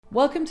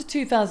Welcome to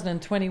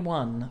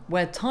 2021,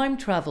 where time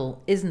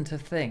travel isn't a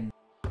thing.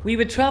 We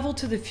would travel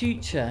to the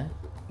future,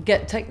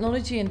 get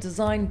technology and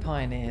design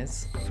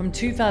pioneers from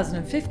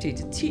 2050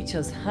 to teach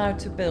us how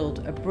to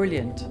build a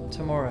brilliant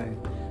tomorrow.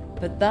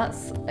 But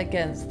that's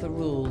against the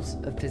rules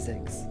of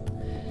physics.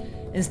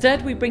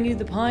 Instead, we bring you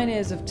the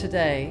pioneers of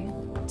today,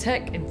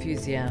 tech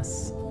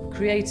enthusiasts,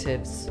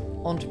 creatives,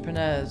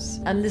 entrepreneurs,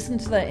 and listen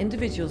to their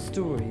individual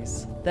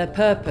stories, their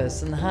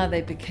purpose, and how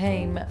they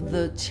became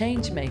the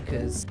change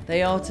makers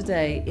they are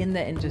today in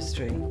their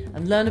industry,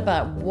 and learn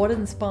about what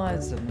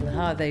inspires them and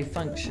how they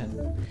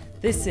function.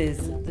 This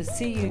is the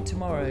See You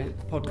Tomorrow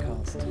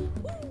podcast.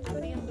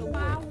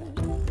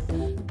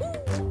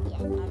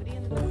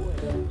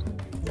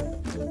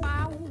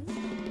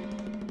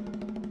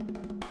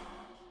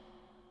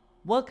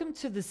 Welcome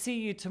to the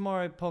See You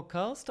Tomorrow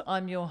podcast.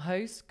 I'm your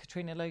host,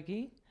 Katrina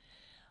Logie.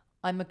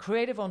 I'm a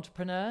creative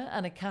entrepreneur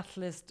and a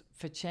catalyst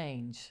for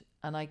change,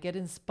 and I get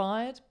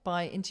inspired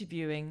by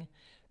interviewing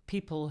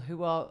people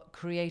who are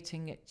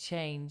creating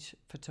change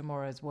for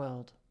tomorrow's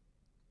world.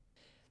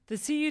 The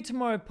See You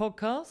Tomorrow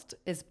podcast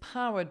is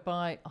powered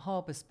by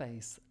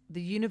Harborspace,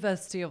 the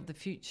University of the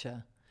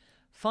Future.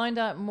 Find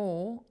out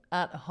more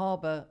at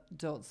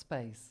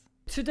harbour.space.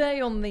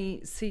 Today on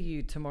the See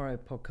You Tomorrow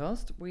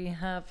podcast, we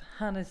have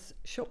Hannes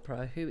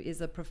Chopra, who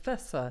is a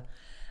professor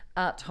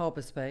at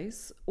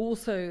Harborspace,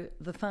 also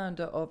the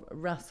founder of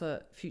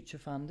Rasa Future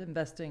Fund,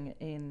 investing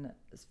in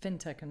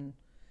fintech and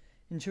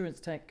insurance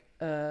tech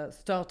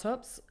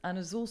startups, and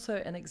is also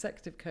an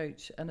executive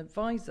coach and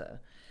advisor.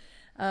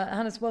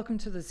 Hannes, welcome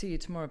to the See You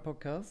Tomorrow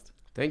podcast.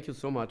 Thank you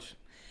so much.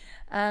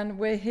 And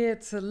we're here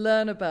to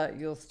learn about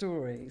your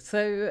story.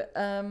 So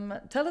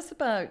tell us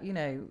about,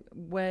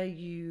 where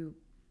you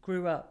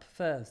grew up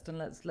first, and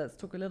let's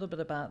talk a little bit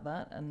about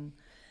that and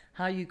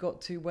how you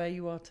got to where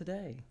you are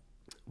today.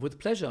 With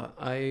pleasure.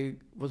 I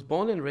was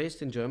born and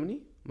raised in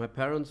Germany. My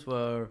parents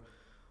were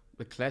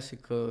the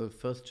classical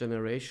first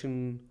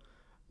generation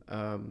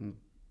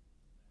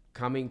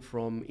coming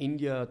from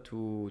India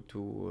to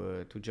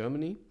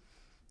Germany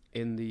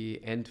in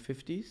the end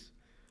 50s.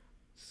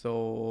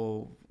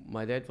 So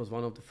my dad was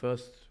one of the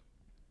first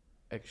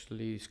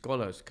actually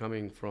scholars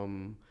coming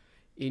from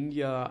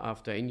India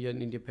after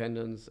Indian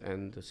independence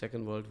and the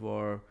Second World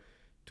War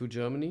to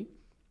Germany.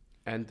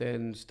 And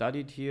then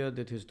studied here,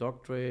 did his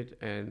doctorate,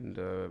 and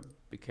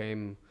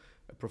became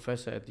a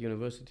professor at the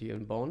university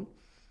in Bonn.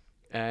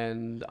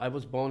 And I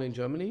was born in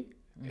Germany,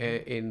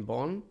 in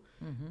Bonn,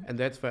 and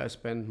that's where I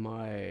spent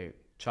my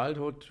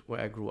childhood,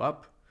 where I grew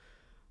up.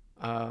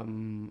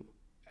 And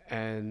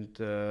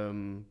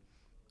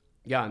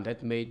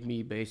that made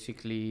me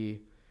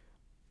basically,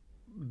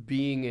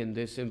 being in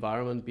this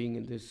environment, being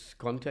in this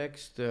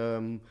context,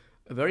 a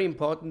very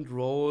important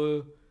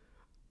role,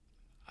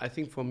 I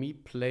think, for me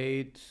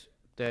played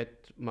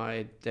that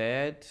my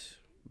dad,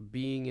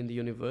 being in the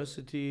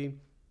university,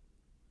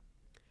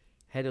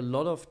 had a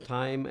lot of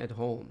time at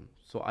home.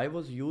 So I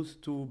was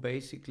used to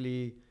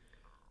basically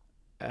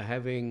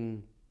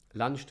having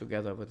lunch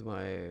together with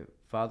my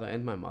father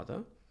and my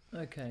mother.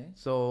 Okay.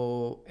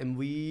 So, and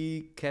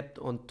we kept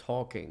on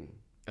talking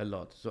a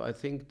lot. So I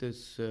think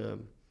this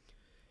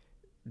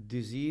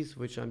disease,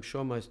 which I'm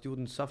sure my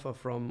students suffer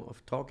from,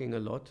 of talking a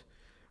lot,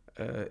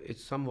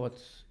 it's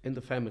somewhat in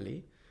the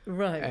family.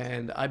 Right.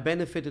 And I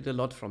benefited a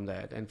lot from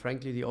that. And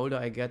frankly, the older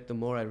I get, the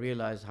more I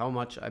realize how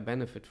much I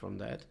benefit from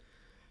that,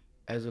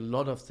 as a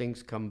lot of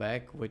things come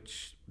back,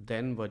 which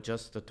then were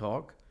just the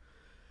talk.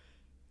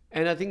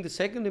 And I think the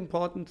second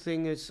important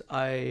thing is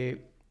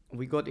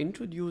we got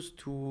introduced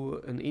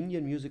to an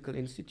Indian musical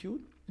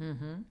institute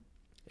and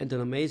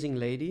an amazing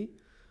lady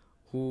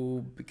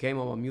who became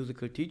our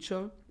musical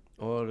teacher,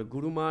 or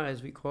Guruma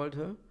as we called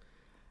her.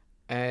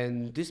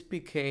 And this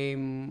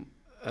became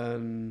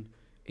an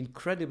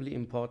incredibly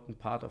important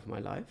part of my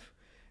life,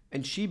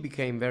 and she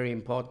became very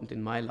important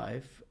in my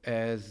life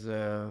as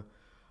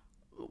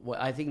what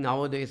I think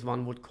nowadays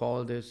one would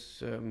call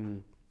this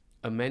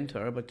a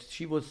mentor, but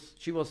she was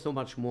so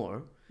much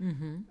more,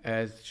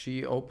 as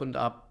she opened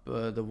up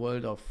the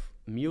world of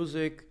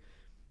music,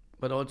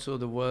 but also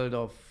the world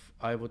of,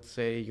 I would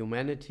say,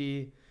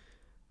 humanity.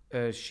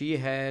 She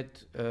had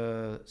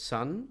a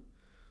son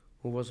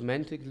who was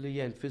mentally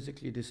and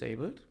physically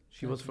disabled.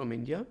 She was from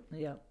India.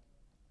 Yeah.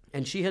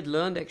 And she had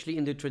learned actually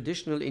in the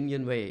traditional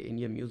Indian way,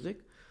 Indian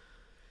music,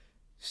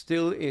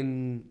 still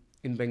in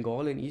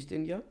Bengal, in East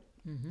India,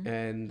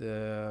 and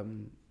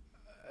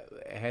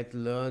had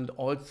learned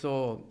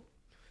also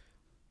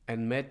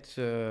and met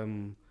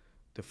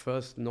the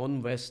first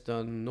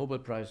non-Western Nobel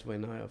Prize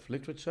winner of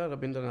literature,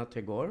 Rabindranath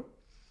Tagore.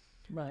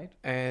 Right.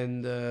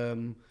 And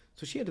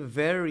so she had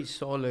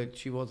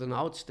she was an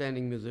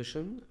outstanding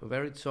musician, a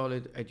very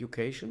solid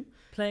education.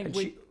 Playing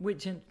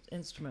which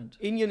instrument?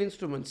 Indian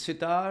instruments,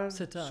 sitar,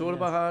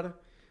 surbahar,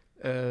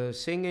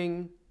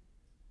 singing.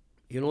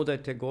 You know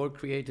that Tagore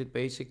created,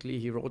 basically,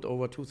 he wrote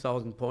over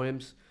 2,000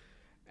 poems,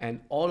 and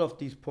all of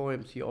these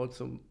poems he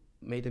also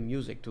made a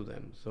music to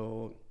them.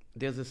 So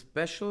there's a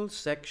special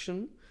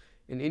section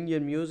In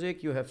Indian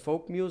music, you have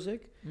folk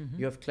music,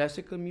 you have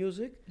classical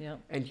music, Yeah.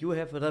 and you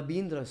have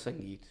Rabindra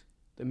Sangeet,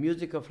 the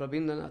music of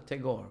Rabindranath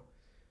Tagore.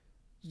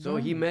 So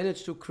he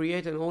managed to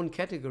create an own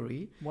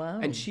category. Wow.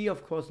 And she,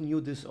 of course,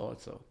 knew this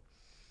also.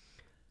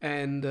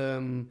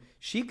 And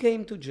she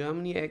came to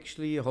Germany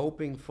actually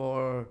hoping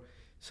for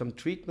some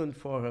treatment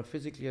for her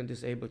physically and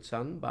disabled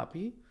son,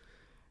 Bapi.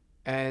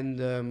 And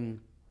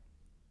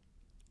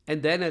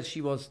then as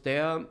she was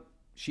there,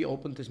 she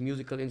opened this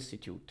musical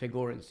institute,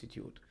 Tagore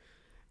Institute.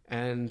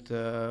 And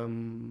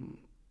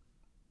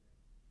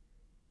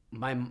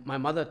my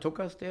mother took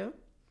us there.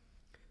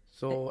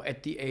 So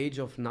at the age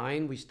of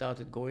 9, we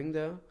started going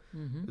there,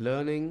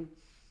 learning.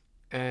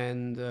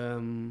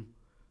 And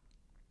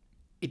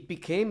it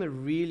became a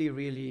really,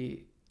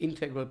 really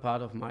integral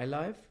part of my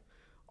life.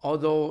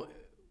 Although,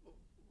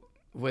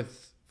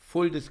 with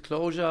full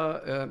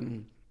disclosure,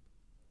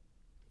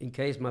 in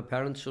case my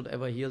parents should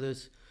ever hear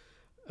this,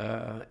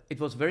 it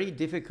was very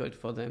difficult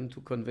for them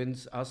to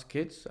convince us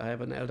kids, I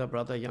have an elder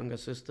brother, younger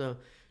sister,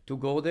 to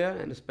go there.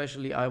 And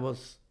especially I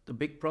was the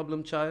big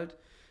problem child,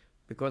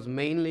 because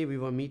mainly we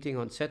were meeting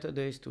on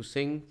Saturdays to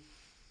sing.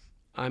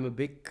 I'm a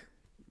big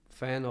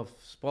fan of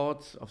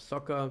sports, of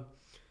soccer.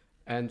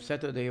 And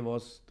Saturday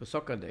was the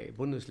soccer day,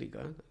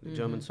 Bundesliga, the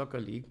German soccer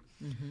league.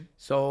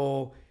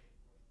 So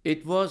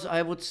it was,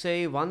 I would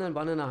say,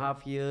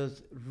 1.5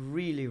 years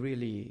really,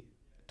 really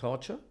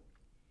torture,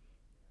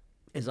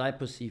 as I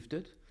perceived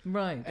it.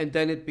 Right. And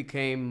then it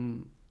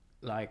became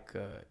like,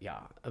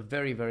 a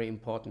very, very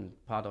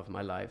important part of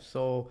my life.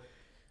 So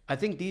I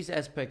think these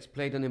aspects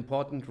played an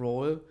important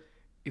role.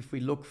 If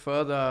we look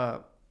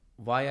further,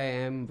 why I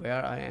am,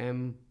 where I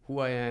am, who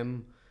I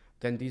am,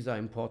 then these are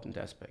important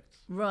aspects.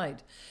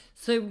 Right.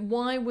 So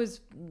why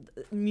was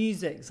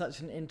music such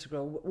an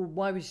integral,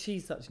 why was she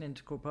such an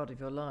integral part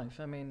of your life?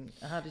 I mean,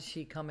 how did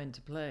she come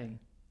into play?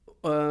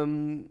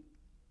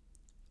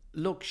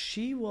 Look,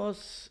 she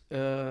was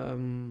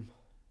an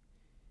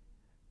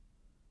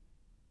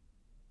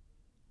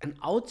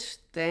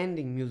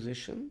outstanding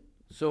musician.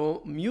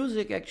 So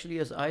music, actually,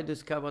 as I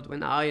discovered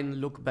when I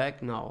look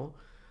back now,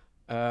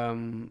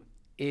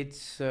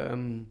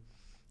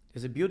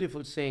 there's a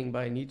beautiful saying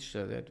by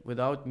Nietzsche that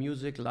without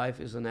music,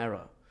 life is an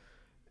error.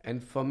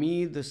 And for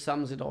me, this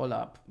sums it all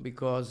up,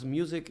 because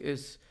music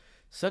is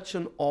such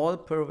an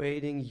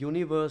all-pervading,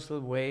 universal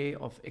way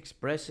of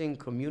expressing,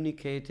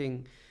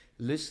 communicating,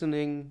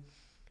 listening,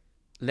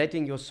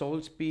 letting your soul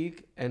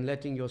speak, and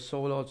letting your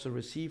soul also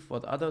receive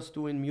what others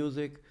do in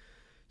music.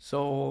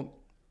 So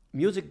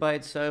music by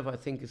itself, I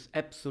think, is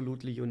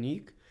absolutely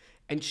unique.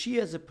 And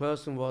she, as a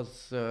person,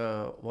 was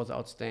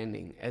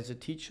outstanding. As a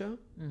teacher,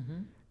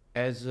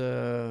 as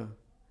a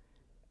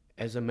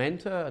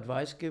mentor,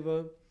 advice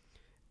giver,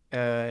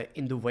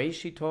 in the way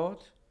she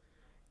taught,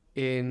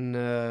 in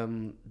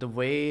the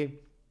way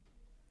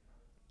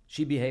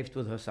she behaved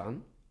with her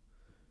son,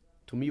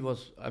 to me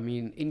was,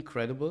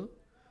 incredible.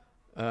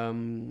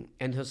 And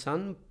her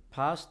son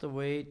passed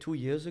away 2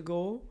 years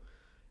ago,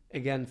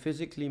 again,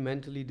 physically,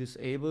 mentally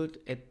disabled.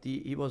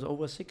 He was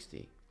over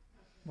 60.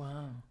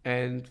 Wow.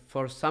 And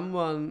for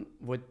someone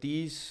with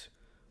these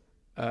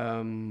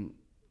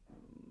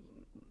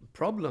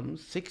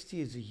problems, 60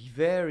 is a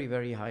very,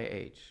 very high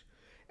age.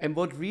 And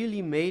what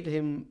really made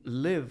him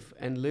live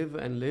and live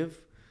and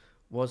live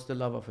was the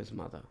love of his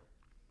mother.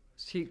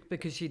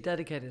 Because she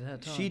dedicated her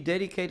time. She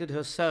dedicated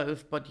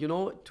herself, but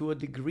to a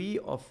degree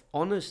of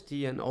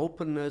honesty and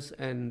openness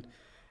and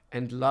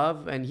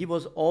love, and he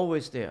was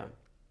always there.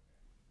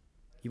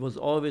 He was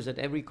always at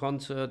every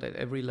concert, at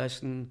every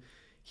lesson.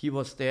 He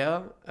was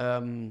there.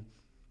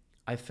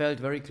 I felt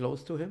very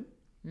close to him.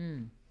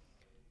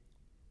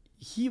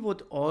 He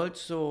would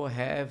also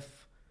have,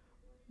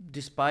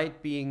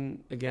 despite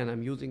being, again,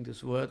 I'm using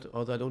this word,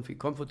 although I don't feel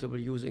comfortable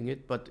using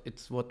it, but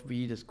it's what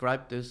we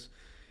described this,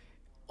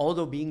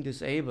 although being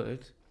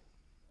disabled,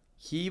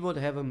 he would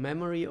have a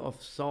memory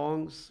of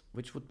songs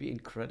which would be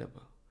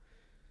incredible.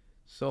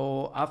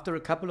 So after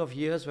a couple of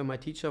years, when my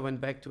teacher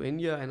went back to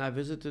India and I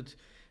visited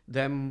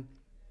them,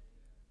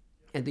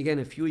 and again,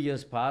 a few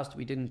years passed,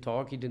 we didn't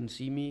talk, he didn't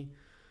see me.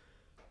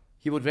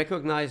 He would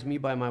recognize me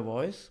by my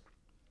voice,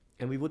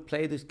 and we would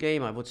play this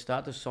game. I would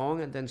start a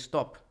song and then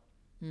stop.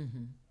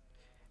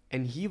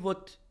 And he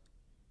would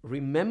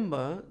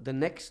remember the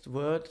next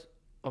word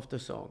of the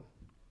song.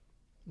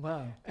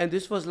 Wow. And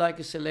this was like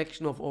a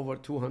selection of over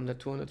 200,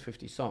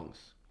 250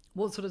 songs.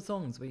 What sort of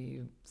songs were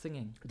you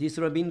singing? These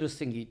Rabindra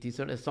Sangeet, these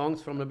are the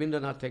songs from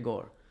Rabindranath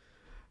Tagore.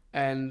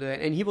 And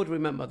he would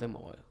remember them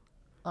all.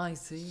 I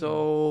see.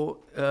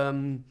 So,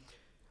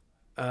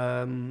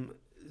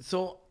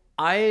 so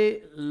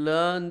I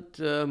learned,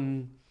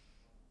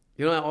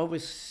 I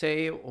always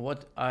say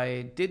what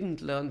I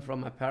didn't learn from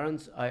my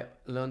parents, I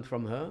learned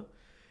from her.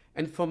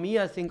 And for me,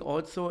 I think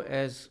also,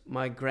 as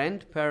my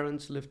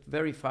grandparents lived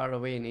very far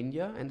away in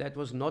India, and that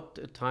was not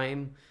a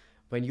time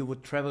when you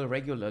would travel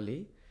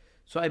regularly.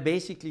 So I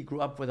basically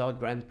grew up without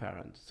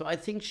grandparents. So I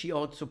think she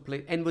also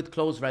played, and with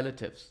close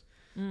relatives.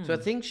 So I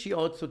think she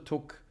also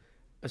took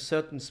a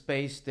certain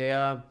space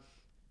there,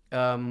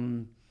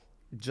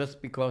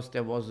 just because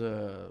there was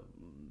a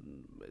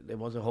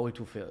hole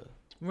to fill.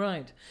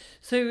 Right.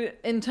 So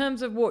in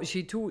terms of what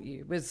she taught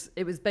you,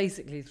 it was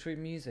basically through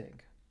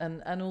music,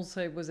 and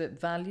also was it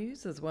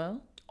values as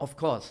well? Of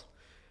course.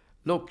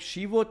 Look,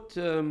 she would,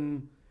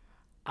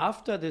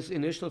 after this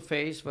initial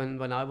phase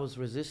when I was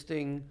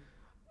resisting,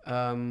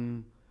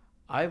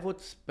 I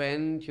would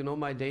spend,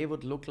 my day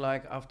would look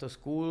like after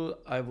school,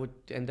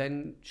 and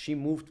then she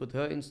moved with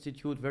her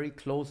institute very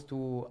close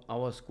to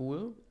our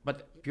school,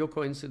 but pure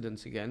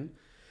coincidence again.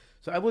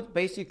 So I would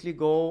basically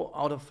go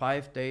out of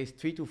 5 days,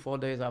 3 to 4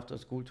 days after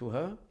school to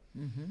her.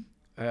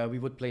 We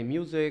would play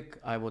music.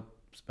 I would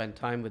spend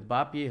time with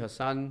Bapi, her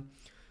son,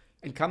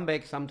 and come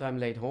back sometime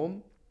late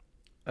home,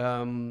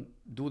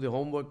 do the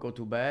homework, go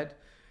to bed.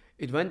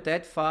 It went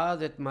that far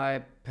that my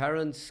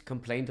parents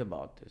complained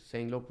about this,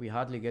 saying, look, we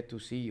hardly get to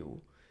see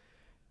you.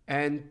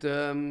 And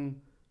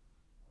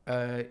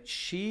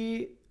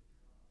she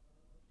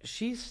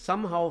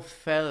somehow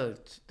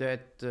felt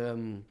that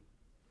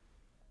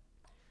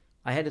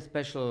I had a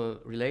special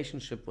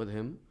relationship with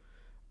him.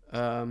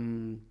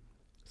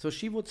 So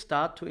she would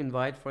start to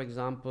invite, for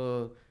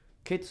example,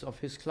 kids of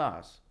his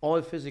class,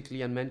 all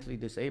physically and mentally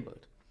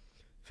disabled.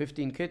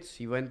 15 kids,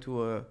 he went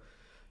to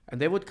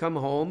and they would come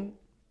home,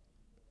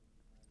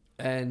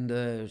 and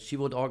she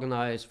would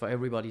organize for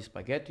everybody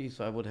spaghetti,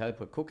 so I would help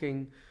her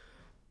cooking.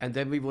 And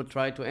then we would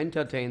try to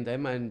entertain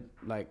them and,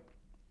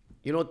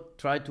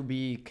 try to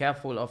be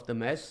careful of the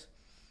mess,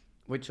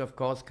 which of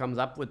course comes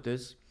up with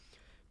this.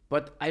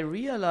 But I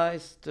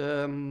realized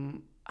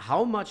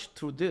how much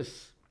through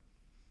this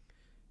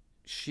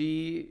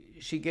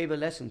she gave a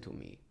lesson to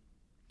me.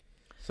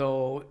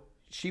 So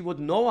she would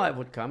know I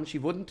would come. She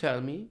wouldn't tell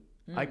me.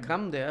 I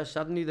come there.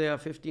 Suddenly there are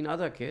 15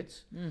 other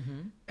kids,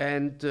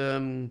 and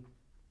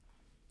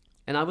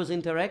I was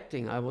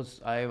interacting. I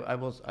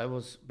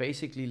was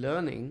basically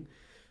learning.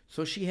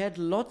 So she had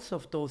lots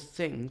of those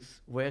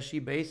things where she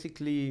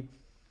basically,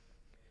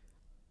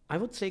 I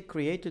would say,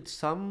 created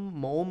some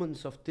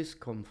moments of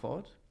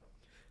discomfort,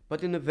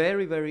 but in a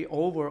very, very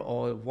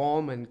overall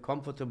warm and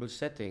comfortable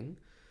setting,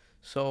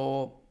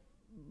 so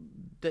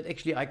that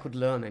actually I could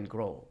learn and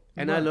grow.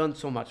 And I learned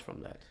so much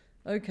from that.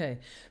 Okay.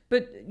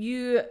 But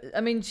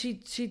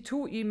she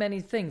taught you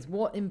many things.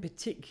 What in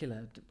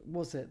particular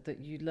was it that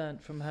you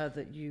learned from her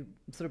that you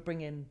sort of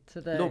bring in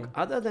today? Look,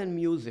 other than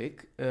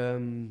music,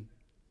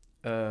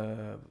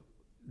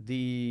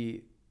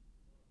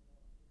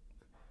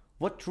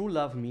 what true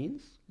love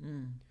means,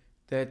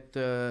 that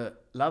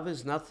love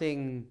is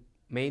nothing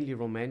mainly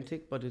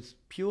romantic, but it's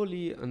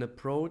purely an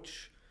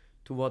approach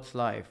towards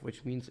life,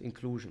 which means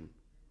inclusion.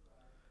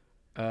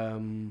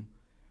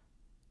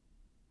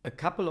 A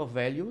couple of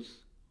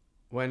values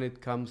when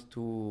it comes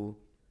to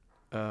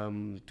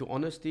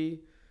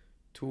honesty,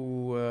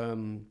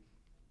 to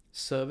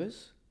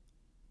service,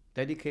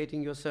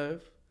 dedicating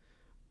yourself.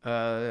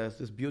 There's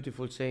this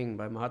beautiful saying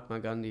by Mahatma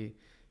Gandhi: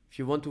 if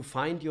you want to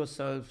find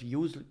yourself,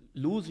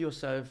 lose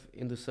yourself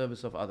in the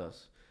service of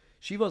others.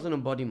 She was an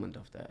embodiment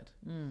of that.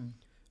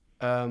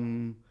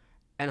 And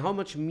how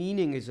much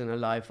meaning is in a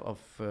life of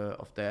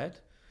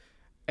that.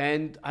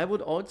 And I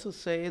would also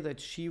say that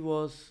she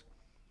was,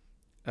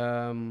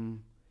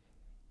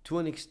 to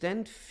an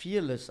extent,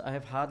 fearless. I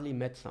have hardly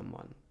met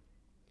someone.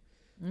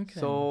 Okay.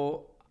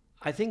 So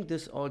I think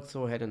this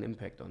also had an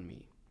impact on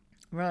me.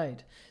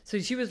 Right. So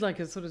she was like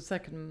a sort of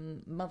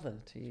second mother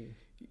to you.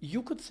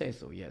 You could say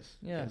so, yes.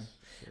 Yeah. Yes.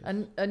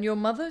 And your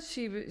mother,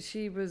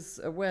 she was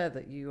aware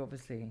that you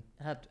obviously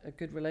had a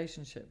good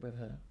relationship with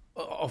her.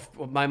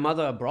 My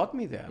mother brought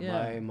me there.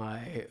 Yeah.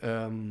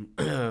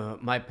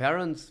 My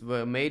parents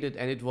made it,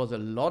 and it was a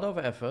lot of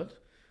effort,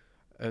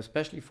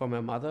 especially for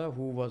my mother,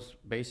 who was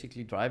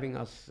basically driving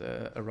us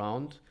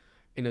around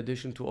in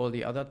addition to all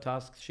the other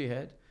tasks she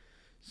had.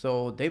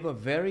 So they were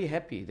very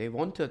happy. They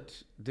wanted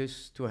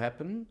this to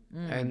happen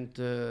and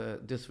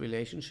this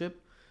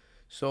relationship.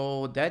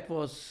 So that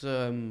was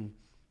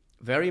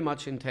very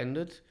much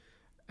intended,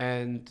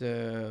 and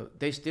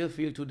they still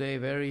feel today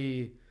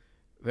very,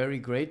 very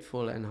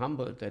grateful and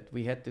humbled that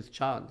we had this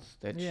chance,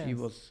 that she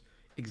was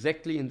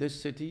exactly in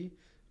this city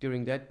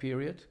during that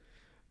period,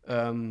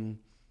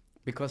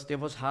 because there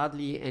was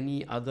hardly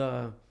any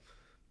other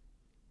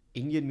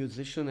Indian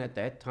musician at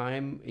that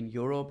time in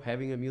Europe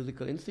having a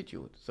musical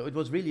institute. So it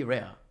was really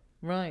rare.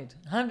 Right.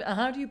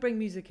 How do you bring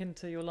music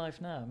into your life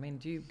now? I mean,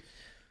 do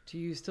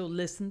you still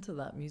listen to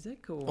that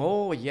music? Or?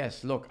 Oh,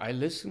 yes. Look, I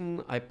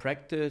listen, I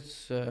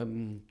practice,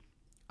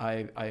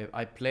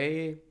 I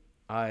play,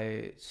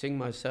 I sing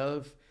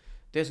myself.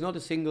 There's not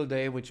a single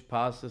day which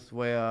passes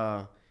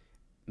where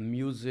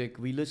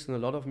we listen a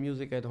lot of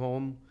music at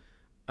home.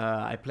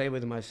 I play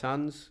with my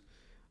sons.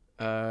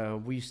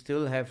 We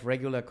still have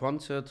regular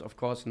concerts. Of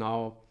course,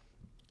 now,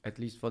 at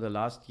least for the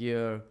last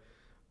year,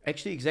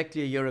 actually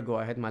exactly a year ago,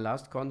 I had my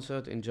last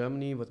concert in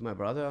Germany with my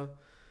brother.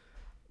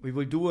 We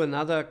will do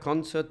another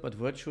concert, but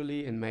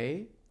virtually in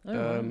May.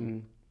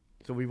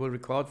 So we will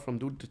record from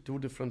two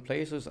different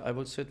places. I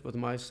will sit with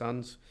my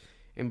sons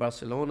in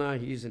Barcelona,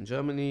 he's in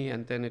Germany,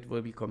 and then it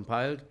will be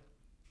compiled.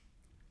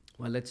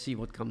 Well, let's see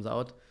what comes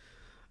out.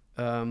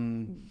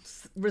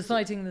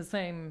 Reciting the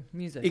same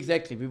music.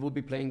 Exactly, we will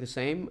be playing the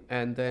same,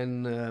 and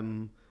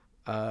then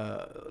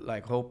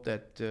like hope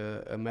that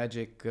a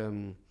magic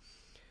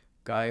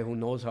guy who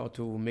knows how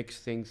to mix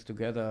things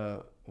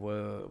together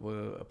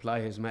will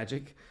apply his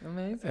magic.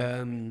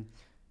 Amazing.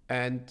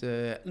 And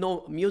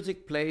no,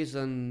 music plays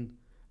a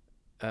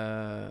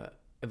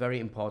very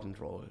important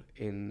role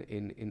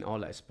in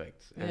all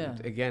aspects. And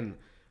again,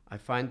 I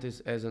find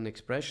this as an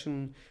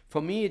expression.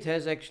 For me,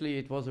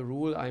 it was a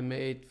rule I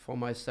made for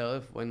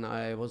myself when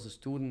I was a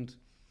student,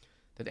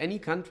 that any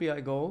country I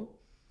go,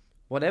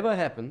 whatever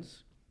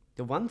happens,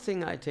 the one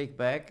thing I take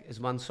back is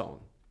one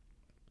song.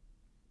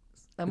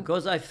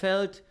 Because I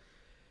felt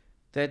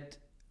that,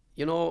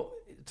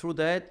 through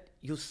that,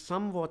 you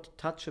somewhat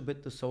touch a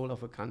bit the soul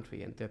of a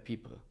country and their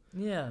people.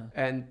 Yeah.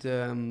 And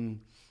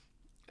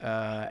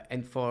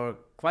for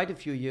quite a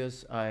few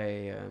years,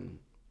 I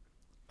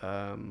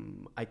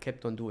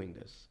kept on doing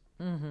this.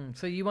 Mm-hmm.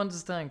 So you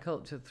understand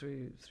culture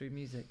through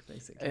music,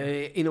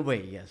 basically. In a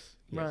way, yes.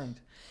 Right.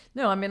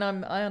 No, I mean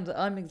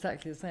I'm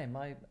exactly the same.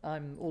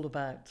 I'm all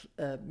about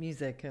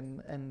music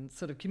and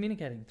sort of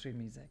communicating through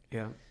music.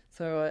 Yeah.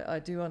 So I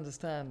do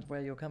understand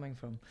where you're coming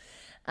from,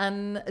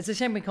 and it's a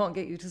shame we can't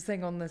get you to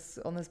sing on this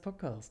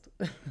podcast.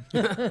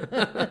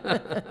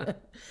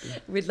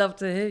 We'd love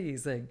to hear you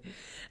sing,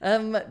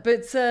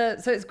 but so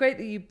it's great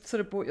that you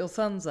sort of brought your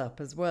sons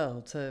up as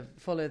well to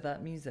follow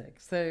that music.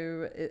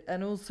 So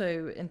and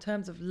also in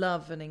terms of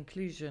love and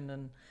inclusion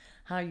and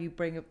how you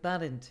bring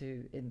that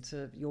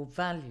into your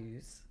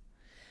values.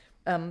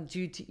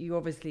 You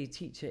obviously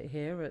teach it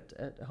here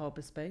at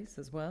Harbour Space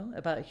as well,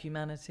 about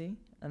humanity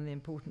and the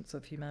importance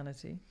of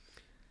humanity.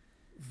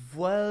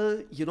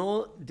 Well,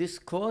 this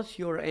course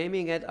you're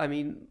aiming at, I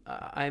mean,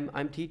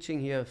 I'm teaching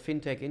here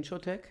FinTech,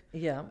 InsurTech.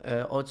 Yeah.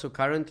 Also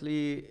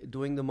currently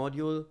doing the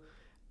module.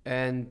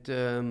 And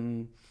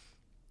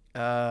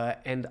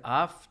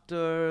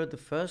after the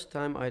first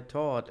time I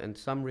taught, and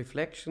some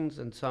reflections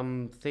and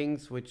some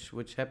things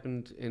which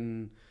happened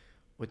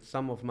with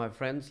some of my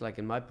friends, like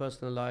in my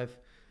personal life,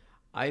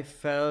 I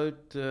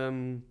felt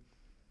there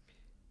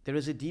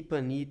is a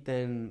deeper need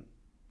than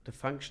the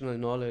functional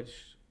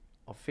knowledge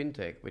of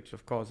FinTech, which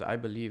of course I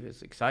believe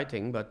is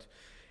exciting.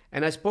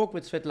 And I spoke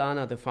with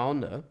Svetlana, the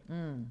founder.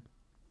 I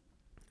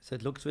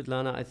said, look,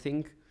 Svetlana, I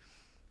think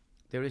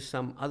there is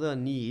some other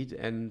need,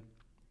 and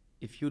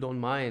if you don't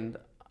mind,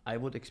 I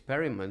would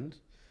experiment,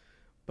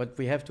 but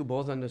we have to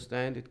both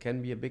understand it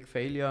can be a big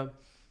failure,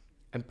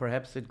 and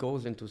perhaps it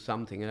goes into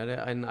something.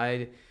 And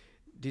I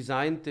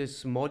designed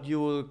this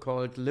module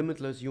called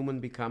Limitless Human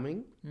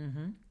Becoming,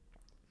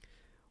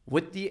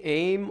 with the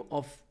aim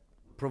of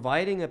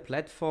providing a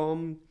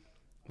platform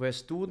where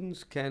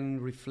students can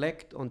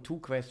reflect on two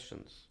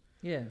questions.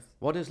 Yes.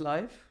 What is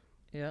life?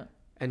 Yeah.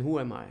 And who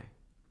am I?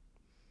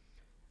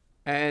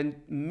 And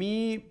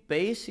me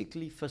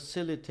basically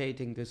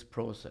facilitating this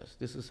process.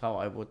 This is how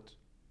I would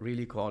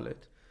really call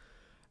it.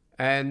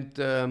 And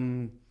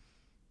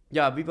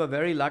we were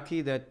very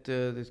lucky that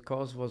this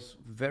course was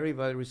very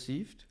well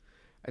received.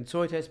 And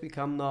so it has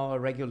become now a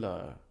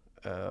regular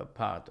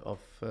part of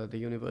the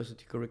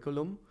university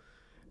curriculum.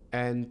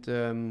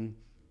 And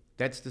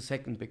that's the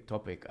second big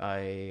topic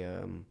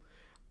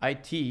I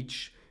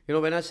teach.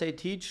 When I say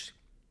teach,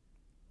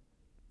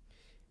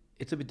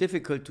 it's a bit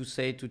difficult to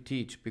say to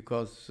teach,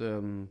 because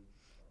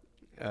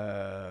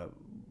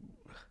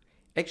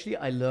actually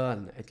I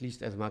learn at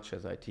least as much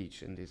as I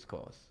teach in this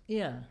course.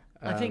 Yeah,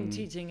 I think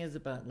teaching is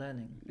about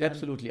learning.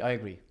 Absolutely, I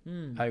agree.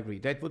 I agree.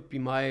 That would be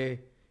my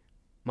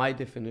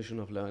definition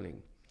of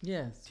learning.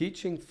 Yes.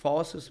 Teaching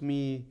forces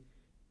me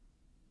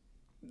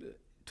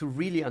to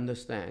really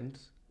understand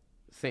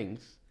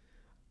things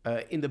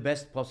in the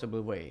best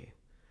possible way,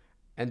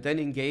 and then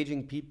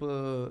engaging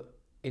people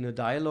in a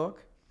dialogue,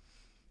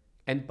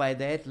 and by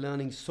that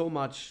learning so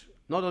much,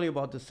 not only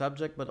about the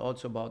subject but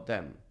also about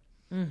them.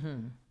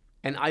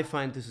 And I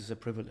find this is a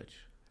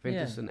privilege. I think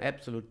this is an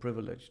absolute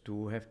privilege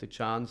to have the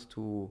chance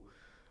to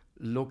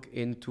look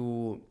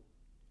into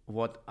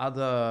what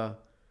other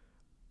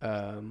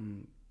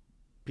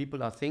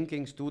people are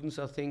thinking, students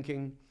are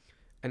thinking,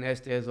 and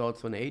as there's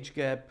also an age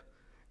gap,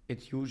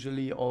 it's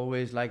usually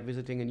always like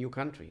visiting a new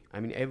country. I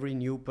mean, every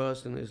new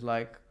person is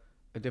like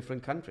a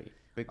different country,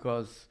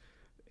 because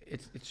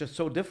it's just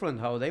so different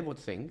how they would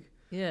think.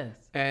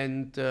 Yes.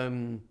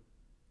 And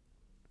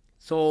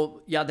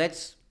so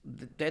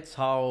that's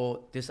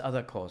how this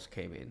other course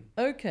came in.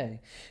 Okay,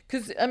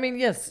 because I mean,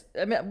 yes,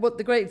 I mean, what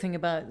the great thing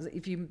about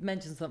if you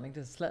mention something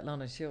to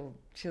Svetlana,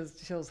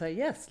 she'll say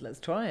yes, let's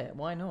try it.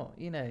 Why not?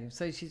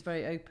 So she's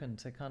very open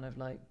to kind of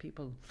like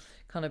people,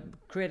 kind of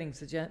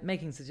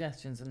making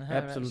suggestions and her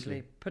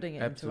actually putting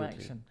it into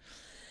action.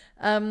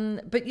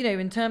 But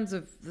in terms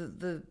of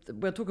the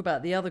we'll talk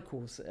about the other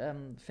course,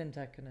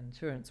 FinTech and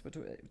insurance. We'll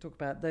talk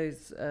about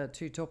those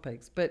two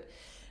topics. But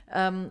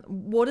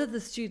what are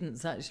the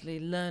students actually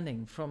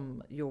learning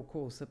from your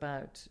course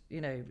about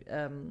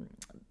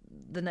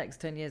the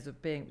next 10 years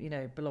of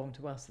being belong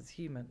to us as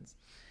humans?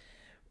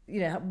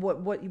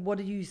 what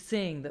are you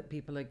seeing that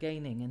people are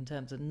gaining in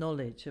terms of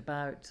knowledge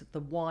about the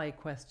why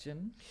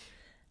question?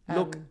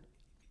 Look,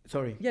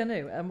 sorry. Yeah,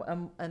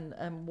 no,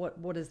 and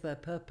what is their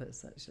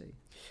purpose actually?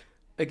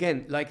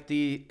 Again, like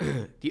the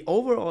the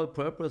overall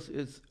purpose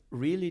is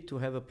really to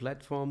have a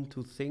platform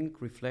to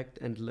think, reflect,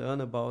 and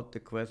learn about the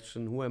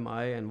question, who am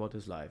I and what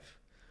is life?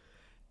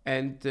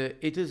 And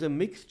it is a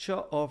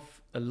mixture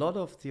of a lot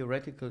of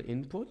theoretical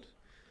input,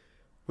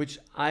 which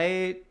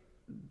I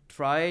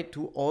try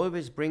to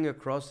always bring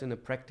across in a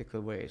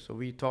practical way. So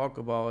we talk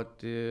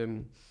about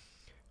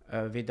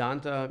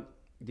Vedanta,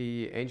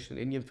 the ancient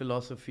Indian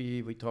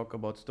philosophy. We talk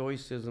about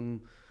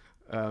Stoicism,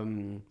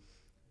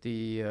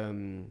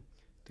 the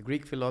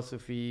Greek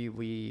philosophy.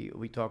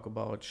 We talk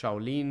about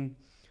Shaolin.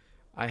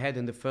 I had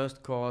in the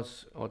first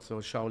course also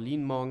a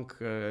Shaolin monk,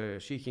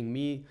 Shixing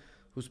Mi,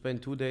 who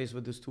spent 2 days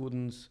with the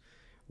students.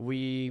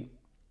 We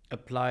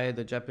apply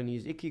the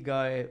Japanese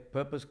Ikigai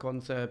purpose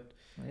concept.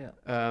 Yeah.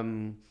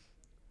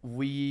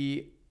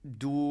 We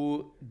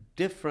do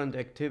different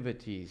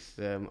activities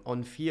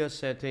on fear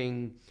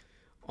setting,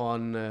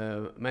 on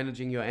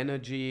managing your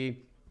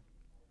energy.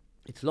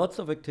 It's lots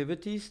of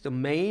activities. The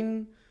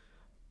main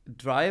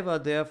driver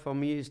there for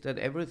me is that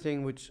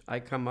everything which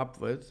I come up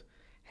with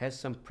has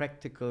some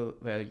practical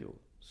value.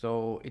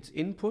 So it's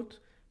input,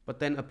 but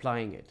then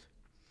applying it.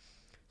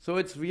 So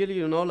it's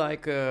really,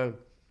 like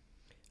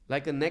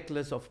a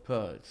necklace of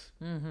pearls.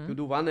 Mm-hmm. You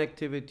do one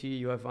activity,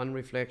 you have one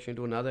reflection,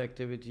 do another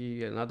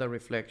activity, another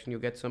reflection, you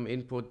get some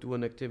input, do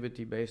an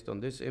activity based on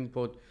this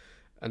input,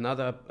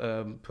 another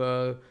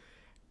pearl.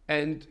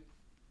 And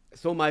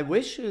so my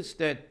wish is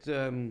that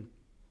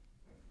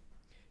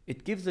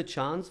it gives a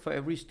chance for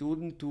every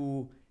student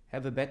to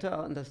have a better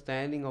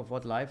understanding of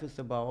what life is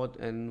about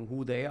and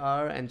who they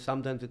are. And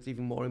sometimes it's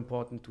even more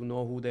important to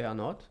know who they are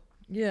not.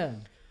 Yeah.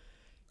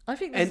 I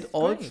think this And is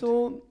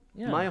also, great.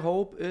 Yeah. my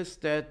hope is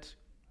that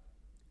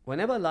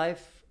whenever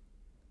life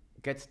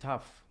gets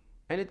tough,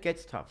 and it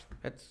gets tough,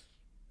 that's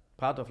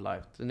part of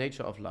life, the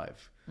nature of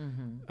life.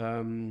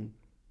 Mm-hmm.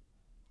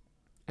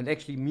 And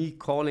actually me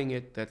calling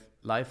it that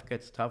life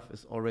gets tough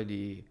is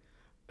already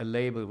a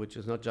label which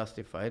is not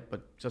justified,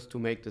 but just to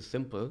make this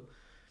simple,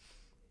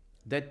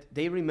 that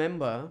they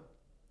remember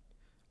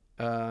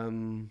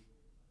there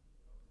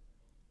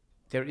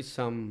is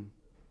some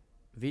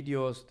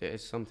videos, there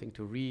is something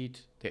to read,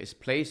 there is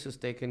places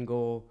they can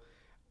go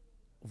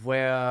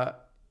where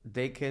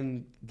they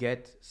can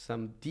get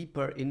some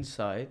deeper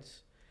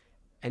insights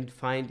and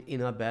find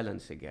inner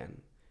balance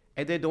again.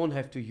 And they don't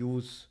have to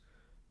use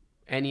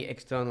any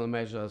external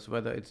measures,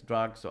 whether it's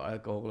drugs or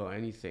alcohol or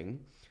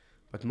anything.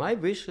 But my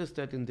wish is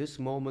that in this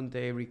moment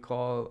they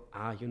recall,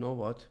 you know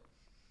what?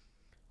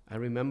 I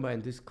remember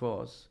in this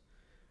course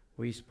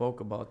we spoke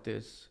about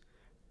this,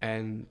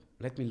 and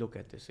let me look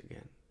at this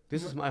again.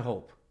 This is my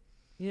hope.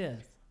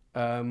 Yes.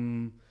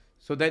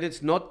 So that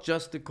it's not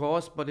just the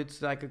course, but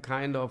it's like a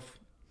kind of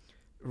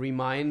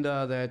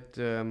reminder that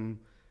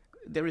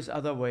there is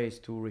other ways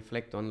to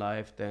reflect on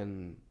life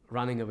than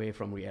running away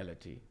from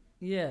reality.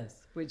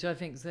 Yes, which I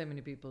think so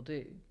many people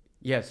do.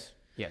 Yes,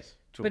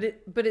 true.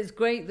 But it's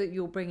great that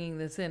you're bringing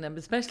this in, and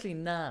especially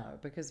now,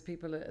 because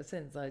people are,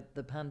 since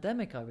the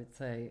pandemic, I would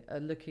say, are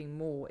looking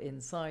more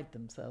inside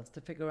themselves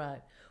to figure out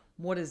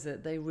what is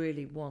it they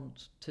really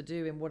want to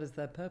do and what is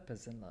their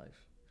purpose in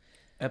life.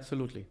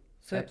 Absolutely.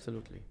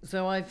 Absolutely.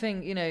 So I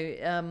think,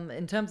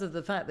 in terms of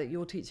the fact that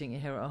you're teaching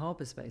it here at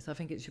Harbour Space, I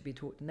think it should be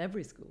taught in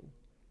every school.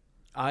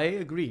 I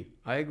agree.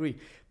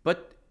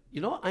 But,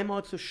 I'm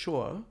also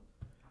sure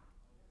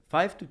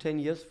 5 to 10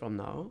 years from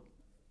now,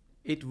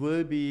 it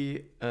will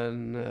be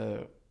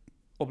an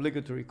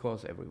obligatory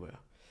course everywhere.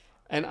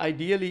 And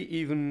ideally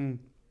even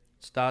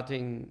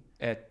starting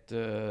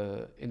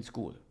in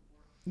school.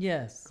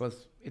 Yes.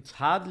 Because it's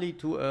hardly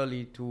too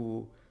early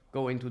to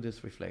go into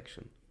this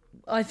reflection.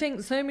 I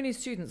think so many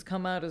students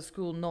come out of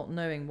school not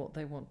knowing what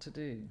they want to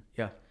do.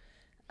 Yeah.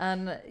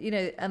 And,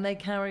 and they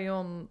carry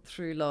on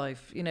through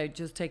life,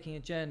 just taking a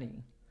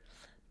journey,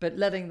 but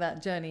letting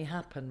that journey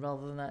happen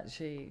rather than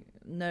actually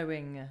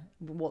knowing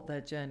what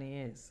their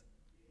journey is.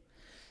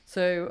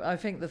 So I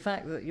think the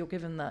fact that you're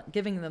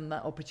giving them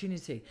that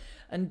opportunity.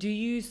 And do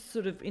you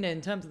sort of,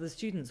 in terms of the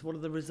students, what are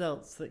the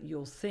results that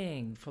you're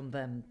seeing from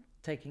them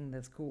taking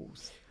this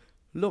course?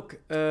 Look,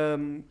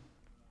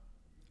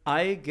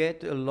 I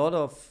get a lot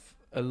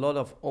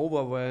of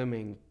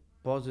overwhelming,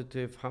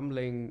 positive,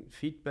 humbling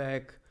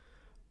feedback.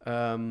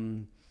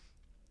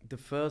 The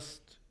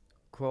first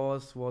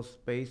course was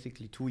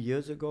basically 2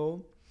 years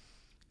ago.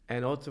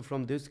 And also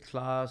from this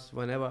class,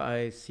 whenever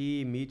I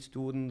meet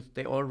students,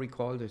 they all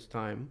recall this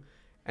time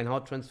and how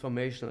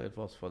transformational it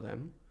was for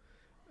them.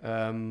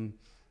 And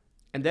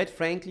that,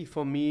 frankly,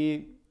 for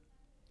me,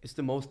 is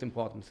the most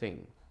important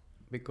thing,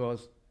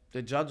 because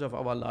the judge of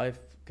our life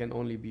can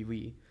only be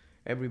we.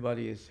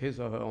 Everybody is his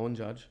or her own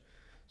judge.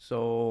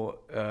 So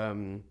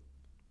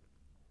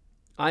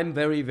I'm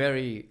very,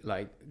 very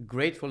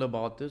grateful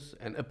about this.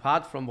 And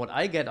apart from what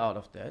I get out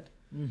of that,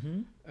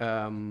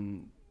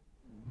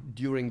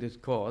 during this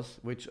course,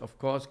 which of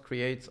course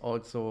creates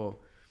also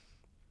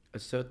a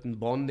certain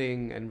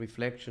bonding and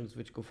reflections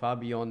which go far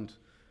beyond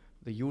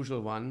the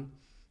usual one.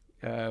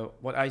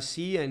 What I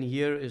see and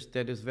hear is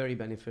that it's very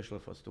beneficial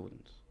for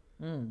students.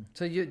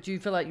 So do you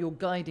feel like you're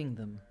guiding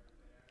them?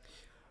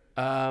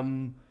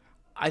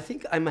 I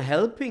think I'm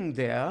helping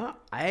there.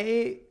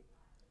 I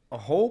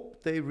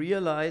hope they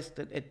realize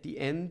that at the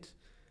end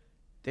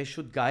they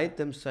should guide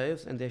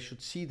themselves and they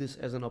should see this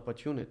as an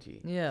opportunity.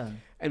 Yeah.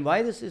 And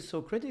why this is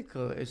so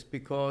critical is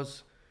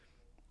because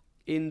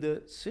in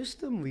the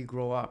system we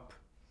grow up,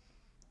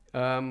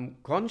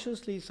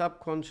 consciously,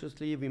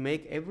 subconsciously, we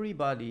make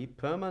everybody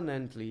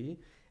permanently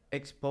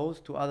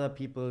exposed to other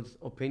people's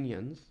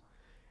opinions,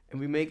 and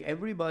we make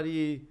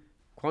everybody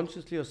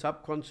consciously or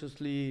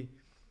subconsciously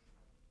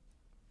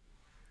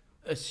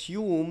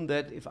assume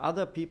that if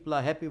other people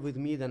are happy with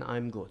me, then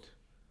I'm good.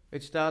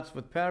 It starts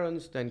with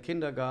parents, then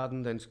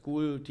kindergarten, then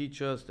school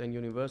teachers, then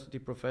university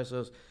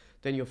professors,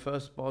 then your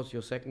first boss,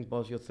 your second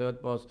boss, your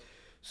third boss.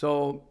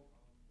 So,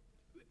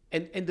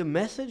 and the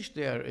message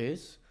there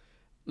is,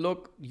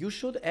 look, you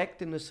should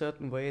act in a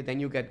certain way, then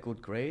you get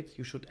good grades.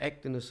 You should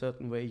act in a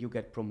certain way, you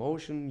get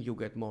promotion, you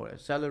get more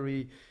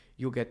salary,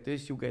 you get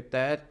this, you get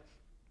that.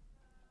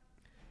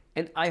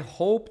 And I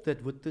hope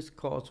that with this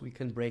course we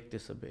can break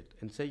this a bit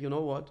and say, you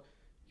know what?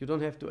 You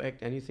don't have to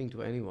act anything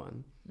to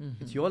anyone.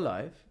 Mm-hmm. It's your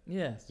life.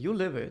 Yes. You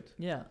live it.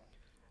 Yeah.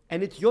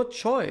 And it's your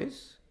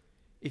choice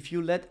if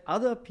you let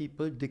other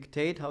people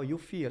dictate how you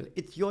feel.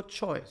 It's your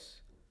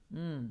choice.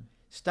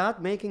 Start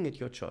making it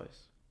your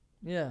choice.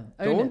 Yeah.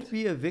 Don't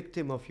be a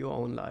victim of your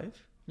own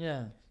life.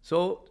 Yeah.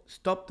 So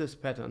stop this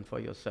pattern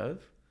for yourself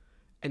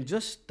and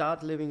just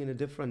start living in a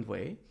different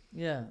way.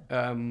 Yeah.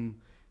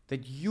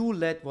 That you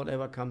let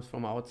whatever comes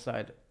from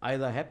outside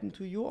either happen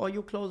to you or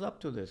you close up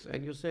to this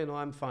and you say, no,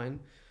 I'm fine.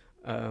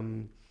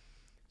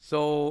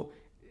 So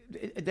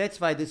that's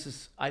why this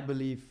is, I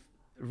believe,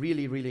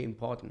 really, really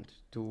important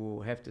to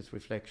have this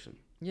reflection.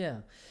 Yeah.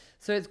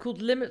 So it's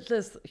called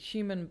Limitless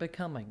Human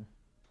Becoming.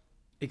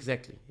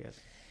 Exactly, yes.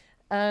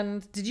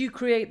 And did you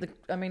create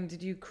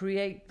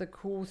the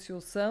course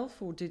yourself,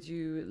 or did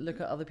you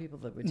look at other people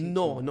that were teaching?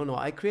 No.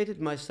 I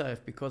created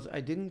myself because I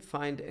didn't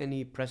find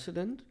any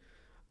precedent.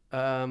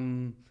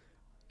 And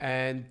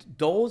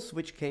those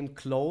which came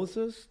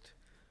closest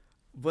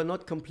were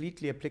not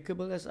completely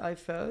applicable as I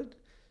felt.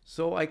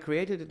 So I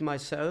created it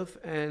myself,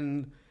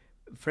 and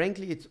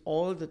frankly, it's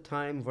all the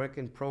time work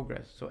in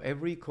progress. So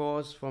every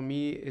course for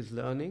me is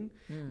learning.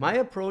 My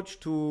approach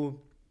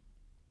to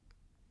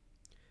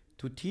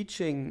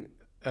teaching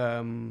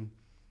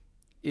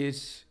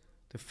is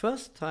the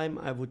first time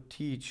I would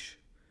teach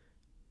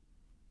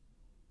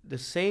the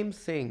same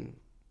thing,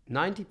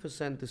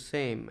 90% the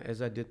same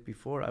as I did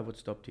before, I would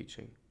stop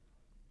teaching.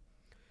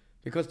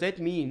 Because that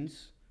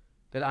means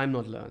that I'm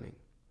not learning.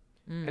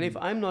 And if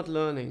I'm not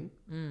learning,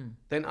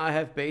 then I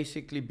have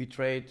basically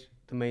betrayed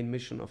the main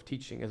mission of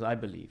teaching, as I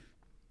believe.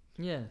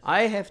 Yes.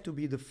 I have to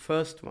be the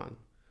first one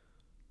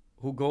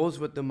who goes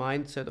with the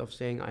mindset of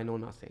saying, I know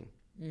nothing.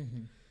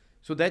 Mm-hmm.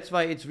 So that's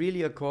why it's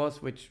really a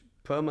course which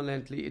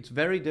permanently, it's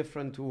very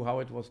different to how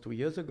it was 2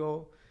 years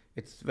ago.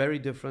 It's very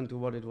different to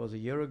what it was a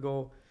year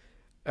ago.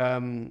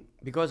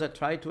 Because I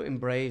try to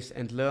embrace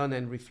and learn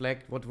and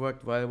reflect what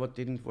worked well, what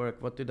didn't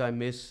work, what did I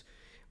miss,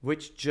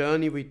 which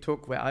journey we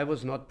took where I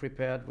was not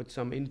prepared with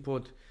some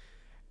input.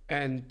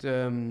 And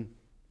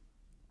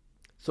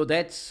so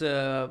that's,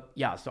 so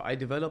I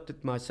developed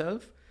it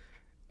myself.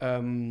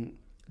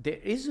 There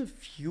is a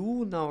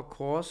few now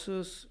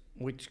courses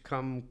which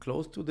come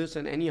close to this,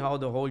 and anyhow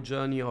the whole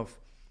journey of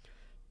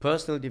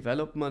personal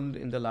development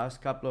in the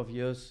last couple of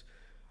years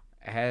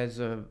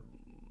has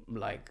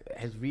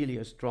really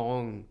a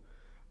strong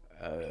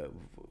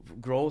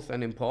growth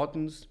and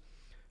importance.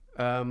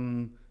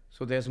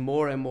 So there's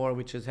more and more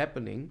which is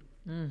happening.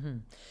 Mm-hmm.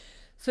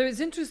 So it's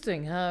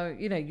interesting how,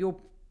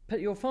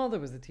 your father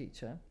was a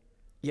teacher.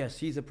 Yes,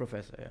 he's a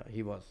professor. Yeah,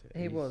 he was.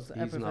 He's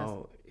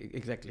now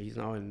he's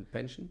now in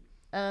pension.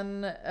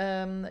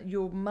 And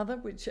your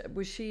mother,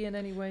 was she in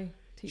any way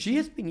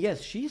teaching?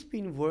 She's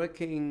been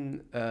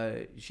working.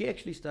 She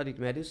actually studied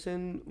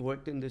medicine,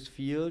 worked in this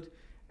field,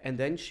 and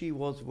then she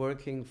was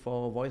working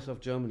for Voice of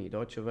Germany,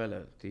 Deutsche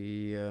Welle,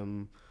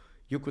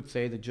 you could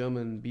say the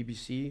German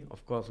BBC,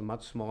 of course, a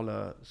much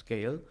smaller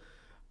scale.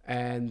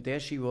 And there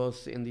she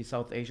was in the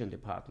South Asian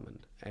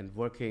department and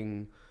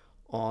working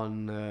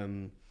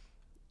on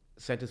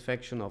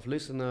satisfaction of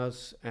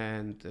listeners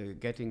and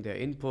getting their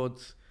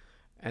inputs,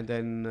 and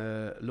then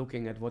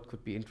looking at what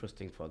could be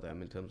interesting for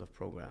them in terms of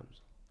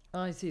programs.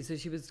 I see. So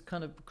she was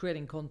kind of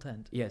creating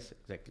content. Yes,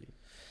 exactly.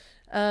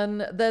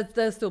 And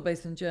they're still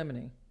based in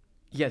Germany?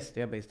 Yes,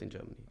 they're based in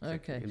Germany.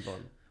 Exactly, okay. In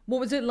Bonn. What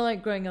was it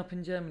like growing up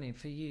in Germany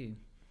for you?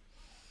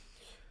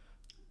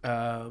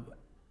 The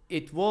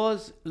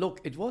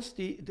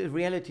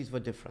realities were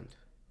different.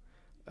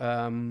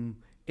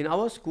 In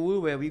our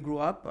school where we grew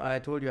up, I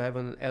told you I have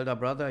an elder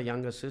brother, a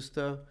younger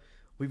sister.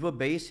 We were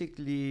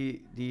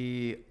basically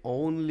the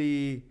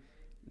only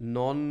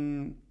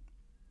I'm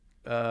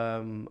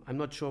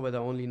not sure whether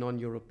only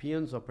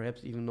non-Europeans or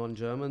perhaps even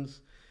non-Germans,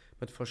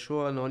 but for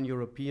sure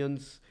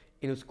non-Europeans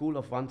in a school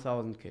of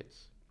 1,000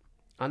 kids.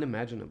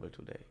 Unimaginable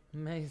today.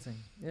 Amazing.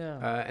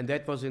 Yeah. And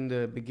that was in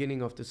the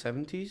beginning of the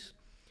 70s.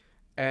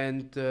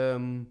 And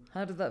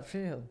How did that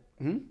feel?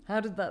 How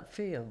did that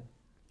feel?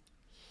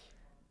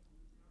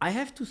 I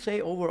have to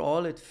say,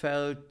 overall, it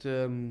felt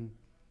in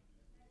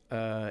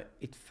a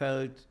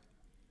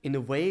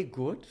way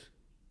good,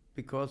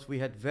 because we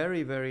had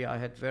I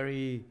had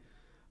very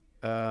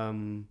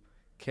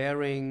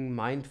caring,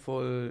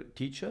 mindful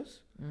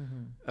teachers.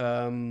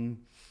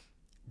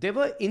 There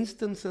were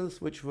instances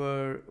which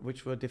were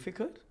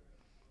difficult,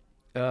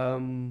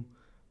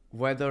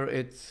 whether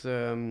it's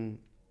a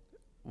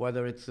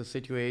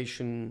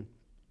situation,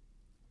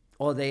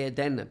 or they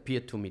then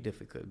appeared to me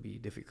difficult,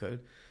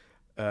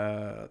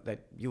 that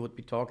you would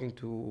be talking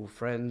to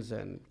friends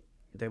and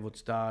they would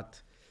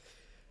start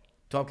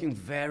talking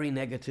very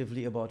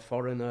negatively about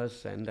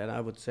foreigners, and then I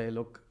would say,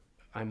 look,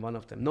 I'm one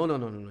of them. No,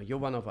 you're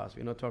one of us.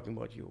 We're not talking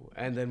about you.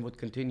 And then would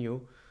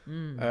continue.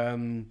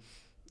 There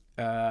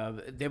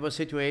were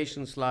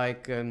situations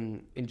like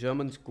in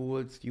German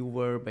schools, you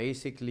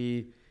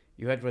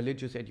had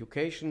religious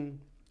education,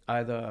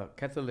 either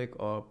Catholic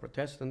or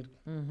Protestant.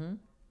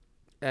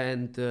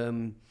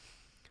 And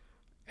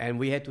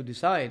we had to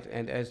decide.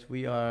 And as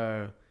we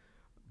are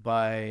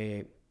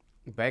by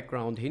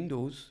background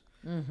Hindus,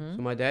 so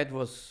my dad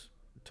was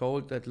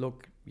told that,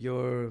 look,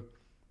 your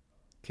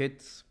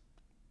kids,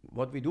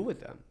 what we do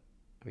with them?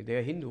 I mean,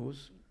 they're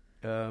Hindus.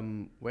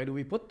 Where do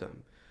we put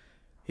them?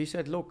 He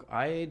said, look,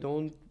 I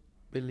don't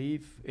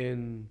believe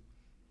in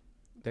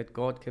that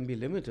God can be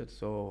limited,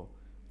 so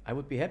I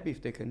would be happy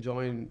if they can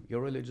join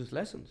your religious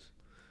lessons.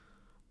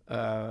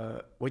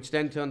 Which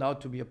then turned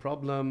out to be a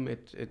problem.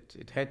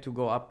 It had to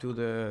go up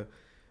to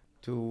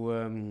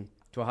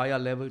higher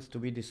levels to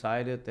be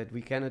decided that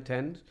we can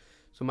attend.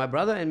 So my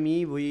brother and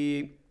me,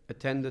 we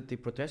attended the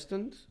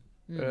Protestant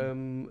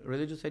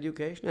religious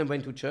education and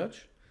went to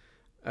church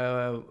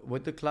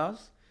with the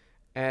class.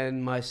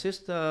 And my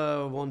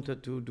sister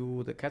wanted to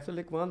do the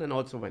Catholic one and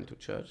also went to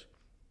church.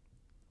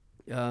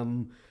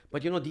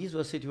 But these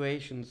were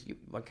situations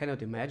one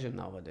cannot imagine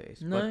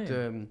nowadays. No.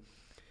 But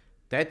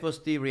that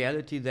was the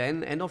reality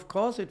then. And of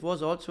course, it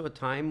was also a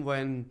time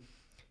when,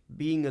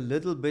 being a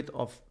little bit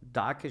of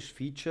darkish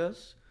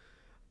features,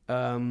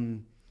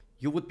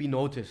 you would be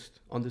noticed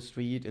on the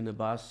street, in a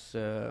bus,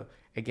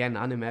 again,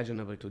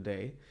 unimaginable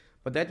today.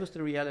 But that was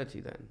the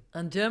reality then.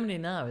 And Germany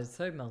now is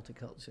so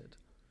multicultural.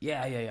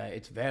 Yeah.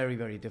 It's very,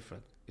 very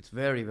different. It's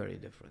very, very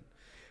different.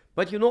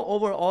 But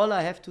overall,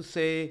 I have to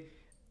say,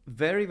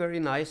 very, very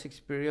nice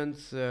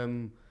experience,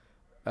 and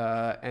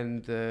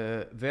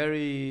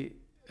very,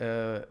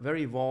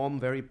 very warm,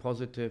 very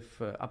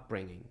positive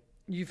upbringing.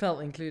 You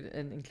felt included,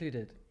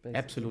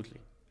 basically.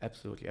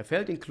 Absolutely. I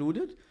felt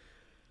included.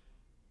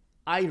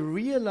 I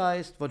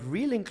realized what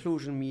real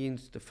inclusion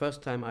means the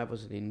first time I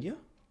was in India,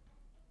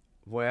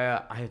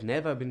 where I had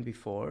never been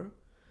before,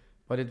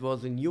 but it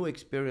was a new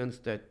experience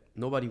that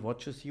nobody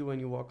watches you when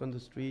you walk on the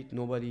street,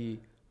 nobody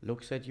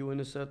looks at you in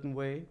a certain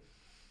way.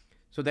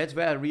 So that's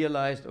where I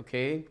realized,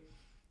 okay,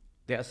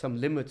 there are some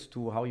limits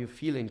to how you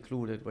feel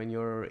included when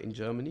you're in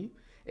Germany.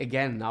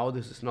 Again, now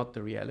this is not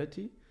the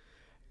reality.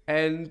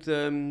 And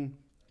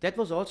that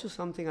was also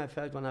something I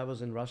felt when I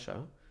was in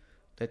Russia,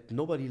 that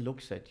nobody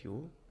looks at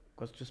you,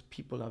 because just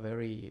people are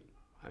very,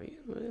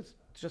 it's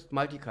just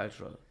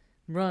multicultural.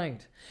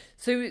 Right.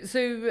 So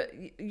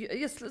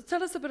yes,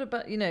 tell us a bit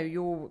about,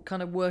 your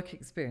kind of work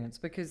experience,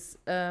 because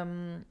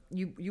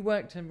you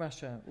worked in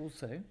Russia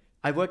also.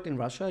 I worked in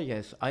Russia,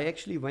 yes. I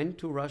actually went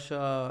to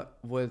Russia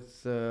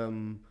with,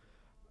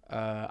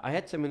 I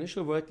had some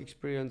initial work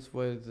experience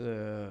with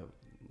a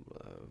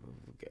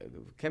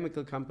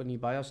chemical company,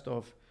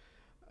 Bayersdorf,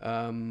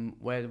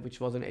 which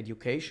was an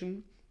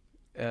education.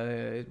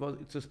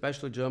 It's a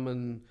special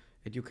German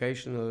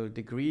educational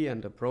degree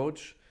and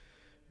approach.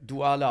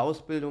 Duale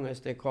Ausbildung, as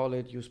they call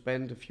it. You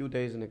spend a few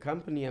days in a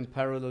company and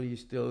parallelly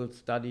still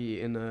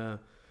study in a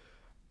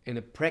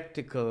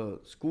practical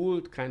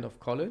school, kind of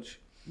college.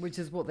 Which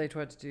is what they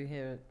try to do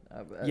here.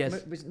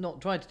 Yes. Which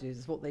not try to do,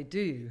 it's what they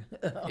do.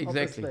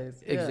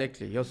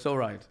 Exactly. You're so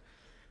right.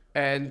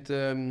 And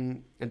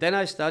then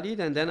I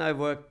studied, and then I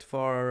worked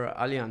for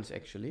Allianz,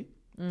 actually.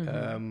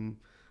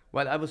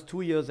 Well, I was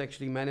 2 years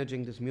actually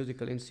managing this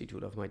musical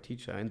institute of my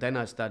teacher, and then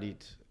I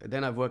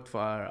worked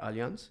for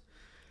Allianz,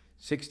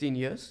 16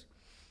 years.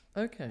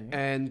 Okay.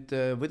 And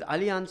with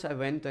Allianz, I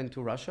went then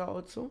to Russia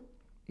also.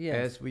 Yes.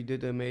 As we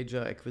did a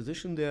major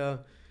acquisition there.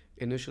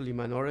 Initially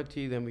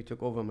minority, then we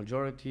took over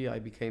majority. I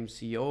became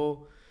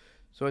CEO.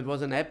 So it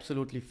was an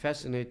absolutely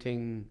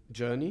fascinating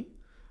journey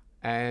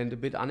and a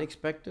bit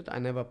unexpected. I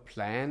never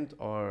planned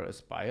or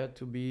aspired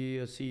to be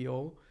a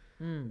CEO.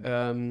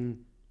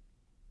 And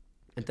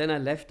then I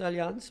left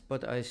Allianz,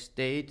 but I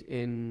stayed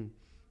in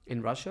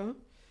Russia,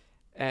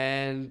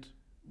 and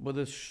with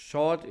a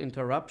short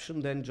interruption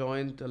then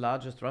joined the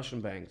largest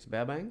Russian bank,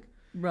 Sberbank.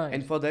 Right.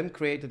 And for them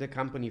created a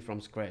company from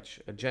scratch,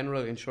 a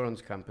general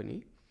insurance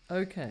company.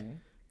 Okay.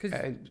 Because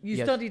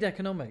you studied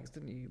economics,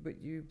 didn't you? But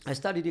I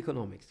studied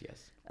economics,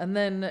 yes. And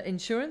then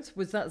insurance,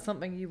 was that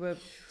something you were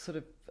sort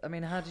of I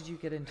mean, how did you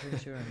get into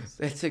insurance?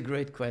 That's a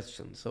great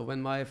question. So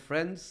when my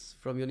friends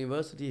from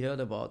university heard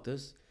about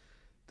this,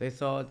 they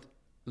thought,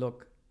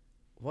 look,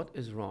 what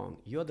is wrong?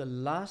 You're the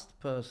last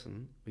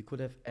person we could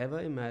have ever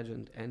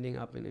imagined ending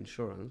up in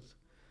insurance.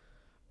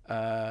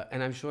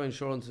 And I'm sure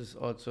insurance is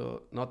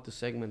also not the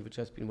segment which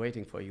has been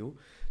waiting for you.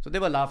 So they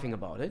were laughing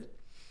about it.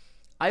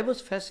 I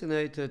was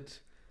fascinated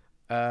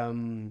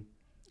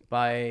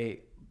by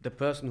the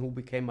person who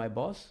became my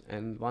boss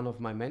and one of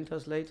my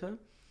mentors later.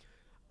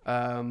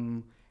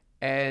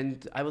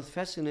 And I was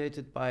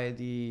fascinated by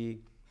the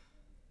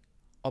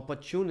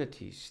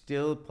opportunities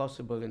still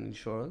possible in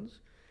insurance.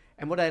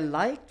 And what I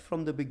liked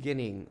from the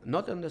beginning,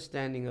 not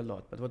understanding a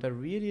lot, but what I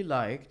really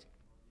liked,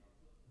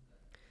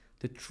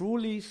 the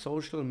truly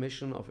social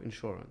mission of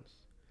insurance,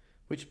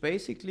 which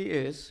basically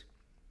is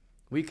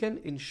we can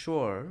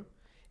insure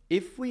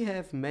if we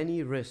have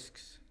many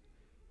risks,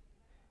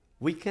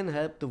 we can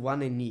help the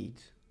one in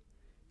need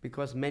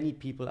because many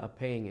people are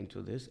paying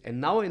into this. And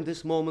now in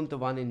this moment, the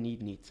one in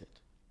need needs it.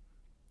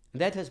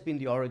 And that has been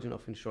the origin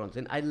of insurance.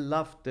 And I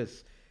loved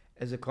this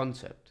as a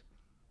concept,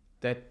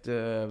 that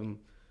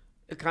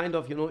a kind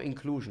of,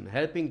 inclusion,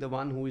 helping the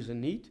one who is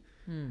in need.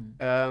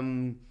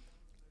 And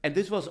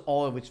this was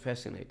all which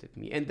fascinated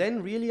me. And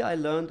then really I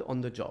learned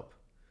on the job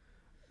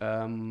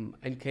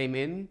and came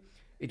in.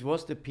 It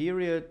was the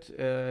period,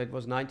 it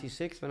was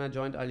 96 when I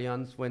joined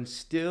Allianz, when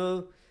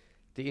still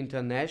the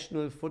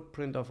international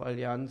footprint of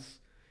Allianz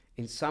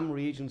in some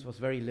regions was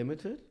very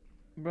limited.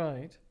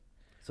 Right.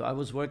 So I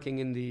was working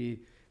in the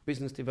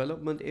business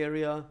development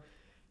area,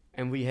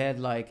 and we had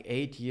like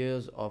 8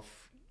 years of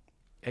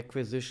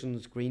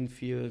acquisitions,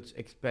 greenfields,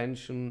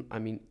 expansion. I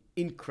mean,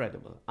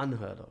 incredible,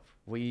 unheard of.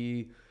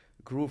 We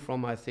grew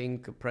from, I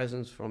think, a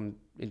presence from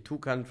in 2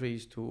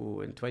 countries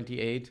to in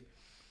 28.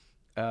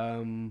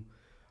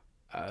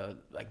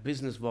 Like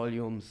business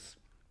volumes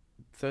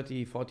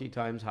 30, 40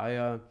 times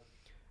higher.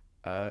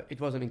 It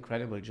was an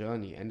incredible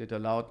journey, and it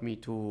allowed me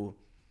to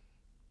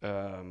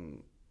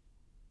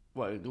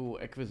do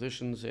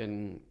acquisitions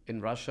in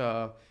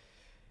Russia,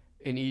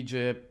 in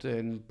Egypt,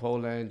 in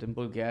Poland, in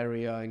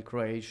Bulgaria, in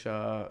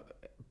Croatia,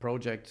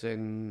 projects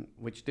in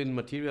which didn't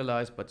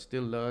materialize but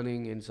still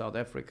learning in South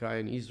Africa,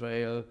 in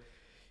Israel,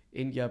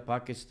 India,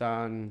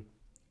 Pakistan,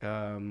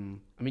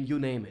 you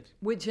name it.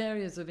 Which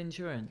areas of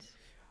insurance?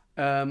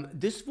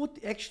 This would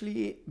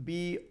actually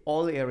be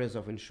all areas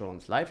of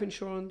insurance: life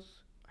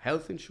insurance,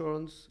 health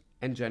insurance,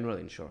 and general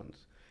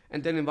insurance.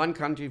 And then in one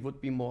country it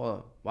would be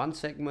more one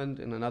segment,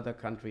 in another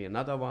country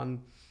another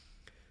one.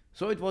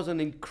 So it was an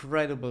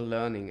incredible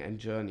learning and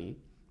journey,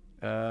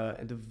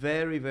 and a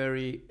very,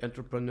 very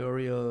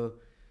entrepreneurial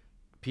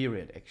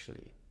period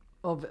actually.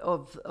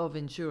 Of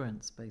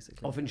insurance,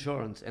 basically. Of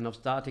insurance and of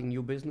starting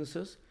new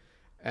businesses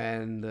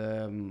and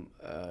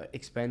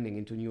expanding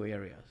into new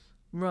areas.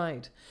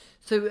 Right.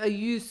 So are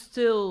you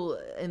still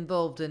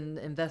involved in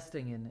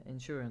investing in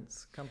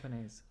insurance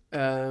companies?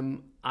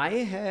 I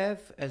have,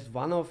 as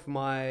one of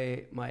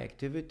my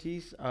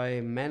activities,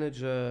 I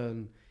manage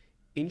an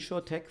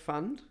InsurTech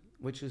fund,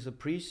 which is a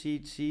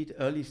pre-seed, seed,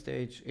 early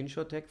stage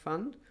InsurTech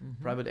fund,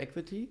 private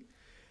equity.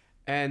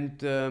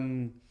 And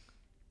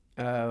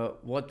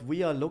what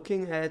we are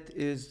looking at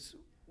is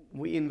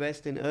we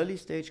invest in early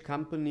stage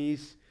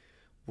companies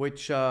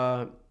which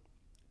are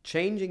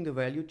changing the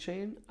value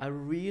chain, are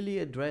really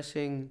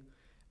addressing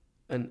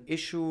an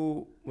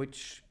issue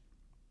which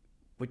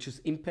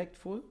is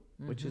impactful,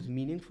 which is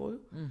meaningful,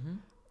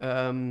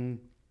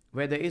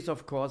 where there is,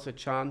 of course, a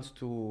chance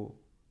to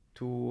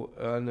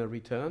earn a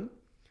return,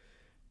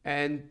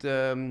 and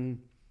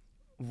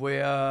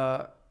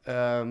where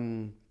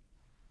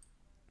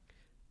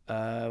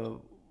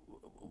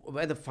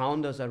the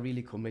founders are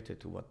really committed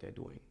to what they're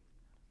doing.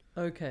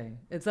 Okay,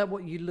 is that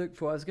what you look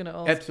for? I was going to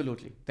ask.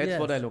 Absolutely, that's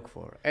what I look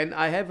for. And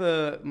I have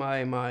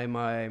my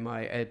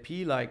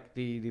LP, like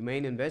the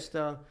main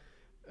investor.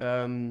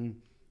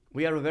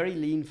 We are a very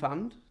lean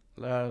fund.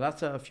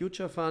 That's a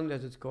future fund,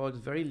 as it's called.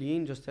 It's very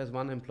lean, just has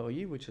one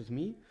employee, which is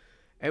me.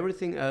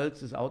 Everything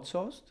else is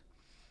outsourced.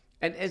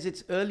 And as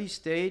it's early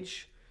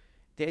stage,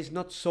 there's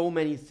not so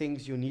many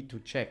things you need to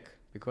check,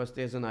 because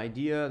there's an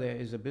idea, there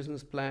is a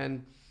business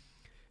plan.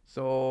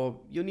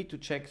 So you need to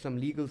check some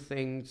legal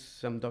things,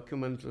 some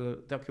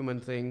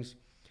document things,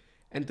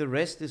 and the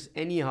rest is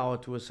anyhow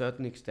to a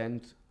certain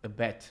extent a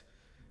bet,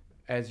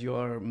 as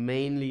you're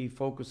mainly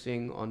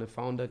focusing on a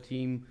founder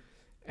team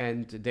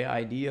and their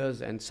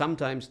ideas, and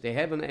sometimes they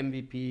have an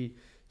MVP,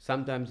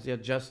 sometimes they're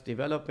just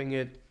developing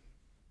it.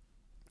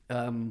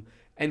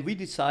 And we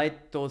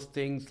decide those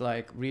things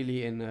like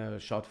really in a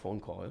short phone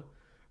call,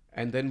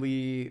 and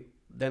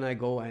then I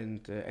go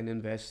and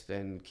invest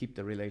and keep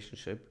the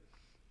relationship.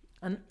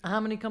 And how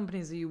many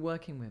companies are you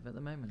working with at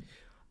the moment?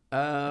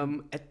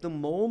 At the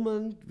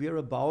moment, we're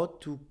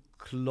about to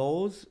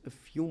close a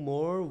few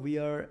more. We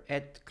are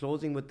at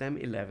closing with them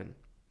 11.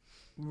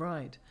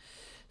 Right.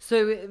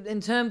 So in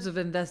terms of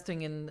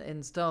investing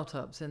in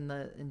startups in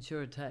the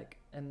insurtech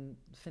and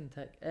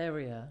fintech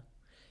area,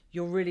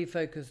 you're really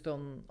focused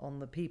on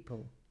the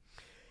people.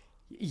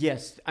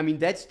 Yes. I mean,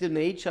 that's the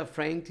nature,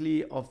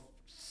 frankly, of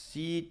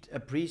seed, a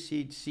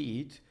pre-seed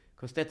seed,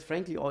 because that's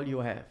frankly all you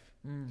have.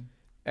 Mm.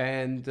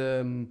 And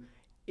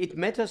it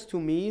matters to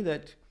me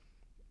that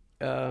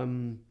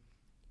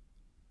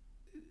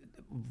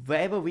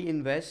wherever we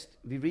invest,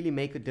 we really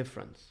make a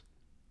difference.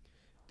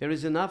 There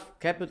is enough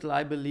capital,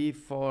 I believe,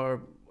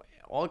 for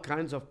all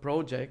kinds of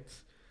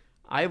projects.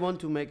 I want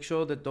to make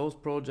sure that those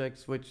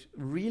projects which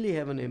really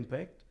have an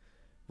impact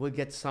will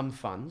get some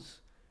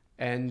funds,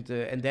 and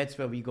that's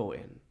where we go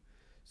in.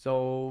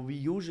 So we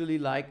usually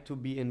like to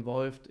be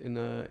involved in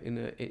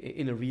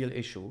a real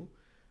issue.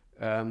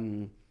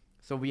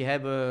 So we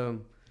have a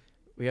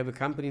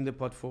company in the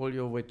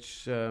portfolio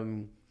which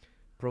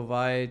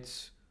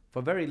provides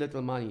for very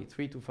little money,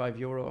 3 to 5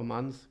 euro a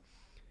month,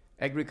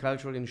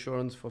 agricultural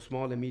insurance for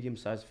small and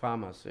medium-sized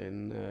farmers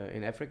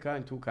in Africa,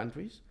 in 2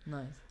 countries.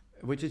 Nice.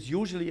 Which is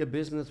usually a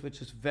business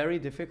which is very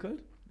difficult.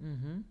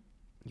 Mm-hmm.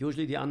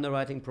 Usually the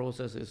underwriting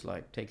process is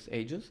takes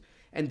ages.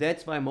 And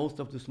that's why most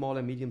of the small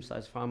and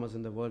medium-sized farmers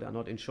in the world are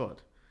not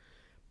insured.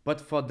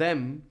 But for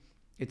them,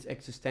 it's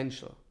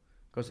existential.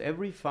 Because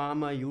every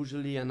farmer,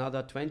 usually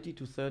another 20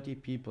 to 30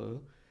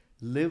 people,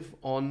 live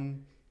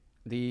on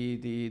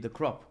the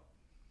crop.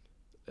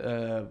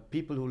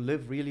 People who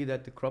live really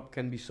that the crop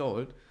can be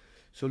sold.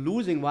 So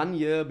losing 1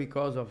 year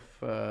because of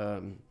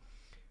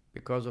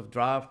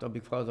drought or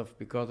because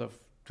of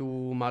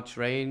too much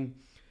rain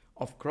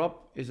of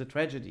crop is a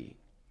tragedy.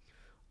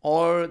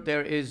 Or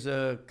there is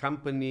a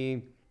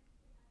company,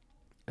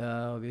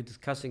 we're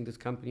discussing this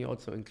company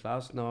also in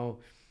class now,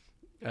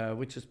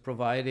 which is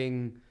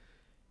providing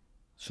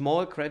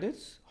small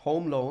credits,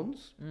 home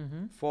loans,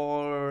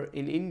 Mm-hmm.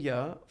 in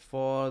India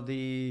for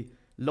the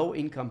low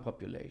income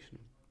population.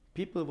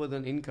 People with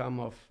an income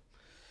of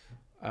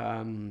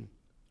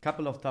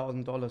couple of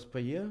 $1,000s per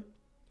year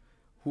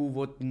who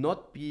would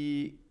not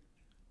be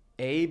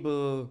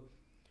able,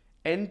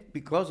 and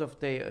because of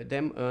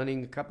them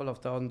earning a couple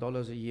of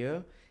 $1,000s a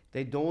year,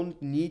 they don't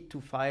need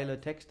to file a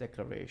tax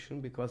declaration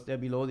because they're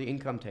below the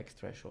income tax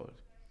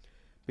threshold.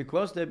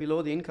 Because they're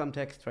below the income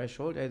tax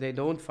threshold, they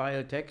don't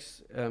file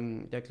tax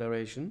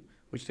declaration,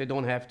 which they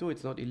don't have to.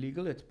 It's not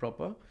illegal, it's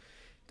proper.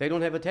 They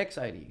don't have a tax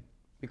ID.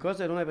 Because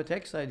they don't have a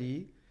tax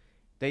ID,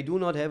 they do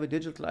not have a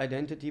digital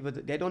identity.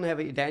 They don't have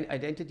an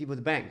identity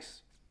with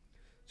banks.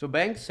 So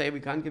banks say we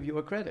can't give you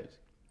a credit.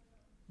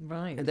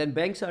 Right. And then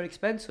banks are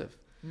expensive.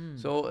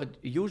 So a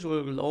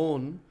usual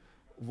loan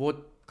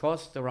would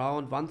cost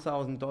around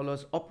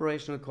 $1,000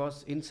 operational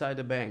costs inside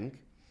a bank.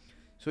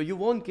 So you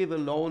won't give a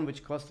loan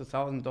which costs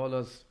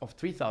 $1,000 of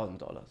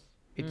 $3,000.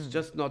 It's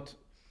just not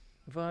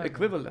Viable.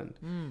 equivalent.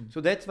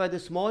 So that's why the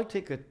small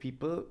ticket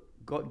people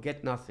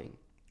get nothing,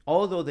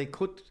 although they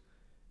could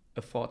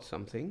afford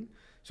something.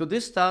 So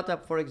this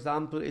startup, for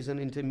example, is an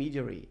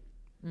intermediary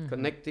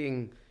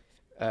connecting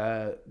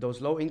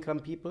those low income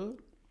people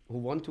who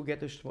want to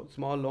get a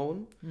small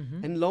loan.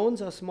 And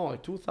loans are small,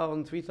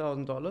 $2,000,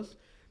 $3,000,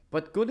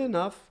 but good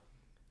enough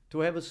to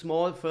have a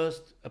small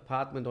first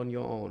apartment on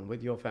your own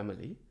with your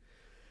family.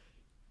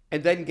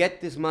 And then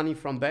get this money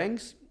from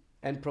banks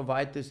and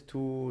provide this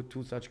to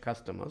such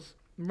customers.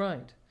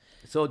 Right.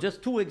 So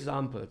just 2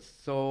 examples.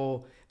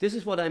 So this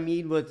is what I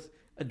mean with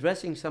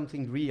addressing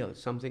something real,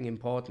 something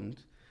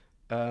important,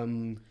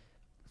 to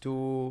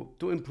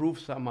improve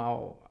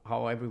somehow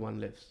how everyone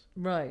lives.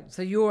 Right.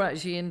 So you're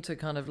actually into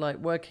kind of like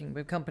working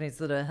with companies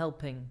that are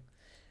helping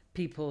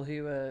people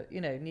who are,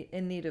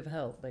 in need of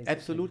help, basically.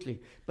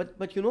 Absolutely. But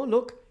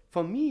look,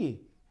 for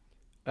me,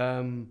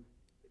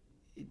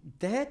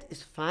 that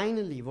is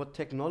finally what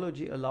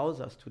technology allows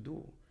us to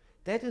do.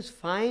 That is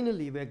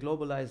finally where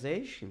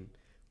globalization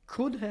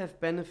could have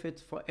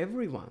benefits for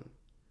everyone.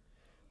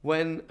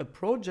 When a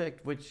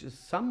project which is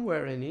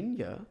somewhere in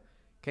India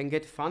can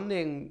get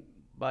funding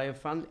by a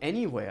fund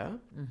anywhere,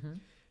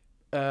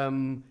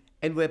 and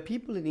where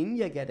people in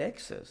India get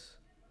access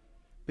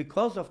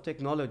because of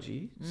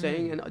technology,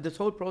 saying, and this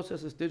whole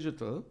process is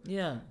digital.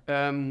 Yeah.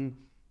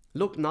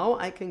 Look, now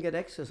I can get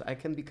access. I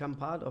can become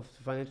part of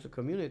the financial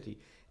community.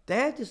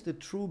 That is the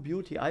true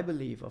beauty, I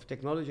believe, of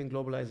technology and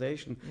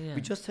globalization. Yeah.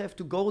 We just have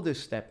to go this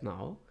step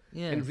now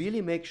Yes. and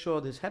really make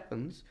sure this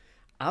happens.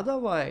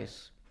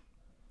 Otherwise,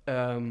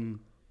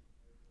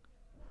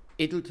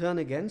 it'll turn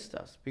against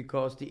us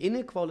because the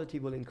inequality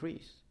will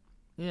increase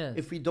Yes.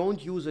 if we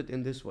don't use it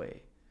in this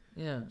way.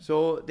 Yeah.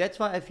 So that's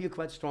why I feel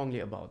quite strongly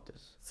about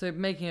this. So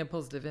making a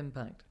positive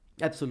impact.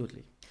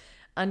 Absolutely.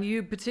 And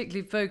you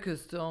particularly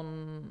focused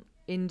on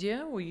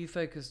India, or you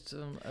focused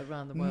on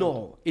around the world?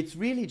 No, it's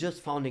really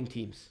just founding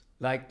teams.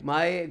 Like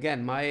my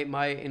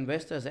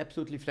investor is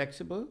absolutely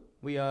flexible.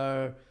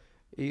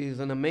 He's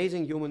an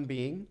amazing human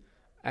being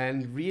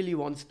and really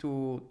wants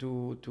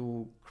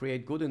to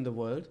create good in the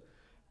world.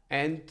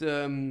 And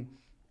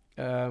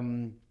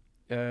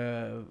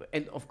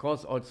of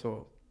course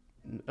also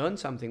earn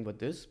something with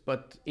this,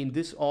 but in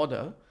this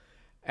order.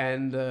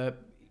 And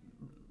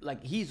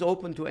he's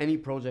open to any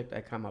project I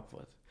come up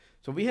with.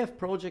 So we have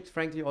projects,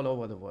 frankly, all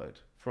over the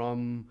world,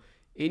 from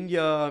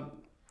India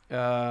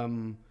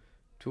to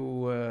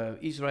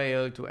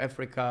Israel, to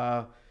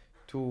Africa,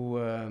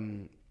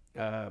 to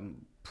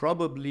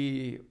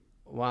probably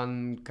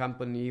one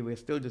company we're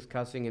still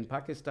discussing in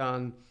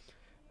Pakistan.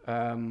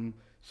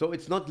 So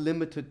it's not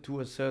limited to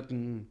a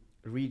certain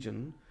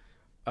region,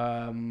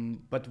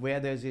 but where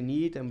there's a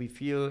need and we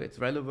feel it's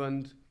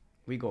relevant,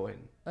 we go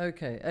in.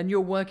 Okay, and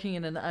you're working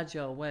in an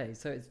agile way,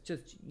 so it's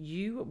just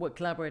you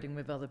collaborating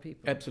with other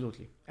people.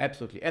 Absolutely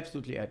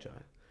agile.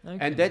 Okay.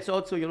 And that's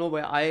also,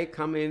 where I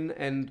come in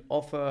and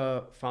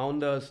offer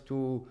founders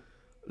to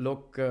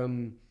look.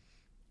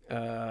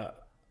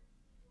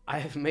 I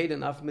have made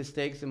enough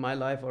mistakes in my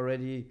life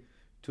already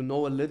to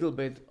know a little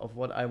bit of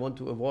what I want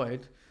to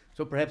avoid.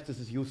 So perhaps this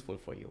is useful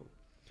for you.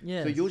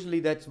 Yes. So usually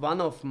that's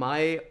one of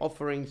my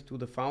offerings to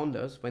the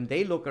founders when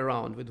they look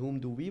around with whom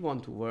do we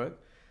want to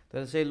work.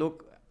 That I say,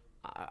 look,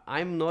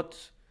 I'm not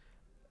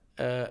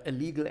a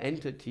legal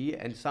entity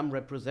and some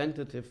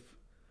representative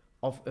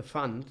of a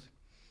fund,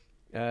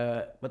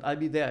 but I'll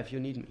be there if you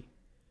need me.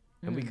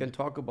 And we can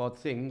talk about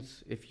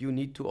things if you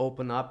need to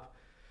open up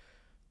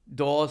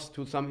doors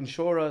to some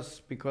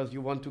insurers because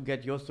you want to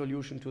get your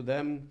solution to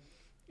them.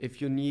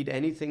 If you need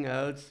anything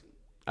else,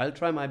 I'll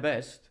try my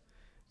best.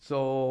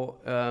 So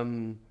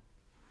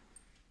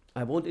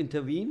I won't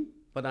intervene,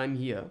 but I'm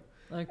here.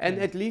 Okay. And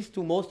at least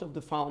to most of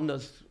the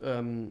founders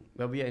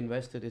where we are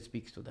invested, it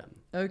speaks to them.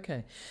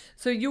 Okay.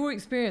 So your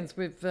experience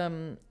with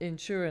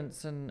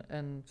insurance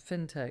and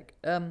fintech,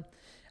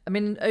 I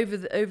mean,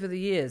 over the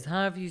years,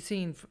 how have you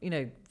seen,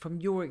 from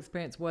your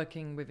experience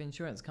working with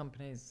insurance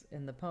companies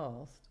in the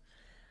past,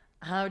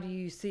 how do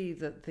you see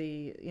that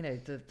the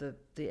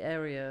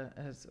area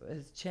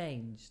has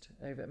changed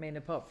over? I mean,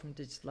 apart from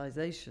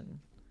digitalization.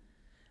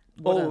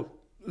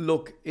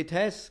 Look, it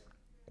has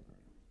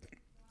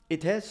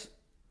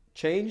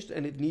changed,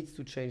 and it needs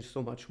to change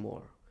so much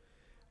more.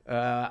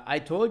 I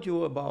told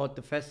you about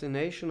the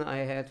fascination I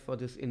had for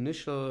this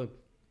initial.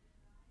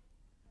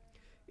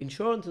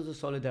 Insurance is a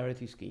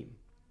solidarity scheme,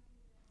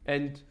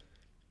 and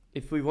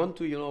if we want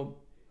to,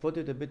 put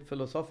it a bit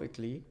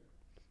philosophically,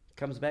 it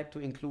comes back to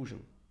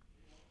inclusion.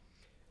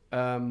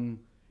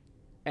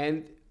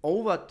 And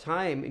over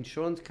time,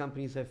 insurance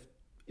companies have,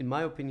 in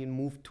my opinion,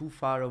 moved too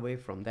far away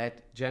from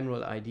that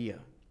general idea.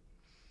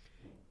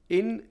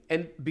 And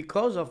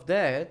because of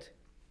that,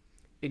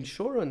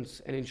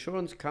 insurance and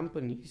insurance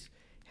companies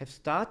have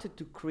started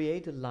to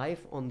create a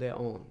life on their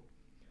own.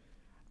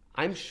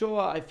 I'm sure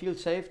I feel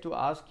safe to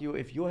ask you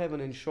if you have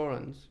an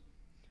insurance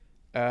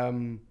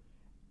and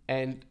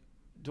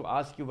to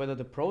ask you whether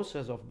the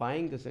process of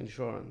buying this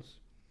insurance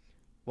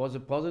was a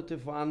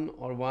positive one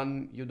or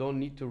one you don't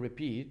need to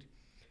repeat,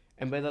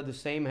 and whether the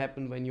same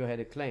happened when you had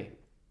a claim.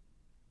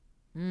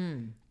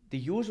 The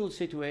usual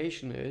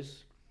situation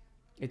is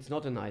it's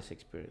not a nice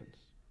experience.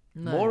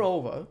 No.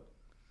 Moreover,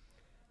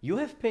 you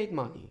have paid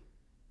money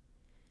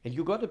and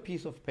you got a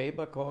piece of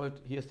paper called,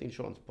 here's the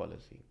insurance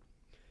policy.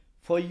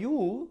 For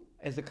you,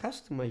 as a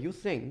customer, you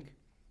think,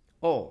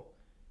 oh,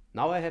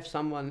 now I have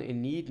someone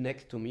in need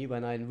next to me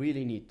when I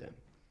really need them.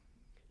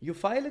 You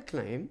file a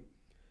claim,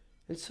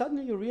 and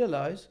suddenly you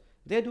realize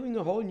they're doing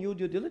a whole new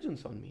due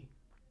diligence on me.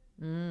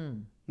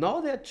 Now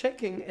they're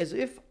checking as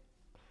if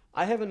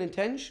I have an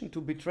intention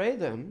to betray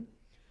them,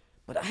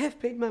 but I have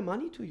paid my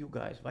money to you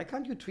guys. Why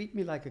can't you treat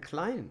me like a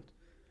client?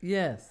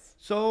 Yes.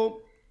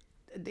 So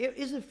there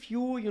is a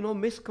few,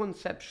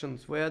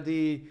 misconceptions where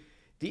the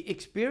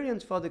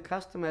experience for the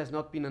customer has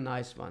not been a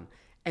nice one.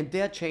 And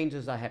there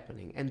changes are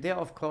happening. And there,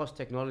 of course,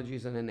 technology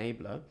is an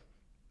enabler.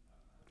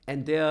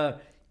 And there,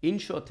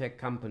 insurtech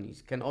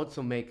companies can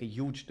also make a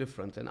huge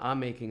difference and are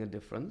making a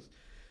difference.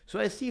 So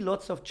I see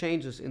lots of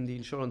changes in the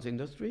insurance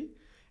industry.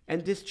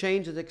 And this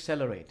change is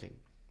accelerating.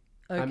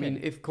 Okay. I mean,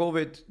 if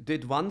COVID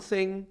did one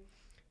thing,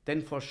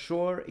 then for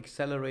sure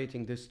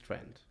accelerating this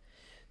trend.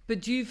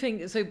 But do you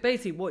think, so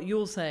basically what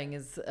you're saying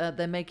is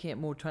they're making it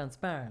more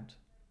transparent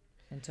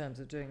in terms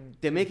of doing...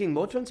 They're making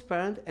more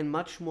transparent and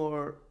much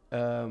more...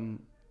 and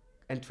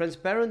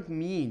transparent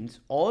means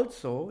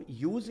also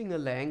using a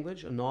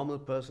language a normal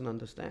person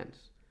understands.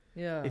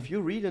 Yeah. If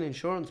you read an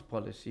insurance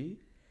policy,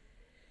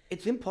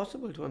 it's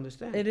impossible to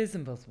understand. It is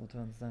impossible to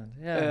understand,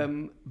 yeah.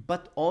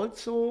 But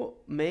also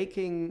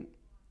making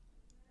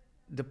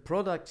the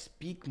product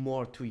speak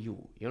more to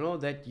you,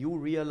 that you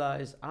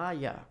realize,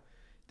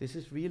 this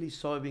is really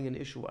solving an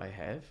issue I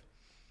have.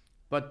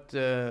 But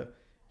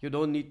you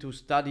don't need to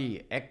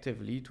study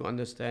actively to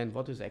understand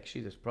what is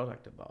actually this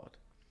product about.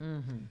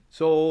 Mm-hmm.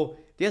 So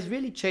there's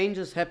really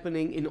changes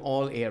happening in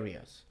all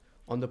areas.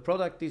 On the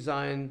product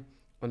design,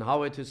 on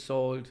how it is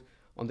sold,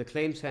 on the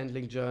claims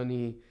handling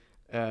journey,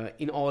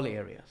 in all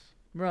areas.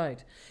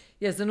 Right.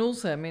 Yes, and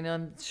also, I mean,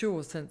 I'm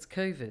sure since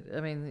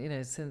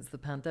COVID, since the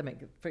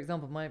pandemic, for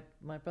example,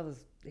 my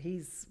brother's,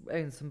 he's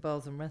owned some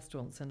bars and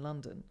restaurants in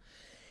London.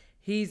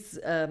 He's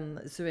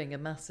suing a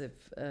massive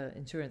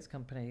insurance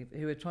company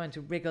who are trying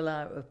to wriggle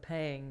out of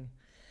paying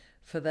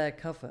for their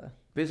cover.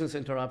 Business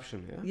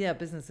interruption, yeah? Yeah,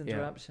 business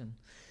interruption.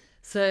 Yeah.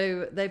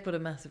 So they've got a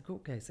massive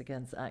court case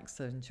against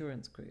AXA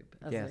Insurance Group,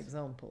 as an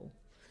example.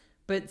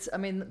 But, I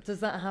mean, does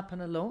that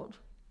happen a lot?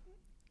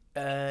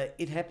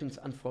 It happens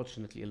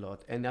unfortunately a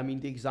lot. And I mean,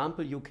 the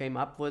example you came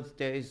up with,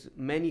 there is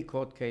many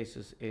court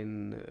cases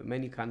in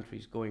many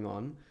countries going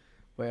on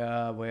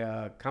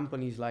where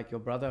companies like your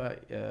brother,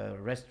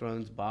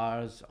 restaurants,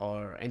 bars,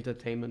 or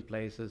entertainment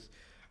places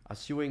are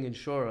suing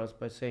insurers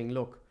by saying,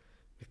 look,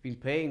 we've been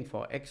paying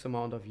for X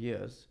amount of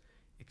years,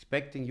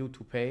 expecting you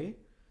to pay,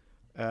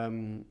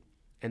 and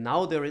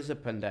now there is a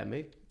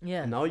pandemic,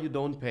 Yes. and now you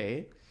don't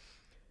pay.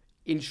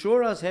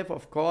 Insurers have,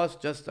 of course,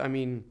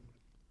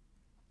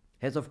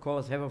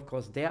 have of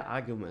course their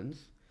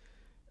arguments,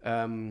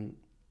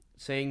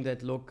 saying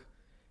that, look,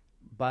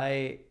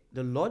 by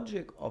the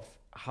logic of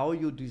how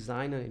you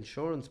design an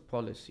insurance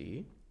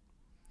policy,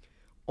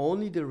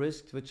 only the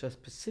risks which are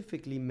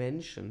specifically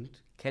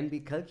mentioned can be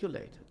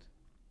calculated.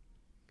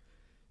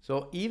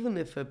 So even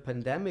if a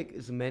pandemic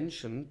is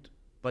mentioned,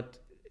 but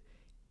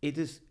it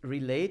is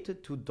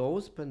related to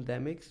those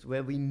pandemics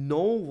where we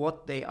know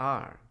what they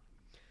are.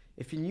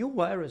 If a new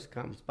virus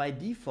comes, by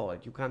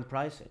default, you can't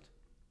price it.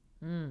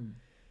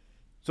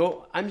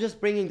 So I'm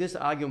just bringing this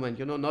argument,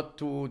 not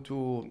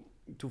to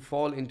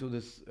fall into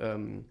this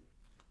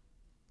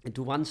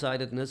into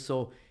one-sidedness.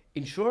 So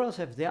insurers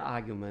have their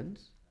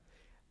arguments,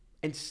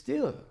 and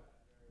still,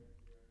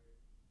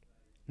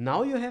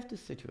 now you have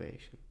this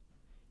situation.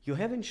 You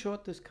have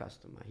insured this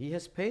customer. He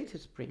has paid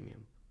his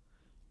premium.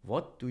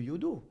 What do you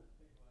do?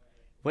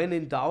 When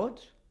in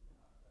doubt,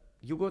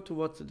 you go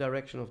towards the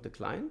direction of the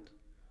client,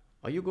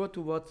 or you go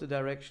towards the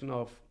direction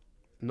of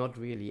not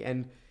really.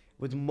 And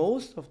with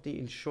most of the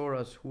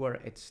insurers who are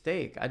at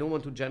stake, I don't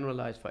want to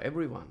generalize for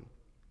everyone,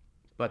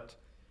 but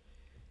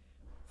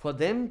for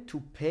them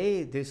to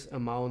pay this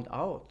amount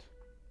out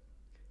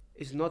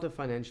is not a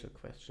financial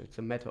question. It's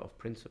a matter of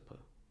principle.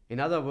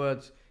 In other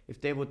words, if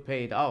they would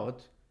pay it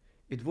out,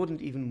 it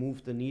wouldn't even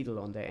move the needle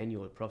on their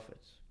annual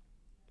profits.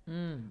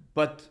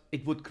 But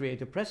it would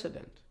create a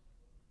precedent.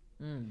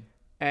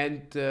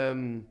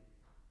 And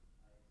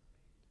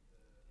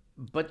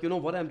but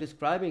what I'm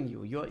describing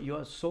you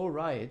are so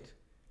right.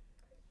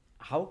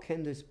 How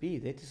can this be?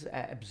 That is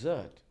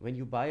absurd. When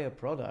you buy a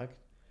product,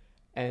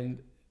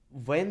 and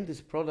when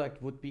this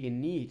product would be in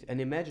need, and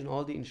imagine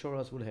all the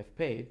insurers would have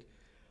paid,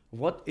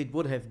 what it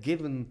would have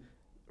given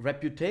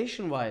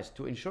reputation-wise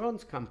to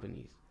insurance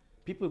companies.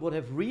 People would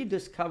have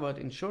rediscovered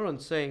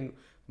insurance, saying,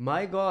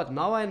 my God,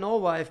 now I know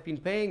why I've been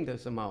paying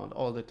this amount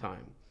all the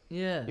time.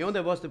 Yes.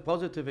 There was the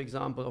positive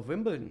example of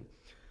Wimbledon,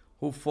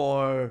 who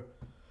for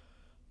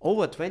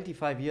over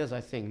 25 years, I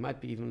think, might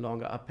be even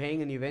longer, are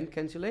paying an event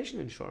cancellation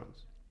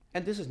insurance.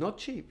 And this is not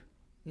cheap.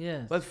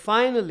 Yes. But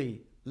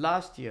finally,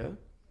 last year,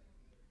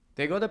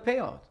 they got a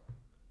payout.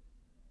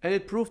 And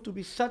it proved to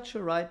be such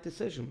a right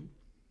decision,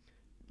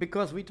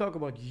 because we talk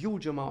about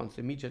huge amounts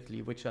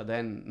immediately, which are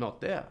then not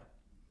there.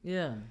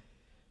 Yeah.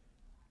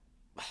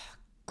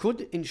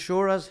 Could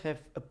insurers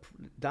have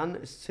done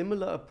a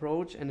similar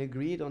approach and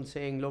agreed on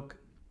saying, look,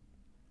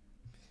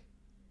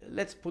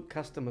 let's put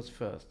customers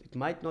first. It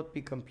might not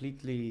be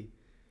completely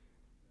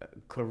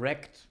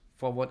correct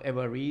for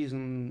whatever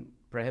reason,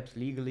 perhaps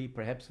legally,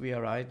 perhaps we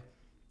are right.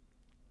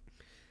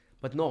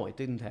 But no, it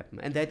didn't happen.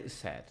 And that is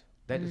sad.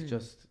 That is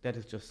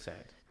just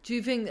sad. Do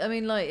you think, I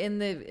mean, like in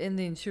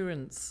the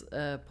insurance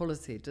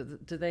policy, do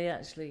they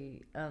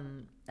actually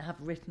have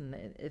written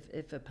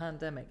if a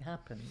pandemic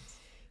happens?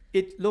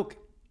 Look,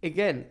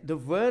 again, the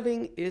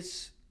wording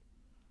is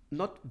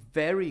not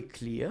very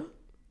clear,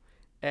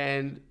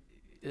 and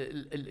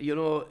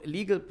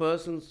legal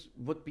persons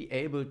would be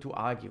able to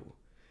argue.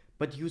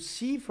 But you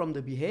see from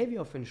the behavior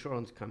of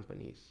insurance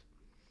companies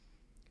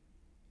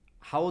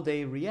how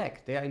they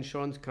react. They are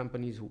insurance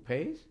companies who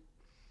pays.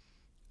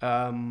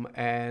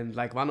 And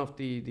like one of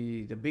the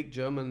big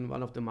German,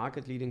 one of the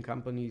market leading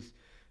companies,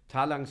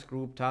 Talanx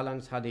Group,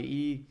 Talanx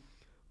HDI,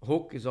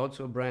 Hook is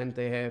also a brand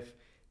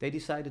they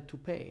decided to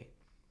pay.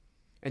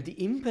 And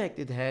the impact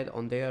it had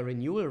on their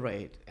renewal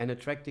rate and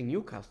attracting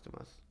new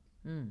customers,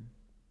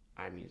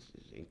 I mean,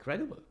 it's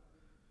incredible.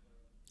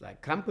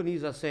 Like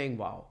companies are saying,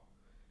 wow,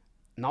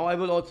 now I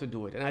will also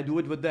do it, and I do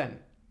it with them.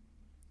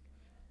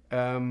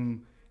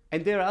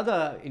 And there are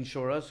other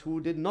insurers who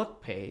did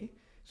not pay,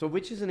 so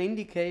which is an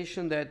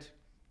indication that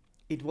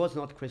it was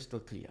not crystal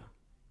clear.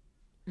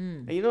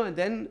 And,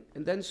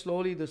 and then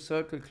slowly the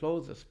circle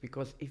closes,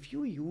 because if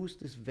you use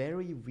this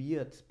very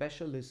weird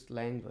specialist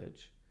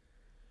language,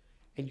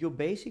 and you're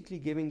basically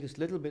giving this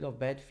little bit of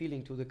bad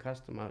feeling to the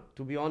customer,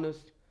 to be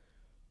honest,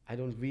 I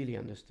don't really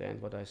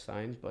understand what I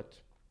signed, but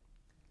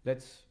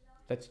let's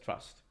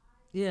trust.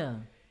 Yeah.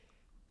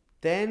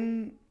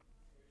 Then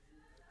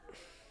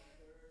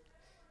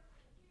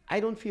I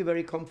don't feel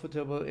very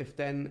comfortable if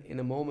then in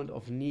a moment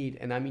of need,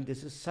 and I mean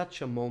this is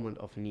such a moment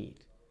of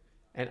need,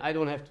 and I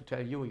don't have to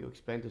tell you, you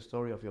explained the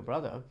story of your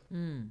brother,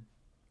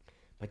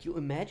 but you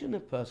imagine a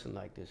person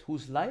like this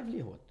whose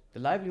livelihood, the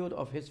livelihood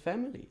of his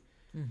family,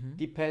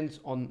 depends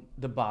on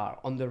the bar,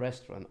 on the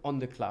restaurant, on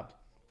the club,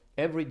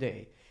 every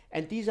day.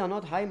 And these are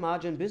not high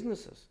margin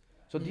businesses.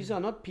 So these are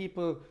not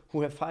people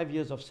who have 5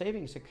 years of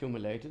savings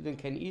accumulated and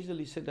can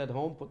easily sit at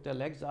home, put their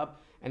legs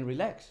up and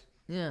relax.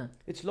 Yeah.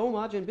 It's low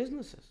margin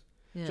businesses.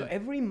 Yeah. So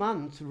every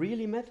month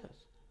really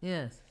matters.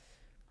 Yes.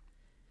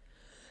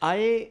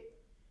 And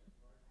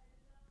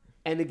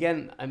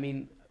again, I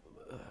mean,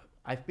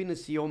 I've been a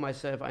CEO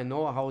myself. I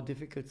know how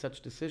difficult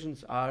such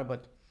decisions are,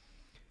 but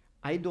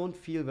I don't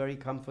feel very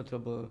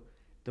comfortable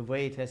the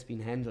way it has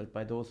been handled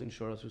by those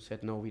insurers who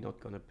said, no, we're not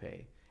going to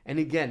pay. And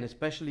again,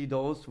 especially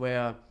those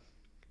where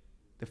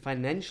the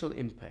financial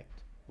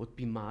impact would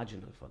be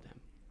marginal for them.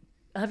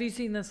 Have you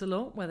seen this a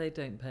lot where they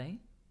don't pay?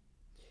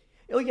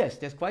 Oh yes,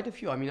 there's quite a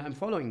few. I mean, I'm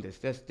following this.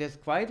 There's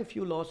quite a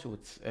few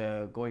lawsuits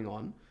going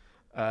on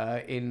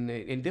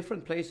in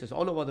different places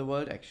all over the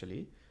world,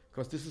 actually,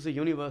 because this is a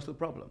universal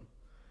problem.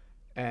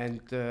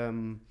 And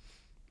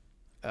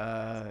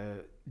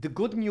the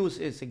good news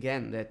is,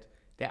 again, that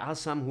there are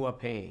some who are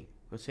paying,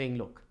 who are saying,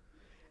 look,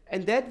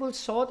 and that will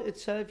sort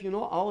itself,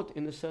 out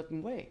in a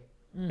certain way,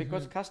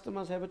 because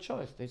customers have a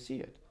choice. They see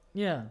it.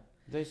 Yeah.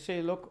 They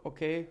say, look,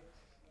 okay,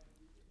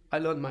 I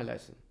learned my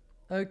lesson.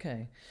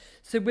 Okay.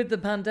 So with the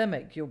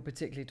pandemic you're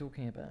particularly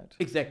talking about?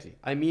 Exactly.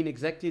 I mean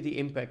exactly the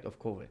impact of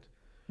COVID.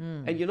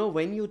 And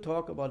when you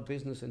talk about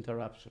business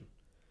interruption,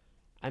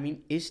 I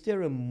mean, is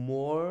there a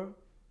more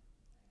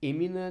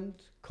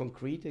imminent,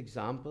 concrete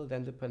example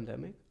than the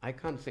pandemic? I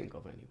can't think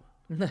of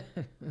anyone.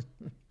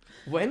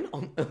 When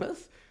on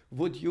earth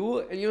would you,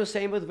 and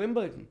same with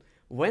Wimbledon,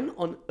 when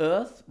on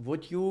earth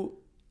would you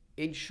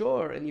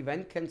insure an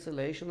event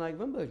cancellation like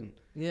Wimbledon?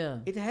 Yeah.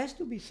 It has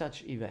to be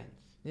such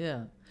events.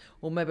 Yeah.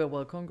 Or Mobile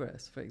World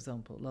Congress, for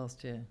example,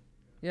 last year.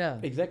 Yeah.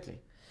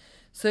 Exactly.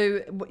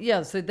 So,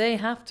 so they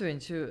have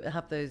to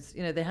have those,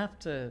 they have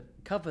to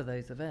cover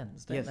those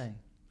events, don't they?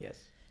 Yes.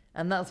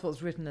 And that's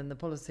what's written in the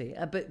policy.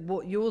 But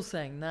what you're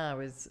saying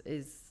now is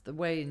the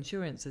way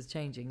insurance is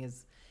changing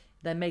is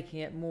they're making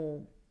it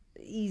more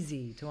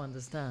easy to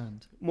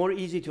understand. More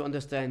easy to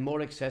understand,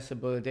 more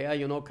accessible. There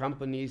are,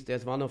 companies.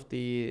 There's one of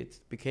it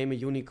became a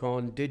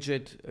unicorn,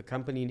 Digit, a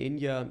company in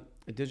India,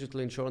 a digital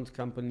insurance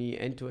company,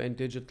 end-to-end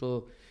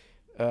digital.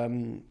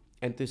 And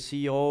the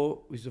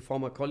CEO, who's a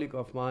former colleague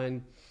of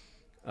mine,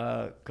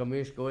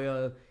 Kamesh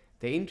Goyal,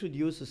 they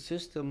introduced a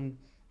system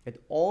that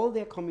all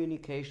their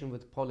communication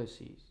with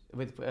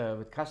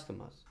with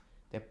customers,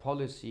 their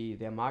policy,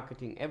 their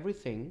marketing,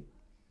 everything,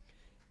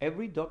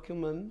 every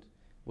document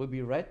will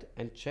be read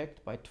and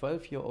checked by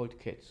 12-year-old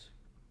kids.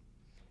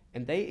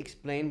 And they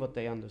explain what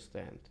they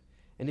understand.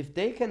 And if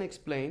they can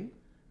explain,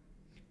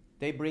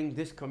 they bring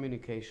this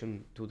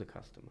communication to the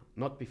customer,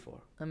 not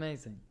before.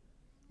 Amazing.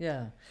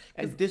 Yeah.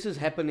 And this is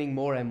happening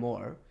more and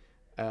more,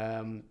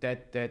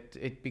 that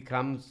it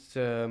becomes,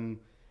 we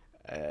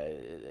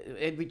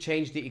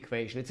change the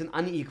equation. It's an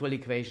unequal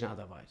equation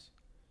otherwise.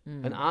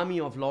 An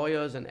army of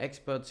lawyers and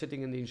experts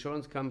sitting in the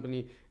insurance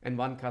company and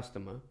one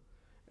customer.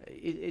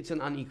 It's an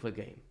unequal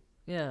game.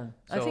 Yeah.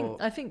 So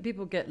I think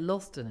people get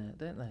lost in it,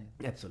 don't they?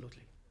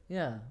 Absolutely.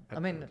 Yeah.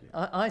 Absolutely. I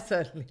mean, I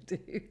certainly do.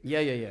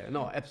 Yeah.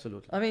 No,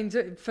 absolutely. I mean,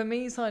 for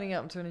me, signing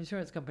up to an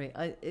insurance company,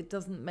 it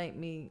doesn't make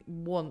me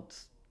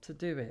want to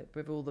do it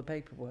with all the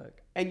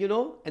paperwork. And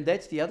and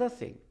that's the other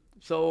thing.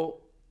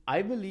 So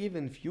I believe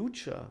in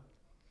future,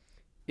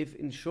 if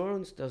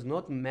insurance does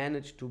not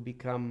manage to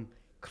become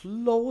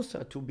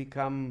closer to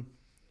become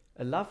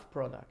a love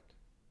product,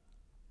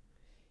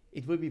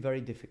 it will be very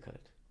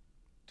difficult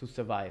to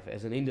survive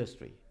as an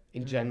industry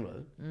in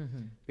general,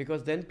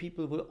 because then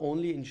people will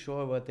only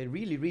insure what they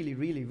really, really,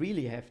 really,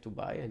 really have to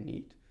buy and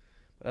need.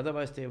 But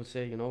otherwise they will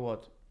say, you know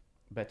what,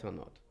 better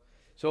not.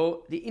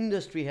 So the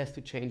industry has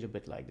to change a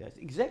bit like that.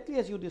 Exactly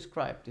as you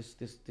described,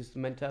 this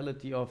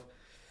mentality of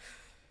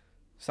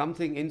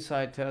something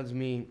inside tells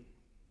me,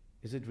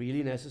 is it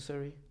really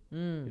necessary?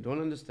 You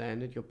don't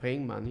understand it, you're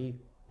paying money.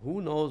 Who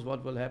knows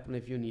what will happen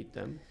if you need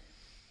them?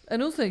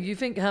 And also, you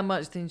think how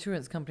much the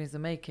insurance companies are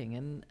making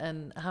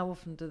and how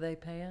often do they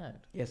pay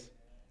out? Yes.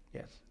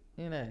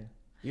 Yeah,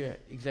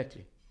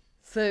 exactly.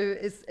 So,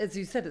 it's, as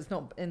you said, it's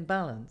not in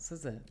balance,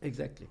 is it?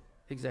 Exactly.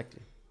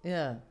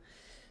 Yeah.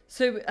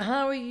 So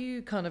how are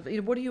you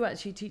what are you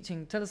actually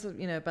teaching? Tell us,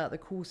 about the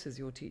courses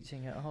you're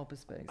teaching at Harbour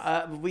Space.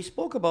 We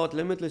spoke about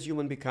limitless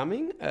human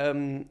becoming.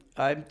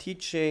 I'm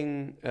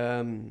teaching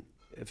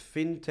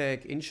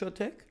FinTech,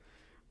 InsurTech.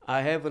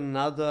 I have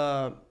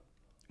another,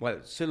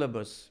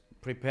 syllabus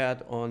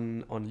prepared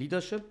on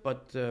leadership,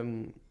 but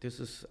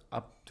this is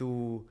up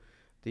to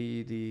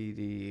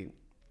the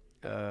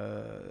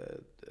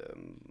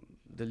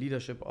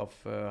leadership of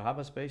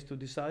Harbour Space to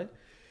decide.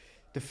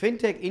 The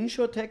FinTech,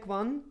 InsurTech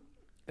one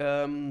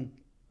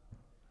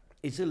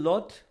is a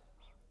lot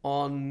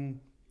on,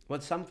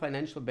 some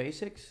financial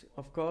basics,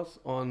 of course,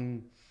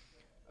 on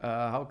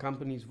how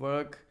companies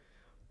work,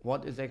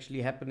 what is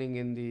actually happening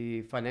in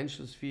the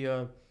financial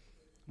sphere,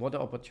 what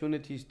are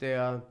opportunities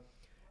there,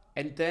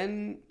 and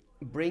then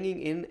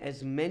bringing in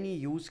as many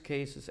use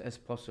cases as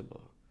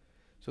possible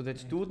so that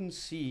students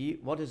see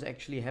what is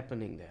actually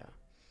happening there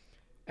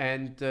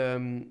and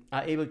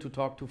are able to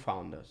talk to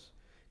founders,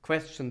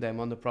 question them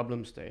on the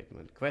problem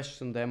statement,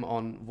 question them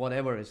on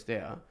whatever is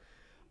there.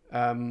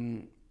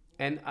 And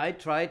I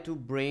try to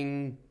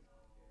bring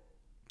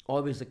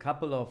always a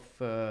couple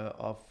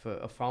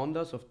of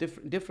founders of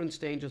different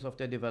stages of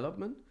their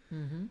development.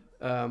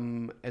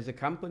 As a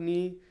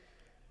company,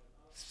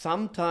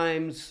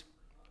 sometimes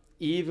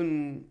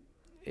even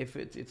if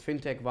it's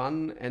FinTech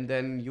 1, and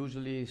then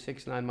usually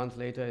 6-9 months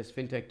later is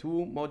FinTech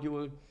 2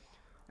 module,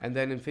 and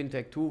then in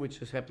FinTech 2,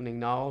 which is happening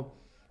now,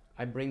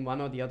 I bring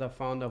one or the other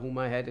founder whom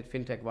I had at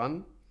FinTech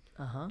 1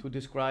 to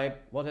describe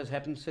what has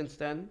happened since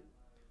then.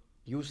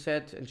 You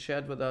said and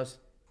shared with us,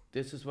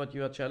 this is what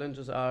your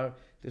challenges are,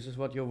 this is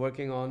what you're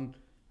working on.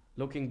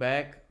 Looking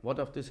back, what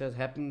of this has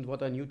happened?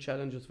 What are new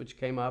challenges which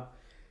came up?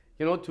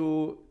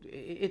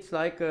 It's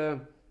like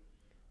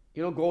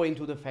go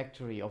into the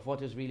factory of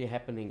what is really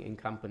happening in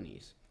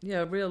companies.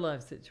 Yeah, real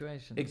life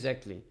situation.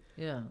 Exactly.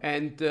 Yeah.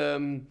 And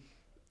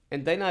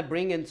then I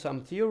bring in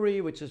some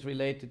theory which is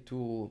related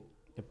to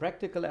the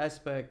practical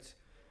aspects.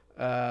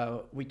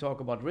 We talk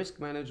about risk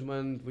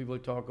management. We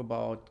will talk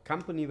about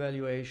company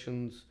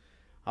valuations,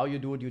 how you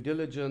do due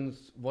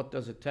diligence, what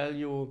does it tell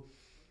you.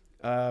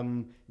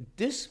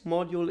 This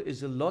module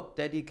is a lot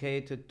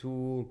dedicated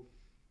to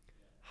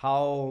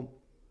how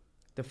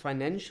the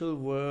financial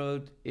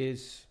world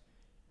is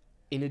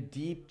in a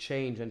deep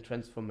change and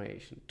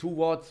transformation.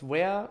 Towards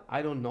where,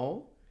 I don't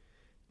know,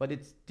 but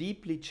it's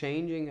deeply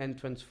changing and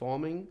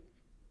transforming.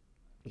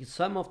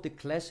 Some of the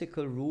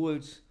classical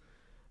rules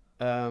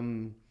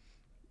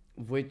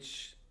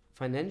which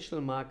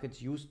financial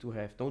markets used to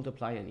have don't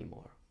apply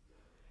anymore.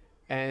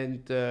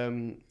 And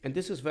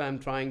this is where I'm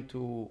trying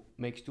to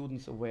make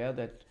students aware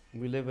that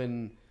we live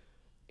in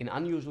an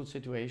unusual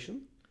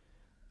situation.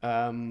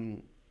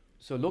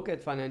 So look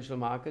at financial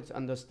markets,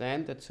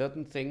 understand that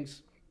certain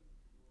things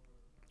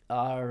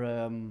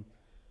are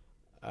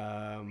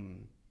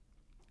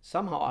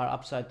somehow are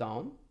upside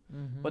down,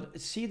 but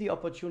see the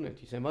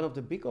opportunities. And one of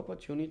the big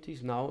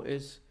opportunities now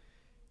is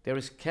there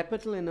is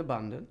capital in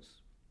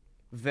abundance,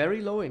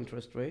 very low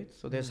interest rates,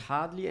 so there's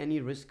hardly any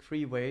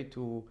risk-free way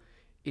to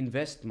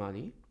invest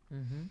money.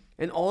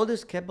 And all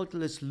this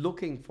capital is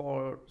looking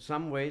for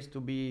some ways to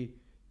be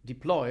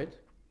deployed.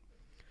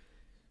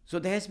 So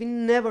there has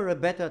been never a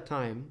better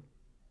time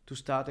to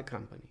start a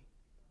company.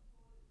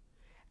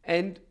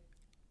 And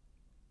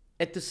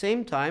at the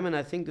same time, and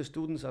I think the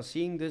students are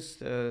seeing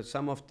this,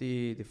 some of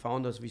the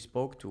founders we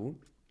spoke to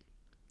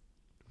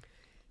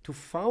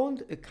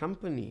found a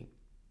company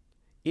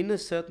in a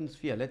certain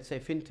sphere, let's say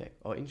FinTech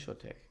or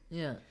InsurTech,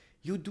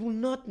 you do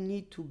not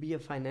need to be a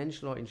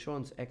financial or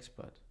insurance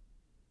expert.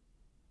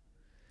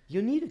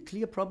 You need a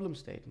clear problem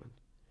statement.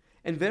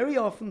 And very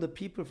often the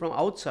people from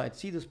outside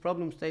see this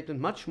problem statement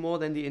much more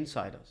than the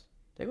insiders.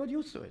 They got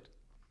used to it.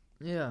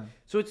 Yeah.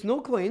 So it's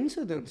no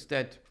coincidence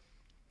that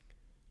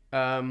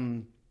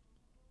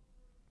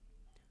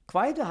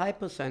quite a high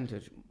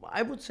percentage,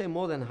 I would say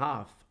more than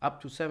half,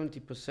 up to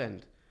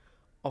 70%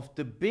 of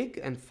the big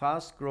and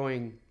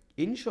fast-growing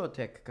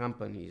InsurTech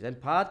companies, and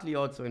partly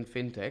also in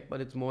FinTech,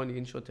 but it's more on the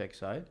InsurTech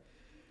side,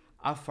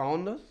 are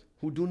founders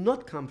who do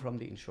not come from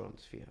the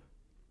insurance sphere.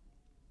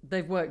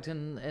 They've worked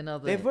in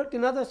other... They've worked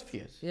in other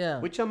spheres, Yeah.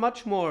 which are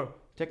much more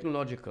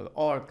technological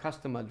or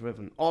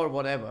customer-driven or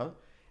whatever,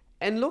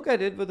 and look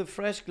at it with a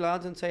fresh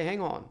glance and say,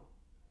 hang on,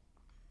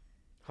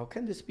 how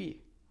can this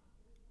be?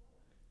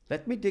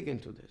 Let me dig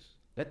into this.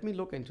 Let me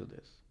look into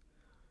this.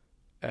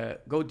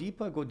 Go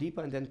deeper,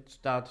 and then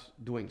start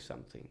doing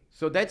something.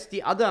 So that's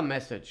the other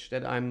message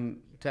that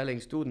I'm telling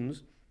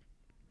students.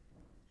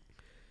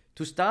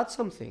 To start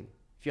something,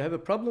 if you have a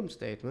problem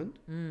statement,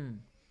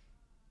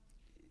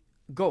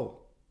 go.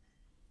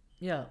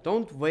 Yeah.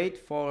 Don't wait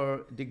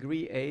for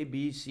degree A,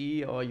 B,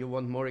 C, or you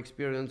want more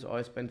experience, or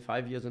I spent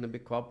 5 years in a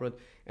big corporate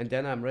and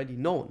then I'm ready.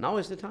 No, now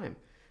is the time.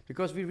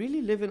 Because we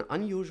really live in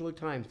unusual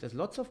times. There's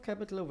lots of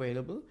capital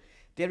available.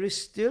 There is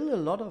still a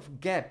lot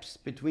of gaps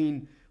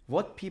between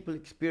what people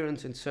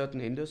experience in certain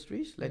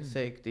industries. Let's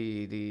take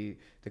the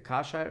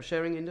car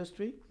sharing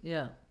industry.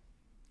 Yeah.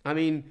 I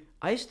mean,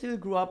 I still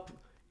grew up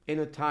in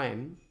a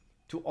time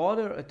to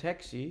order a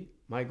taxi,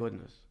 my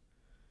goodness.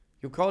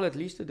 You call at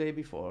least the day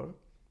before.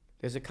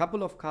 There's a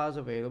couple of cars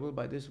available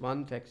by this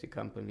one taxi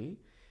company.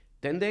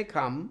 Then they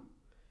come,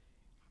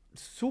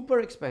 super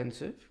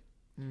expensive.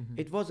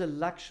 It was a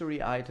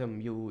luxury item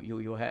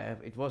you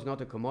have. It was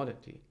not a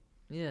commodity.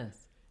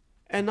 Yes.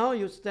 And now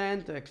you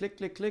stand, click,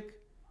 click, click.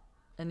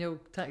 And your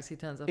taxi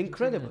turns up.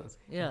 Incredible. In 2 minutes.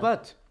 Yeah.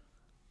 But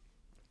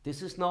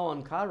this is now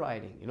on car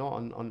riding,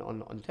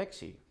 on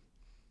taxi.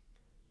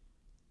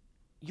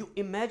 You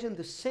imagine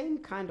the same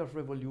kind of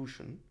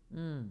revolution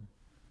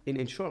in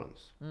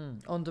insurance.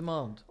 On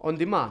demand. On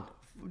demand.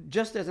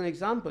 Just as an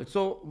example.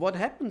 So what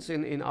happens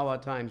in our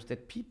times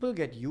that people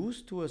get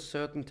used to a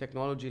certain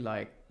technology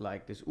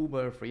like this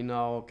Uber,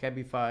 FreeNow,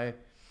 Cabify,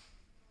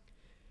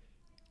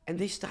 and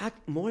they start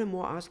more and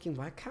more asking,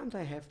 why can't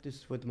I have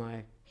this with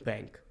my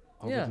bank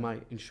or with my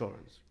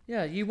insurance?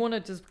 Yeah, you want to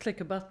just click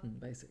a button,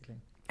 basically.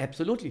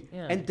 Absolutely.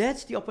 Yeah. And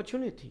that's the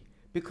opportunity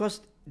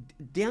because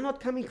they're not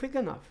coming quick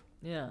enough.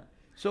 Yeah.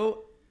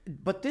 So,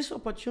 but this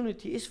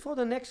opportunity is for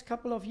the next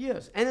couple of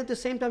years. And at the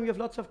same time, you have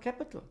lots of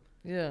capital.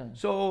 Yeah.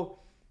 So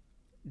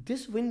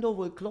this window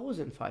will close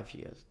in 5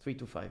 years, 3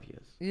 to 5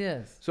 years.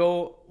 Yes.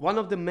 So one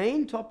of the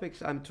main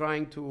topics I'm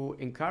trying to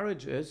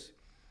encourage is,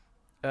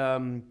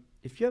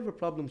 if you have a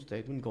problem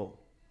statement, go.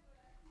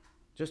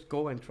 Just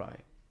go and try.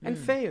 And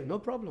fail, no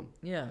problem.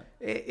 Yeah.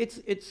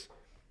 It's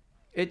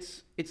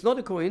not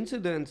a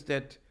coincidence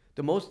that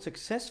the most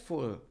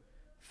successful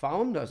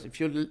founders, if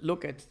you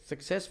look at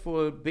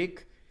successful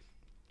big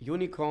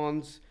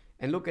unicorns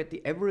and look at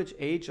the average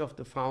age of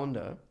the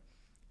founder,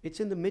 it's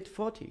in the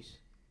mid-40s.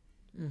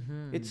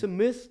 Mm-hmm. It's a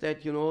myth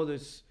that,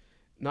 this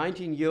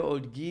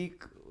 19-year-old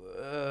geek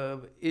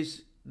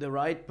is the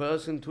right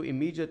person to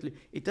immediately...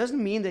 It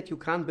doesn't mean that you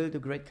can't build a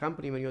great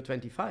company when you're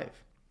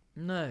 25.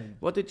 No.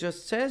 What it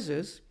just says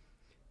is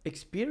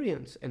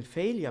experience and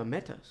failure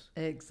matters.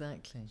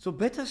 Exactly. So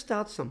better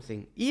start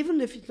something.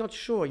 Even if it's not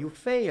sure, you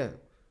fail.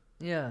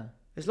 Yeah.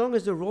 As long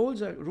as the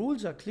rules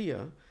are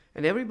clear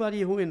and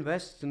everybody who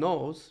invests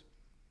knows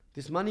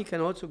this money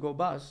can also go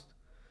bust,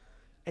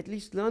 at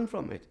least learn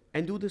from it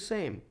and do the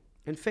same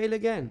and fail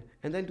again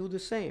and then do the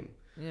same.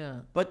 Yeah.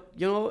 But,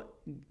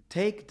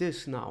 take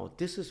this now.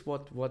 This is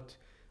what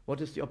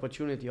is the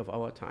opportunity of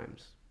our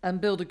times.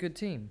 And build a good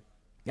team.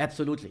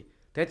 Absolutely.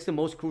 That's the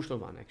most crucial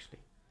one, actually.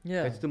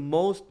 Yeah. That's the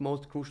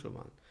most crucial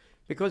one.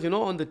 Because,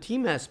 on the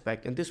team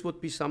aspect, and this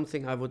would be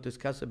something I would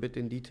discuss a bit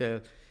in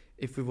detail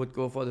if we would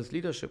go for this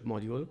leadership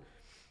module.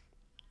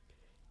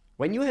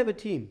 When you have a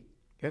team,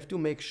 you have to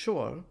make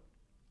sure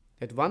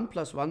that 1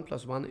 + 1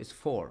 + 1 is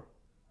 4.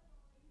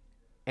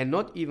 And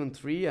not even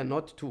 3 and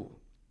not 2.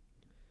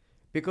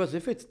 Because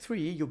if it's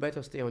 3, you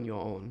better stay on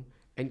your own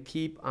and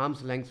keep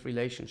arm's length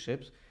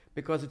relationships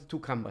because it's too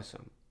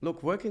cumbersome.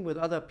 Look, working with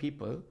other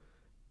people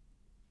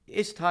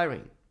is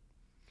tiring.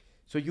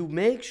 So you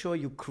make sure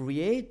you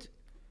create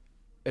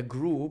a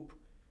group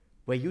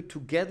where you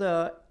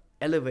together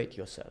elevate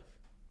yourself,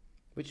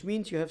 which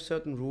means you have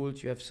certain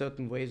rules, you have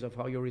certain ways of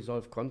how you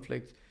resolve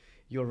conflicts,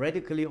 you're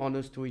radically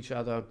honest to each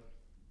other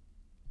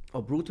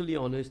or brutally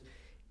honest.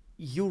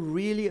 You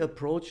really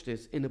approach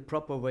this in a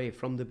proper way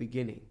from the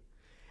beginning.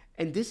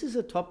 And this is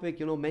a topic,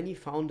 many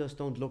founders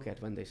don't look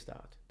at when they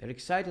start. They're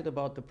excited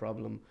about the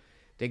problem.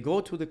 They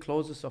go to the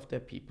closest of their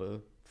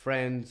people,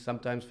 friends,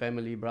 sometimes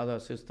family, brother,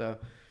 sister,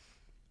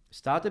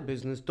 start a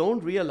business,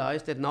 don't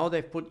realize that now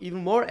they've put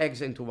even more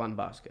eggs into one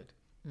basket.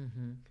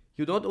 Mm-hmm.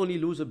 You don't only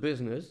lose a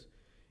business,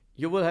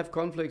 you will have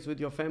conflicts with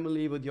your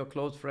family, with your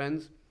close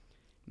friends.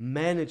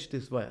 Manage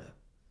this well.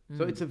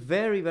 So it's a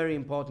very, very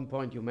important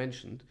point you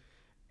mentioned.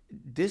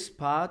 This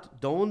part,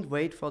 don't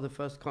wait for the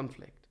first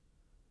conflict.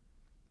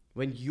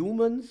 When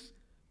humans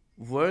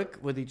work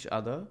with each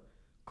other,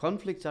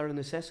 conflicts are a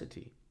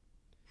necessity.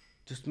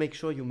 Just make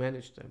sure you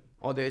manage them.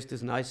 Or there is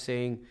this nice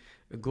saying,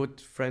 a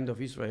good friend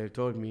of Israel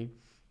told me,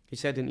 he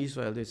said in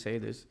Israel they say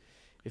this,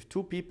 if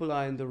 2 people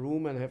are in the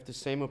room and have the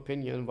same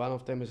opinion, one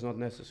of them is not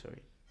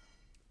necessary.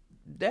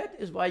 That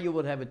is why you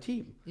would have a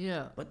team.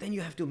 Yeah. But then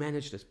you have to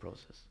manage this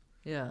process.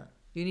 Yeah.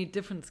 You need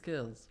different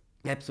skills.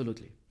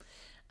 Absolutely.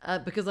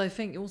 Because I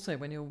think also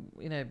when you're,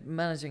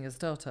 managing a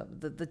startup,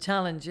 the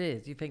challenge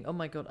is you think, oh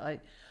my God,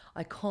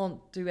 I can't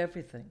do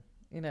everything,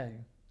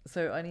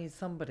 So I need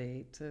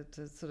somebody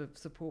to sort of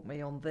support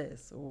me on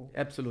this, or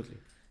absolutely.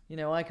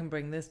 I can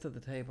bring this to the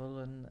table,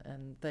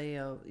 and they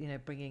are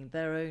bringing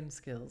their own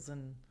skills,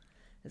 and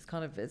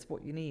it's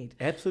what you need.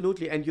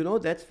 Absolutely, and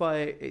that's why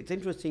it's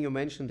interesting you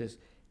mentioned this.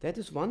 That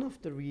is one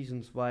of the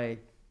reasons why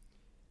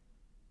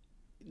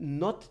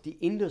not the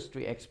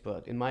industry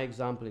expert, in my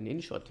example in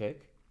InsurTech,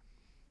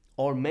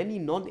 or many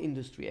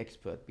non-industry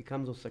experts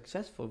become so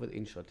successful with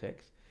InsurTech.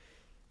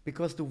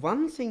 Because the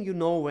one thing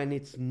when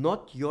it's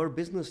not your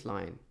business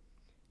line,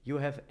 you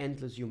have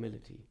endless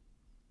humility.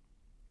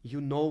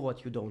 You know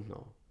what you don't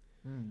know.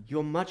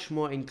 You're much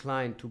more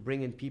inclined to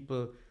bring in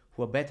people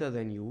who are better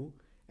than you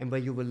and where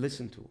you will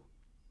listen to.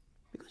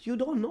 Because you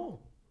don't know.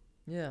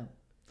 Yeah.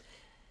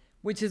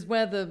 Which is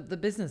where the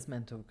business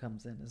mentor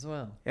comes in as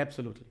well.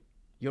 Absolutely.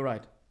 You're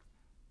right.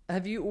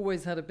 Have you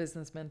always had a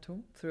business mentor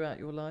throughout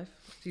your life?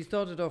 So you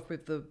started off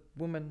with the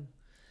woman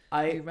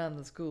who ran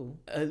the school.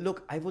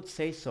 Look, I would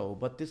say so,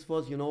 but this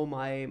was,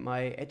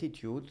 my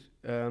attitude.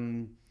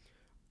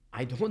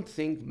 I don't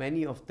think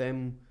many of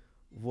them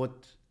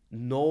would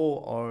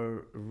know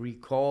or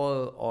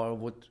recall or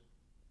would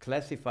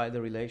classify the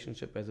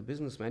relationship as a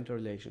business mentor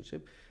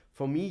relationship.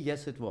 For me,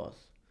 yes, it was.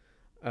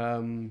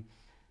 And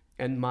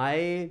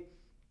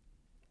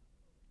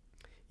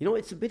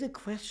it's a bit a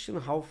question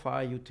how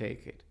far you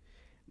take it.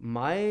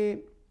 My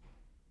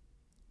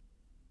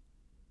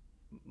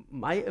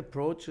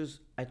approach is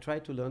I try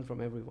to learn from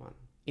everyone.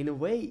 In a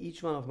way,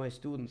 each one of my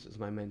students is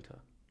my mentor.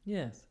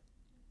 Yes.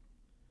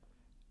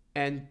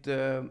 And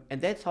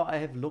that's how I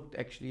have looked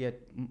actually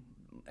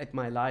at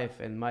my life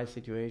and my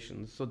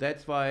situations. So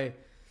that's why,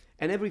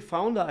 and every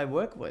founder I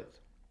work with,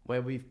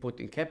 where we've put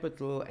in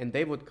capital and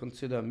they would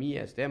consider me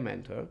as their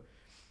mentor,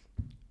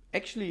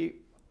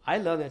 actually I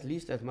learn at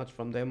least as much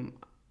from them,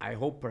 I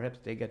hope perhaps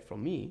they get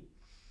from me.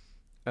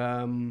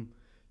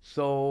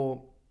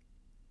 So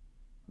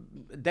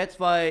that's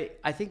why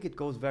I think it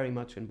goes very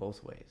much in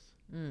both ways.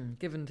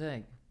 Give and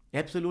take.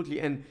 Absolutely.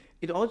 And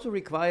it also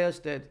requires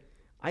that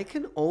I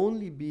can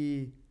only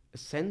be a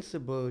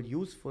sensible,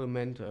 useful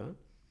mentor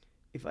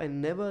if I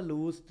never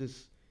lose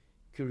this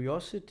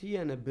curiosity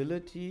and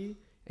ability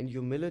and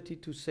humility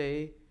to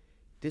say,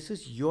 this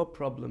is your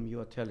problem you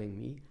are telling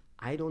me.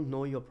 I don't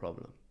know your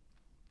problem.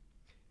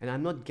 And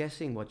I'm not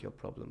guessing what your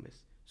problem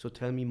is. So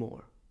tell me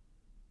more.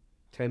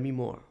 Tell me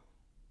more.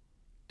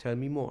 Tell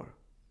me more.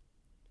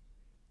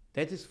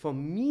 That is for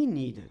me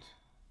needed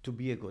to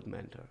be a good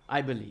mentor,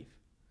 I believe.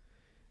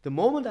 The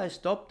moment I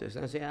stop this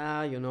and I say,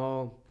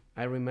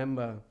 I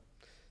remember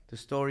the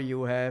story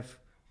you have,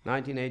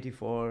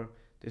 1984,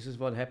 this is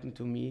what happened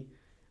to me.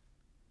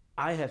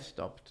 I have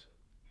stopped,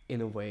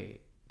 in a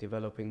way,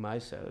 developing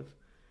myself.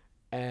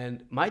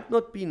 And might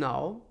not be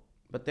now,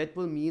 but that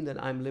will mean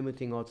that I'm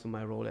limiting also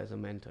my role as a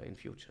mentor in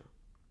future.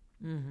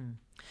 Mm-hmm.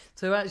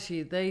 So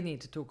actually, they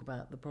need to talk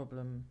about the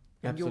problem.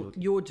 And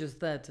Absolutely. you're just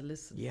there to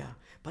listen. Yeah.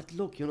 But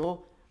look,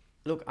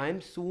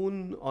 I'm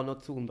soon, or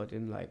not soon, but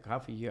in like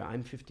half a year,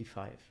 I'm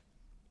 55.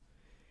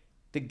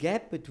 The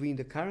gap between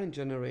the current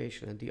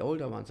generation and the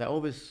older ones, I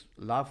always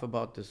laugh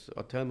about this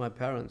or tell my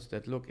parents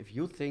that, look, if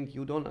you think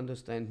you don't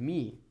understand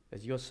me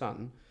as your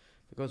son,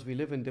 because we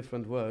live in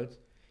different worlds,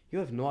 you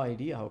have no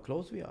idea how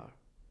close we are.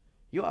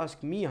 You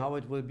ask me how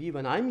it will be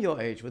when I'm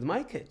your age with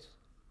my kids.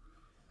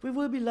 We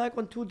will be like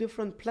on two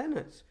different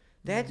planets.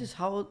 That is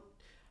how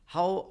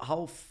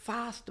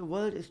fast the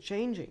world is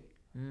changing.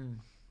 Mm.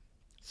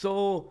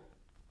 So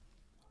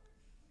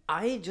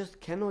I just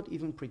cannot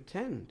even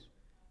pretend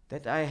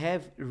that I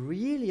have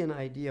really an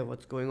idea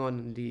what's going on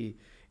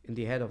in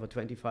the head of a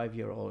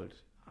 25-year-old.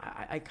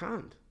 I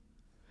can't.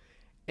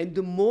 And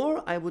the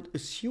more I would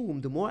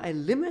assume, the more I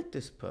limit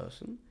this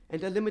person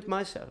and I limit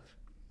myself.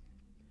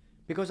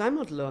 Because I'm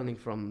not learning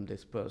from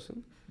this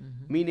person,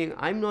 meaning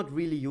I'm not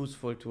really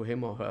useful to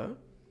him or her.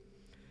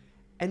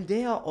 And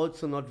they are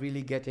also not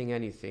really getting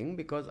anything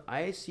because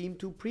I seem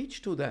to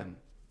preach to them.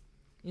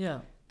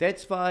 Yeah.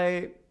 That's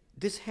why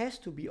this has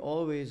to be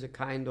always a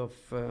kind of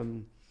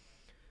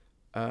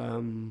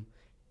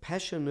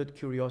passionate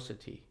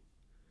curiosity.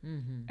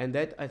 Mm-hmm. And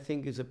that, I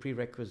think, is a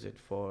prerequisite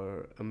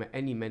for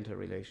any mentor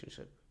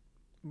relationship.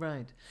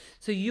 Right.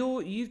 So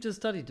you've just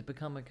studied to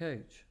become a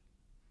coach.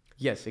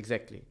 Yes,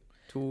 exactly.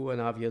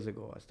 2.5 years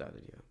ago, I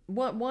started here.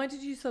 Why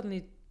did you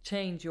suddenly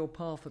change your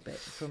path a bit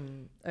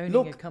from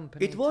owning a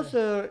company? It was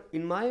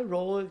in my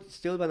role,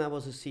 still when I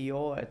was a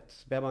CEO at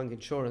Sberbank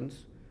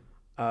Insurance,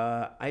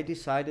 I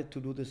decided to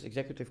do this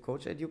executive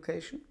coach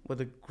education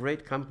with a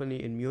great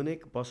company in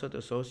Munich, Bossert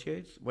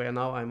Associates, where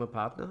now I'm a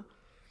partner.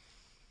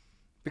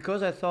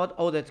 Because I thought,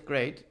 that's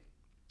great.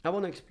 I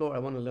want to explore, I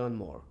want to learn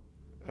more.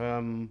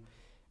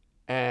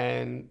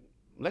 And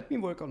let me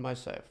work on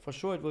myself. For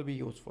sure it will be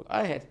useful.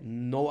 I had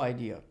no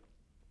idea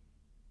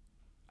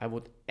I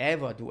would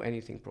ever do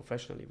anything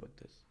professionally with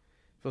this.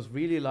 It was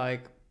really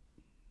like,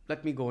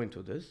 let me go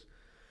into this.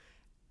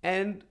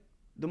 And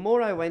the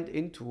more I went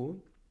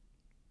into,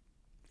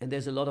 and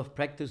there's a lot of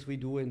practice we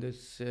do in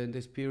this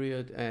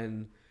period,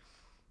 and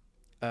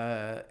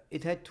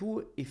it had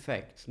two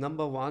effects.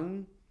 Number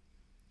one,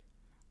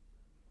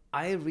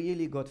 I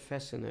really got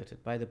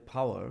fascinated by the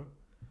power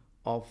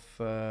of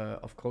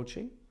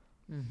coaching.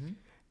 Mm-hmm.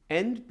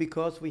 And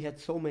because we had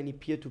so many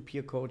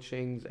peer-to-peer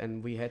coachings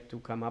and we had to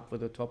come up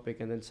with a topic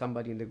and then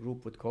somebody in the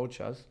group would coach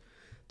us,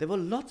 there were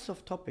lots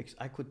of topics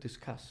I could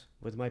discuss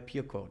with my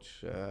peer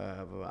coach,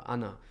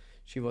 Anna.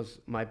 She was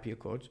my peer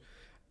coach.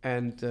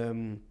 And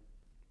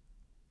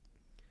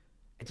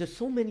there's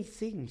so many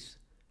things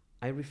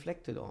I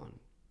reflected on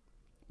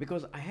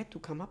because I had to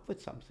come up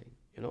with something,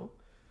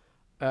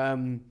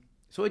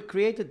 So it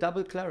created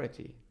double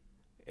clarity.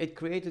 It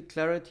created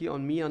clarity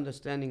on me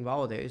understanding,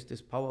 wow, there is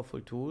this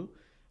powerful tool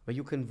where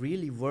you can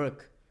really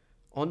work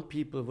on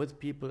people, with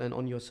people, and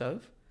on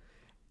yourself.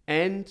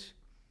 And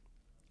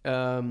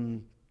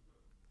you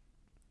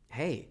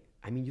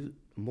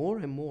more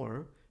and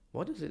more,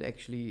 what is it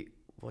actually,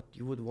 what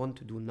you would want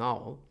to do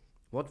now?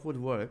 What would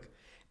work?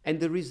 And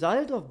the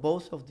result of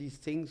both of these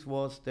things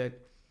was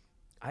that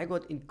I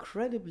got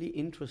incredibly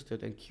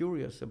interested and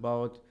curious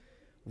about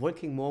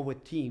working more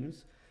with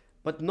teams,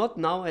 but not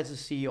now as a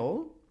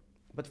CEO,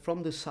 but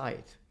from the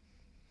side.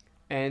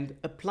 And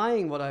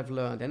applying what I've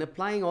learned and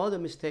applying all the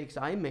mistakes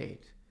I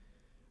made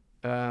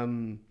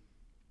in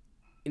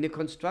a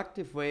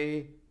constructive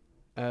way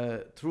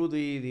through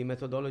the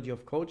methodology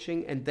of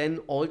coaching. And then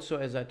also,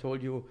 as I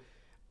told you,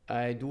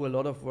 I do a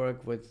lot of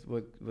work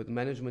with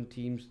management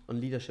teams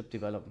on leadership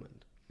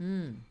development.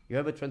 You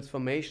have a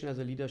transformation as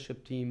a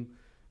leadership team.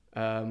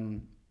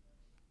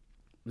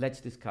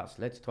 Let's discuss,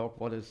 let's talk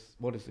what is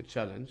the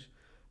challenge,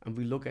 and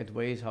we look at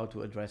ways how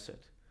to address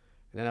it.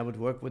 And then I would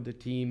work with the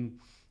team,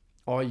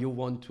 or you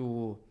want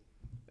to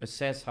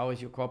assess how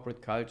is your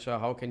corporate culture,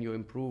 how can you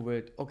improve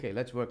it? Okay,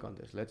 let's work on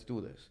this, let's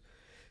do this.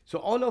 So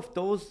all of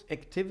those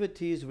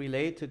activities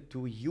related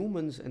to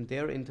humans and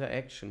their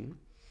interaction,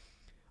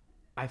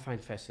 I find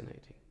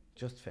fascinating,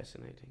 just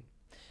fascinating.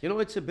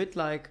 It's a bit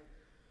like,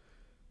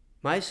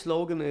 my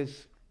slogan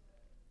is,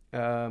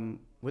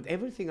 with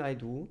everything I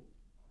do,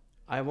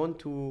 I want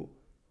to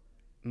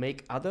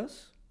make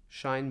others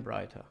shine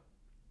brighter.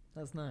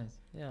 That's nice.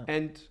 Yeah.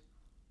 And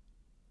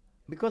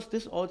because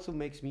this also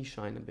makes me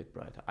shine a bit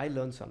brighter, I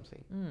learn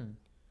something.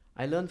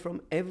 I learn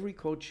from every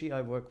coachee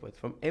I work with,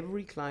 from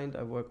every client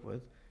I work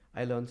with,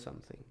 I learn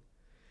something.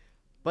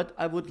 But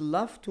I would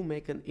love to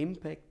make an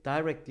impact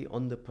directly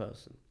on the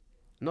person.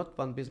 Not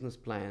one business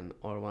plan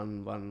or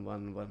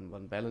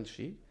one balance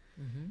sheet,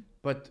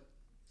 but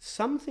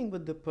something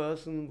with the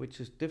person which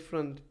is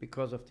different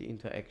because of the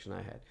interaction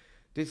I had.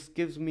 This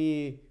gives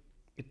me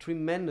a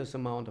tremendous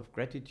amount of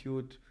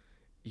gratitude,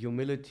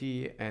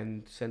 humility,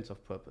 and sense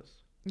of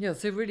purpose. Yeah,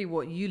 so really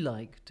what you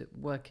liked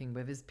working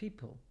with is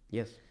people.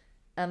 Yes.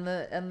 And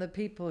the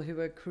people who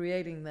are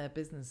creating their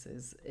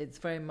businesses, it's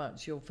very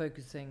much you're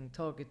focusing,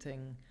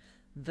 targeting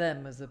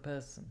them as a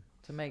person,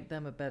 to make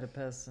them a better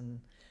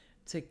person,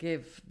 to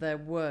give their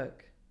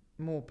work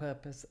more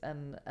purpose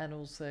and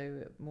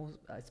also more,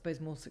 I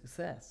suppose, more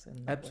success.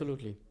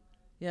 Absolutely.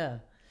 Yeah.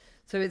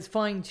 So it's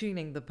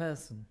fine-tuning the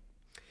person.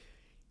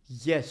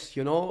 Yes,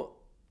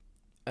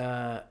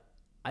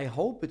 I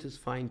hope it is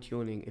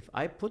fine-tuning. If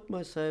I put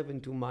myself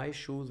into my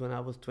shoes when I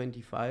was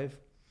 25,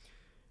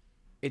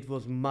 it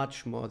was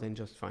much more than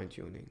just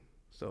fine-tuning.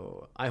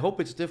 So I hope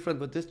it's different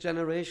with this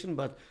generation,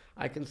 but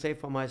I can say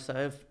for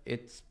myself,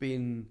 it's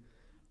been,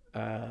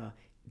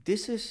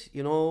 this is,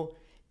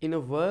 in a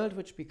world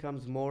which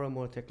becomes more and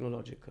more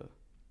technological,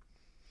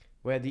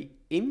 where the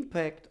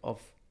impact of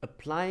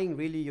applying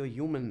really your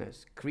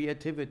humanness,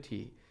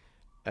 creativity,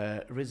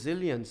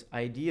 resilience,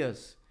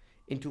 ideas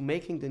into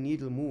making the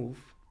needle move,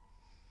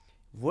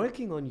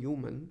 working on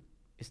human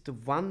is the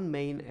one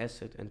main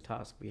asset and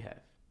task we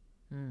have.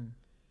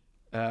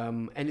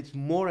 And it's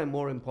more and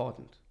more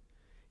important.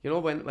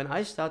 When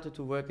I started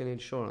to work in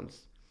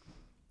insurance,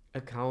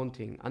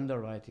 accounting,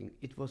 underwriting,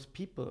 it was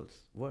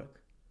people's work.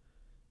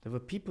 There were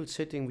people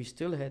sitting, we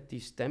still had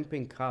these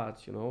stamping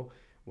cards,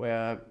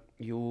 where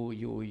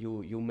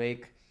you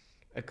make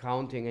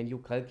accounting and you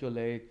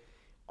calculate.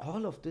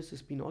 All of this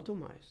has been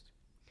automized.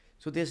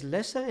 So there's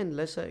lesser and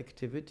lesser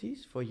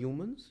activities for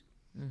humans,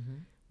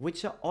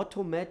 which are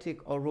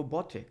automatic or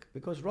robotic,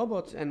 because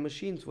robots and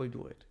machines will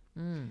do it.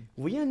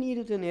 We are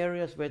needed in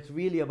areas where it's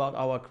really about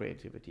our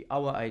creativity,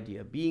 our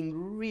idea,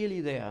 being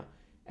really there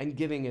and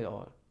giving it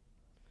all.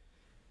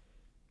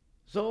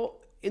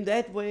 So in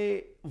that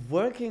way,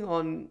 working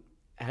on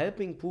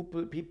helping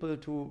people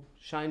to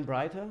shine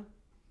brighter,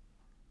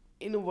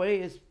 in a way,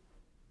 is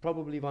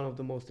probably one of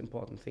the most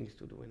important things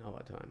to do in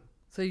our time.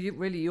 So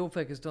you're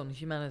focused on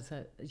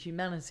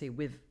humanity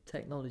with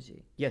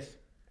technology. Yes,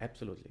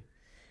 absolutely.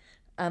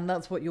 And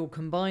that's what you're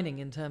combining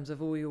in terms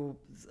of all your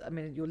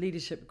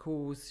leadership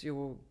course,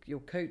 your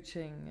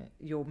coaching,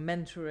 your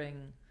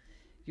mentoring,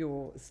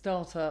 your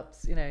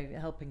startups,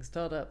 helping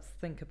startups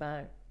think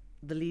about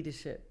the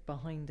leadership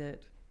behind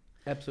it.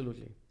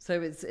 Absolutely.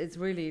 So it's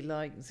really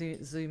like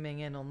zooming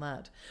in on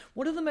that.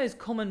 What are the most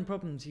common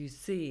problems you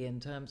see in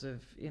terms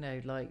of,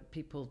 like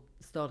people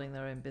starting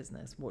their own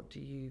business? What do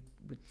you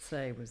would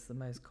say was the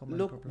most common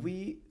problem?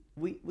 Look,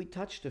 we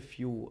touched a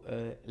few.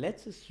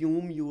 Let's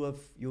assume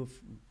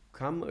you've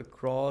come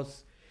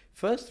across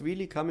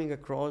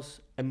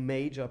a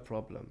major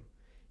problem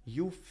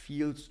you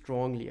feel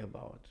strongly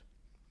about.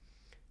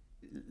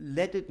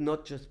 Let it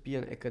not just be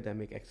an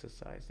academic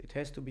exercise. It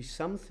has to be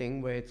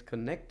something where it's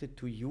connected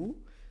to you,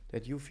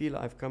 that you feel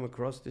I've come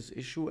across this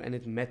issue and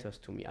it matters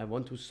to me. I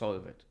want to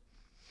solve it.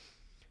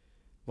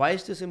 Why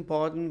is this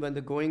important? When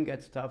the going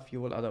gets tough,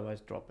 you will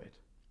otherwise drop it.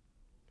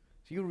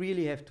 So you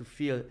really have to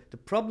feel the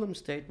problem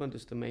statement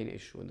is the main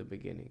issue in the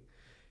beginning.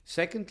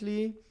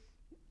 Secondly,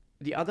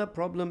 the other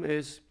problem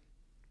is,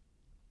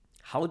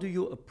 how do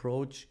you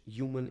approach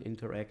human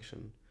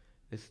interaction,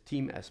 this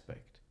team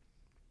aspect?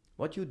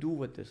 What you do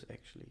with this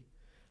actually?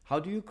 How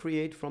do you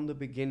create from the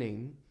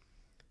beginning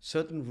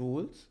certain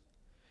rules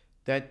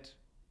that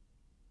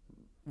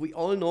we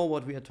all know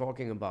what we are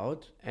talking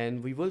about,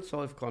 and we will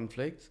solve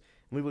conflicts,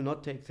 and we will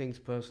not take things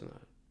personal?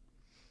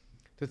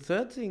 The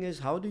third thing is,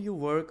 how do you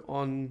work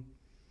on,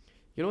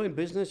 in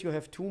business you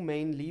have two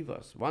main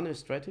levers. One is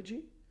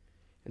strategy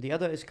and the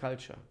other is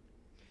culture.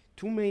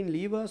 Two main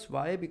levers.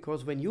 Why?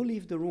 Because when you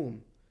leave the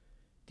room,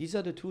 these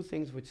are the two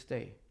things which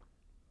stay.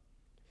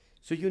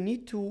 So you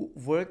need to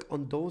work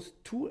on those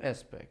two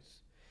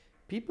aspects.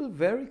 People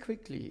very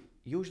quickly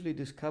usually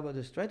discover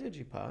the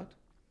strategy part.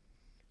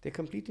 They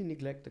completely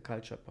neglect the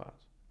culture part.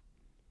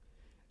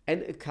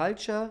 And a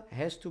culture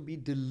has to be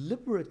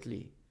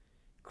deliberately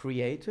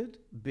created,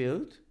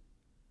 built,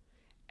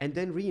 and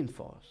then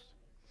reinforced.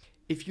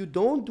 If you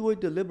don't do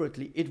it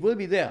deliberately, it will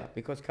be there,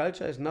 because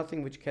culture is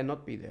nothing which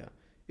cannot be there.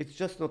 It's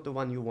just not the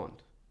one you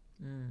want.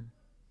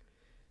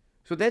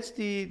 So that's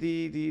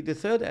the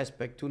third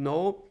aspect, to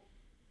know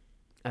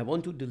I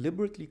want to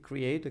deliberately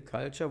create a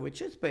culture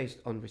which is based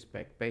on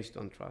respect, based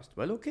on trust.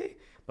 Well, okay,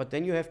 but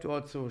then you have to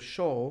also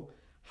show,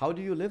 how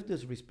do you live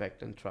this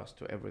respect and trust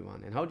to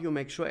everyone? And how do you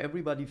make sure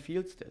everybody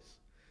feels this?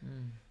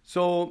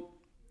 So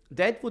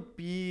that would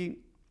be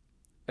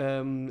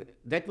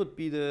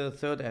the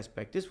third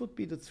aspect. This would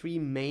be the three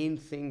main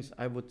things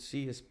I would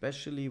see,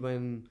 especially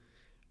when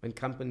when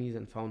companies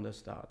and founders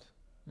start.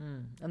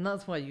 And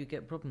that's why you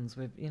get problems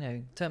with,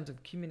 in terms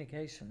of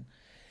communication.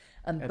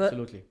 And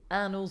Absolutely.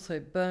 and also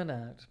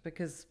burnout,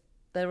 because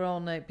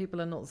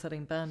people are not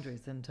setting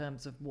boundaries in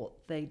terms of what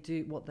they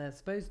do, what they're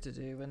supposed to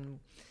do, and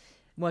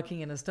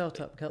working in a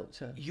startup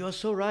culture. You're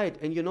so right.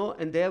 And,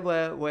 and there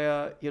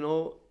where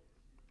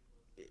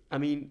I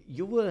mean,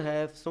 you will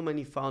have so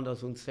many founders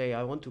who say,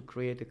 I want to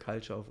create a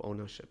culture of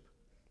ownership.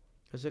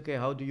 I say, okay,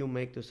 how do you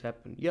make this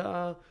happen?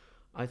 Yeah,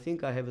 I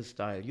think I have a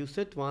style. You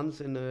sit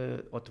once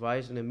or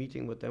twice in a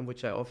meeting with them,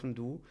 which I often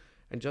do,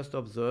 and just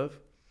observe.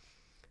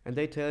 And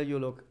they tell you,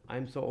 look,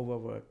 I'm so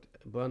overworked,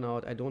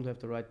 burnout, I don't have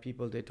the right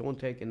people, they don't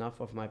take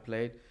enough of my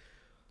plate.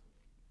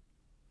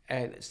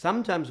 And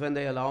sometimes when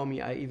they allow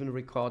me, I even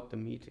record the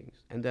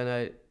meetings. And then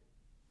I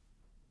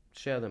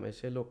share them. I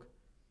say, look,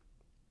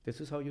 this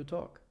is how you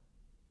talk.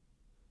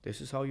 This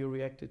is how you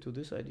reacted to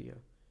this idea.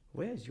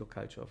 Where is your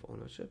culture of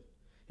ownership?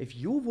 If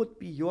you would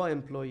be your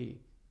employee,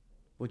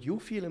 would you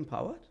feel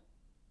empowered?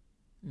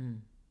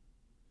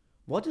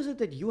 What is it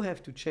that you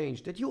have to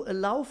change, that you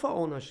allow for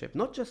ownership,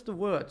 not just the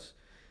words,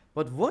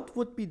 but what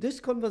would be this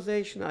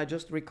conversation I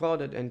just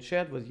recorded and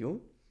shared with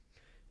you?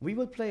 We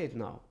will play it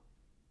now.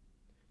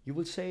 You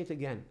will say it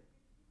again.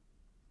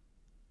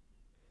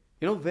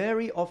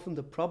 Very often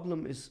the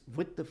problem is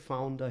with the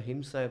founder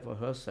himself or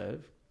herself,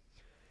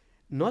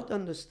 not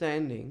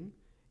understanding,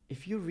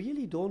 if you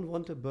really don't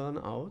want to burn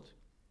out,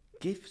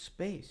 give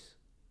space.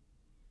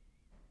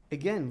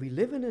 Again, we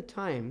live in a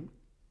time,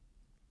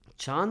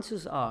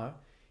 chances are,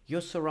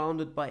 you're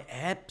surrounded by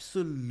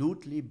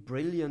absolutely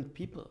brilliant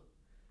people.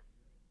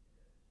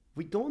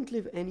 We don't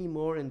live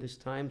anymore in these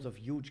times of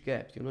huge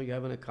gaps. You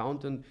have an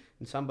accountant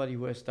and somebody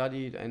who has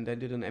studied and then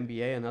did an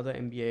MBA, another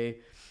MBA.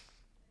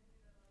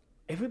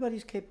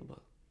 Everybody's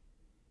capable.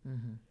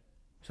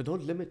 So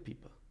don't limit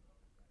people.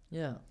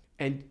 Yeah.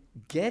 And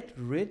get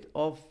rid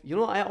of,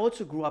 I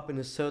also grew up in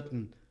a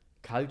certain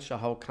culture,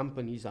 how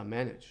companies are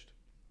managed.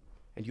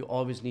 And you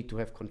always need to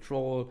have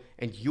control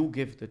and you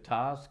give the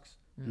tasks.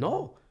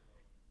 No.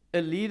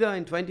 A leader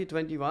in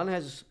 2021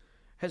 has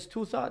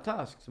two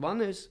tasks.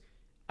 One is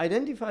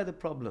identify the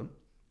problem.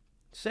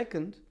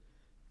 Second,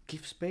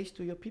 give space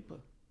to your people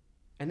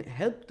and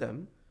help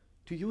them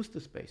to use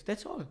the space.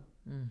 That's all.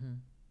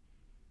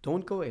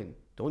 Don't go in.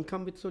 Don't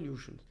come with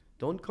solutions.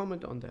 Don't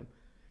comment on them.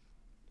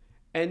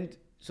 And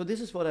so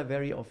this is what I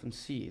very often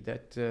see,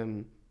 that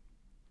the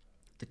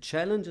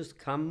challenges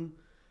come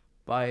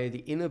by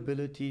the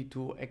inability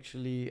to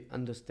actually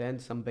understand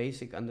some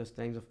basic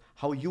understandings of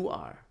how you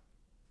are,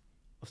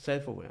 of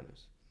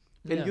self-awareness.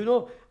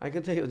 And I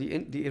can tell you,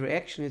 the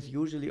reaction is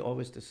usually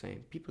always the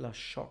same. People are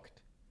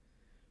shocked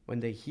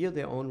when they hear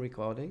their own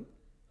recording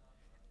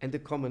and the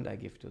comment I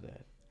give to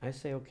that. I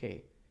say,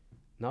 okay,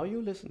 now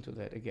you listen to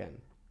that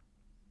again.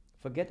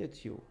 Forget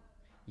it's you.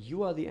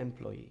 You are the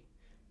employee.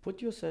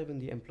 Put yourself in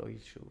the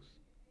employee's shoes.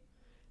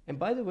 And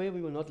by the way,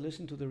 we will not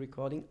listen to the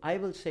recording. I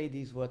will say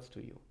these words to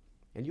you.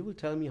 And you will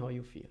tell me how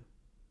you feel.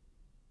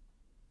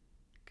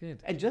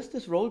 Good. And just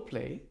this role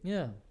play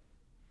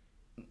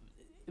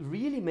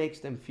really makes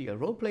them feel.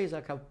 Role plays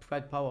are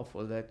quite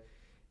powerful that,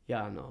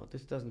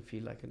 this doesn't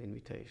feel like an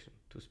invitation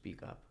to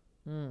speak up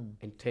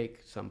and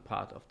take some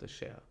part of the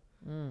share.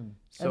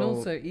 So, and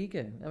also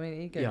ego.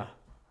 Ego. Yeah.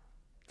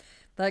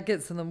 That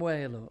gets in the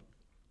way a lot.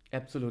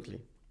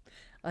 Absolutely.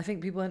 I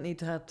think people need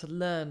to have to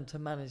learn to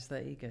manage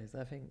their egos.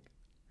 I think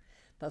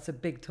that's a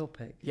big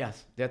topic.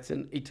 Yes, that's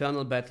an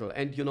eternal battle.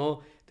 And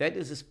that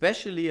is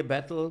especially a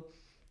battle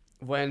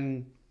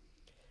when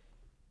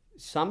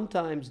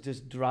sometimes this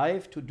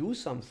drive to do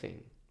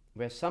something,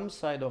 where some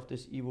side of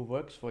this ego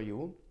works for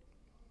you,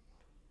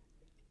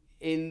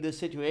 in the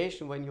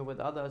situation when you're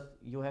with others,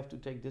 you have to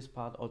take this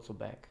part also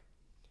back.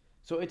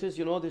 So it is,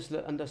 this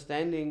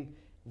understanding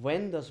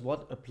when does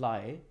what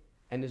apply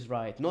and is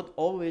right. Not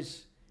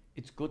always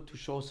it's good to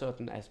show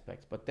certain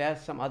aspects, but there are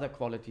some other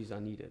qualities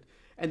are needed.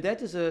 And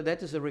that is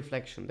a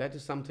reflection. That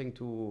is something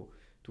to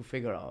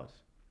figure out.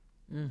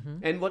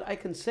 And what I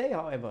can say,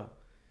 however,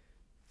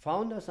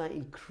 founders are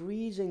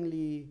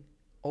increasingly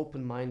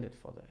open-minded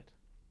for that.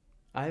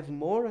 I have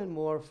more and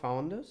more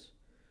founders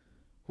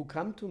who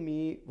come to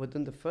me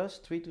within the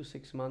first 3 to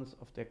 6 months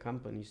of their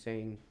company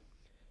saying,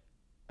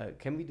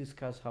 can we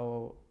discuss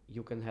how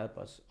you can help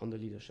us on the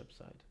leadership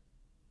side?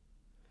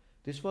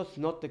 This was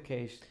not the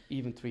case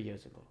even 3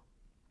 years ago.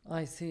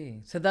 I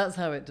see. So that's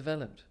how it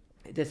developed.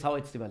 That's how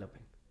it's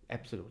developing.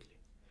 Absolutely.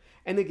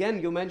 And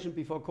again, you mentioned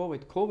before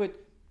COVID. COVID,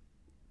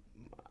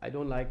 I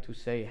don't like to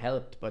say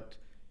helped, but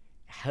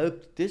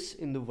helped this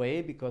in the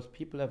way because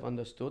people have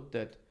understood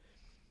that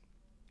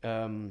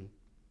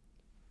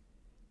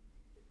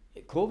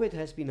COVID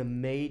has been a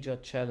major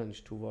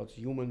challenge towards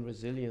human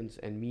resilience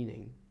and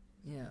meaning.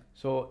 Yeah.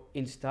 So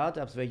in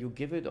startups where you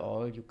give it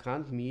all, you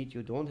can't meet,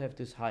 you don't have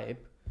this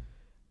hype,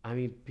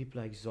 people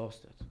are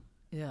exhausted.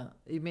 Yeah,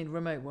 you mean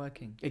remote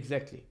working?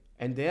 Exactly.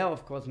 And there,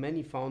 of course,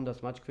 many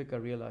founders much quicker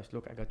realized,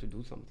 look, I got to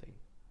do something.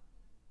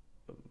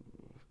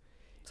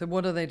 So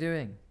what are they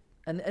doing?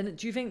 And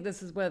do you think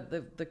this is where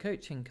the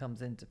coaching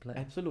comes into play?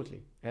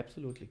 Absolutely,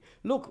 absolutely.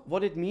 Look,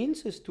 what it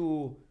means is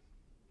to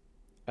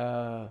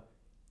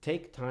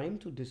take time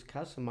to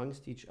discuss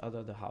amongst each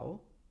other the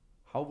how.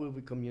 How will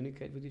we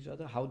communicate with each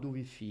other? How do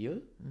we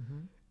feel?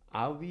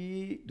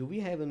 Do we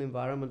have an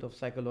environment of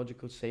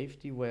psychological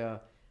safety where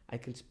I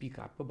can speak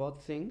up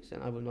about things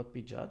and I will not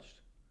be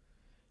judged?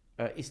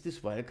 Is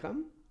this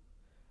welcome?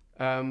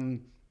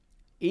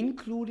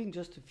 Including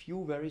just a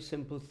few very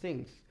simple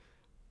things.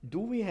 Do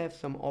we have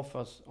some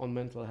offers on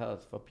mental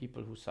health for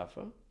people who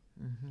suffer?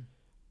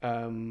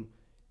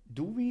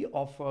 Do we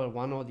offer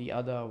one or the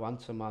other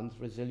once a month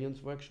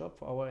resilience workshop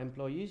for our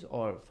employees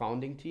or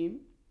founding team?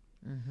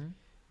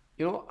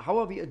 You know, how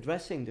are we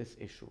addressing this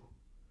issue?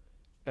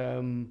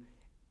 And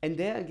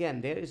there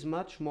again, there is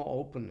much more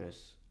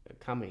openness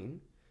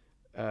coming,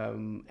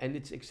 and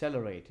it's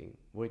accelerating,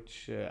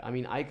 which I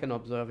mean, I can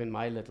observe in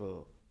my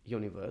little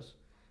universe,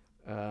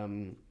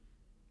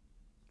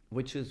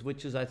 which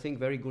is I think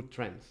very good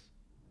trends.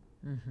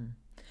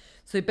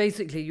 So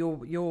basically,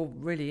 you're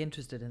really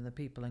interested in the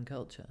people and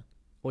culture.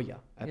 Oh yeah,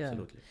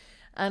 absolutely.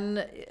 Yeah. And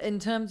in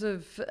terms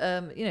of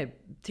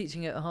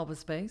teaching at Harbour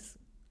Space,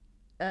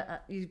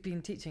 you've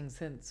been teaching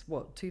since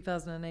what,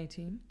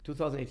 2018?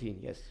 2018,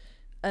 yes.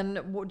 And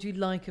what do you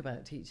like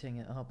about teaching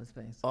at Harbour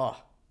Space?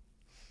 Oh,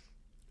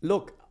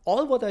 look,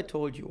 all what I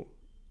told you,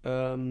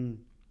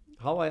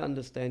 how I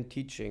understand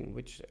teaching,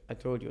 which I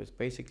told you is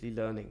basically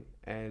learning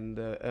and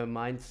a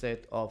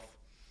mindset of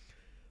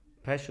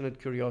passionate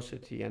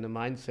curiosity and a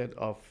mindset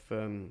of,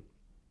 and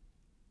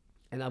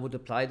I would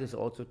apply this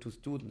also to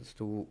students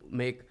to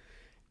make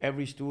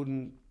every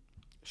student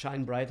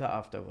shine brighter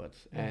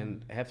afterwards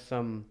and have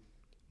some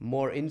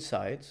more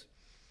insights,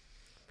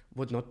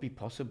 would not be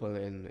possible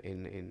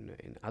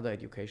in other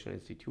educational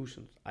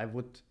institutions. I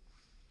would,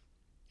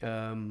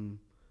 or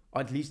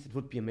at least it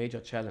would be a major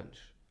challenge.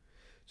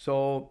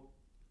 So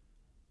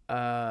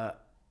the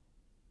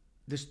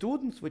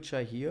students which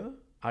are here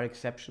are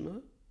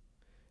exceptional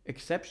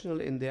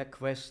in their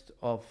quest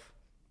of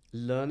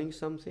learning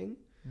something,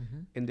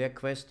 in their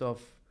quest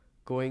of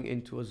going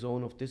into a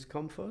zone of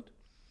discomfort,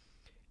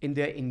 in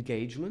their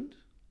engagement.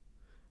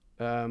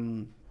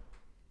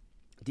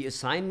 The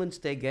assignments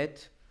they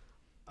get,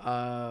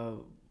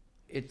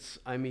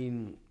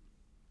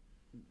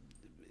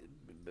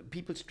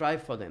 people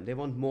strive for them. They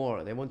want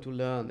more. They want to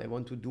learn. They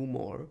want to do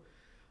more.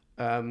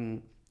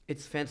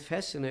 It's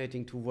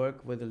fascinating to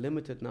work with a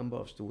limited number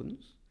of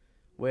students,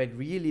 where it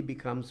really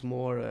becomes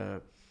more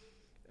a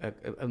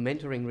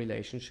mentoring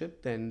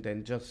relationship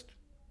than just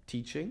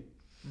teaching.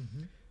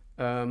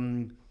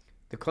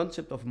 The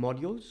concept of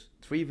modules,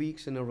 3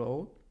 weeks in a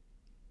row.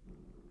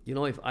 You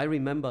know, if I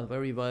remember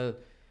very well,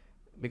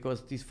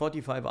 because these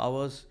 45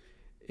 hours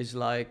is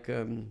like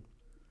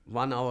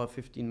 1 hour,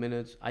 15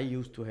 minutes I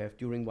used to have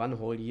during one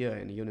whole year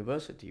in a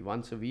university.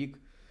 Once a week,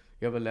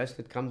 you have a lesson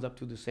that comes up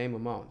to the same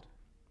amount.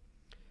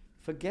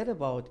 Forget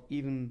about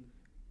even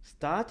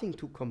starting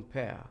to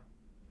compare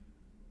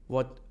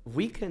what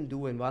we can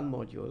do in one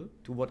module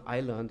to what I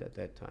learned at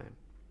that time.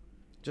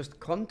 Just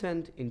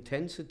content,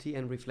 intensity,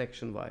 and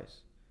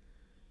reflection-wise.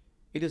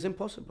 It is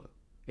impossible.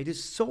 It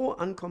is so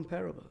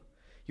uncomparable.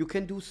 You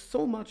can do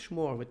so much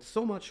more with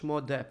so much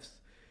more depth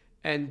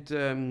and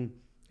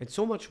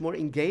so much more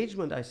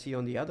engagement I see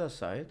on the other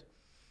side.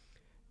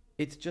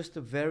 It's just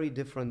a very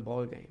different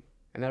ballgame.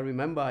 And I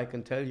remember, I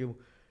can tell you,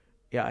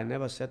 yeah, I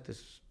never said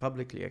this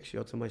publicly, actually,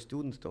 also my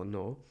students don't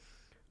know.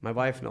 My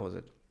wife knows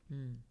it.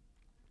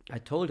 I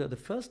told her the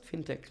first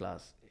FinTech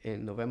class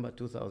in November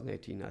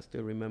 2018, I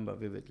still remember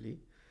vividly.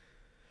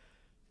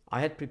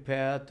 I had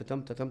prepared,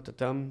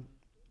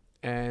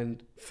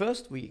 and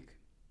first week,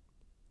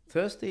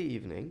 Thursday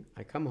evening,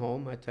 I come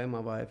home, I tell my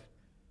wife,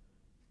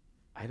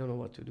 I don't know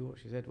what to do.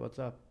 She said, what's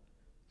up?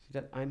 She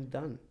said, I'm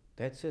done.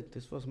 That's it.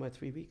 This was my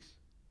 3 weeks.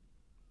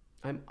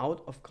 I'm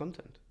out of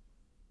content.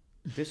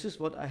 This is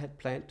what I had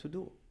planned to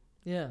do.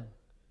 Yeah.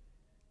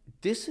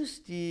 This is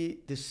the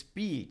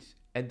speed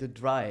and the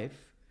drive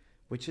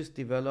which is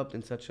developed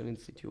in such an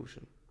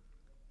institution.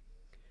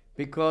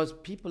 Because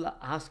people are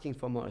asking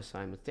for more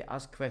assignments. They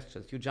ask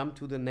questions. You jump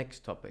to the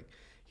next topic.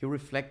 You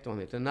reflect on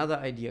it. Another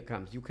idea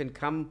comes. You can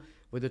come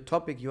with a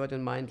topic you had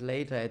in mind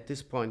later at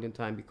this point in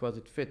time because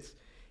it fits.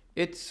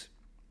 It's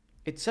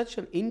such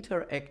an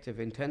interactive,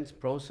 intense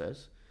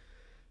process.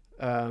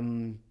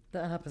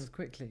 That happens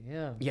quickly,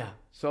 yeah. Yeah.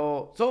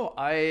 So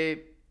I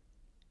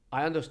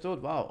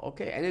understood, wow,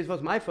 okay. And it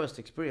was my first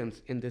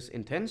experience in this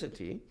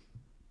intensity.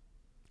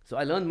 So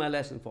I learned my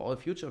lesson for all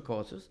future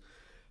courses.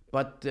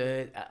 But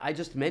I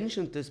just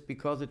mentioned this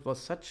because it was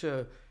such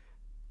a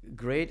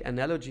great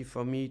analogy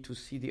for me to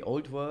see the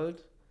old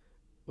world,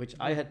 which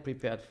I had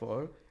prepared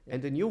for,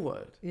 and the new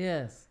world.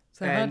 Yes.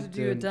 So how did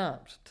you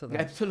adapt to that?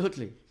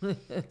 Absolutely.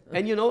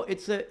 And you know,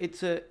 it's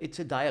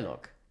a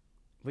dialogue.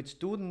 With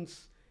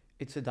students,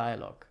 it's a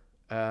dialogue.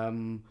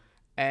 And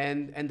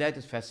that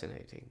is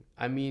fascinating.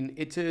 I mean,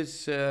 it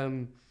is,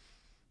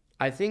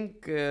 I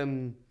think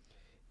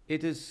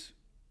it is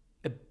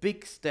a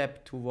big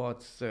step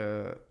towards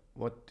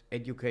what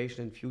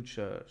education in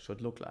future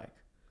should look like.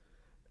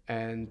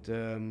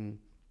 And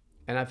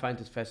I find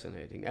this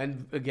fascinating.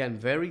 And again,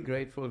 very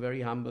grateful,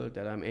 very humbled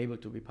that I'm able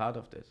to be part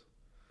of this.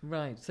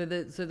 Right. So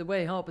the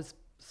way Harbour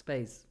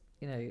Space,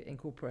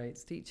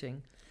 incorporates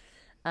teaching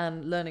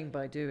and learning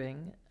by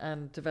doing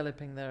and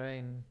developing their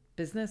own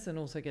business and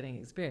also getting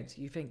experience,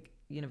 you think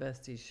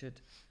universities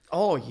should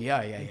Oh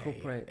yeah.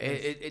 incorporate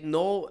It,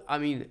 no, I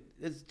mean,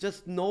 it's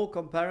just no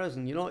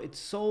comparison. It's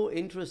so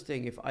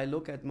interesting if I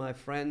look at my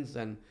friends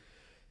and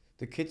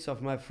the kids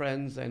of my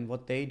friends and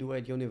what they do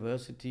at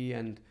university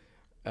and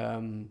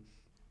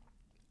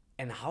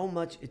how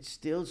much it's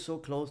still so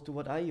close to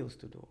what I used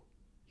to do.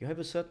 You have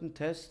a certain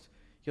test,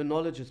 your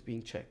knowledge is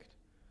being checked.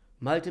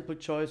 Multiple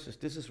choices,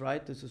 this is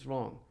right, this is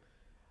wrong.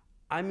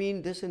 I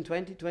mean, this in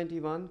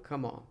 2021,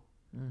 come on.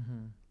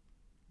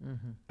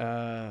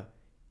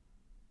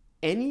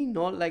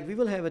 We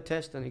will have a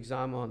test and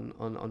exam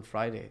on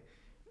Friday.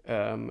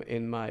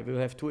 We'll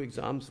have 2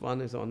 exams.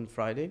 One is on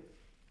Friday.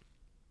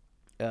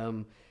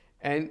 And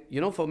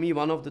for me,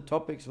 one of the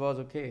topics was,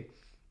 okay,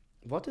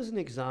 what is an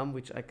exam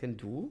which I can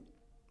do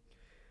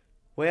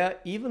where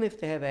even if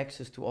they have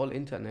access to all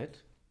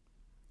internet,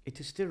 it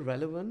is still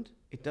relevant.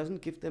 It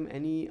doesn't give them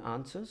any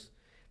answers,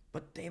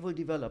 but they will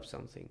develop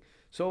something.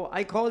 So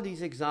I call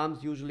these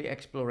exams usually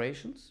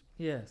explorations.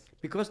 Yes.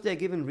 Because they're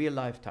given real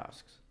life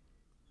tasks.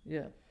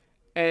 Yeah.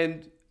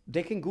 And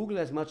they can Google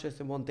as much as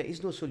they want. There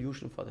is no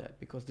solution for that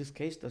because this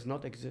case does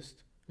not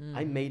exist.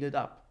 I made it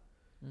up.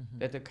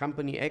 That the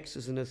company X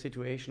is in a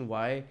situation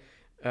Y,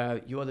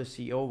 you are the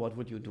CEO, what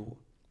would you do?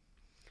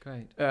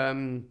 Great.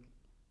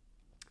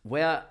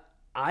 Where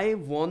I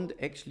want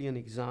actually an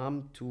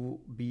exam to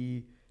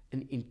be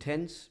an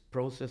intense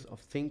process of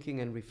thinking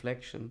and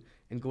reflection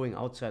and going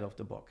outside of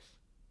the box.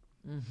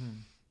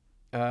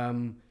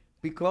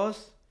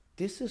 Because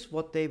this is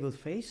what they will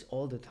face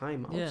all the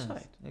time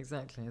outside. Yes,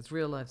 exactly. It's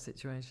real life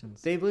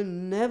situations. They will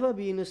never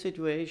be in a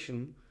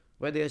situation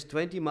where there's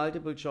 20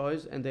 multiple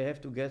choice and they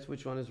have to guess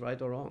which one is right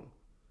or wrong.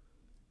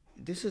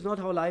 This is not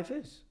how life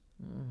is.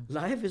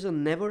 Life is a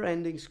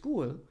never-ending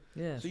school.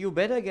 Yes. So you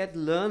better get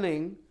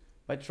learning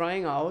by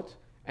trying out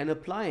and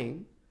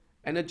applying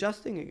and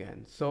adjusting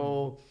again.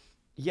 So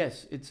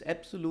yes, it's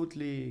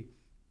absolutely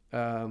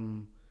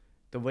the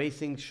way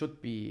things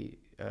should be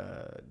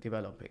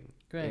developing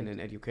in an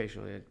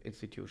educational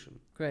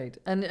institution. Great.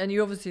 And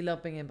you obviously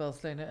love being in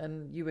Barcelona,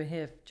 and you were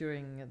here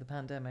during the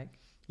pandemic.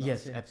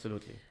 Yes,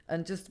 absolutely.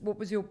 And just what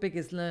was your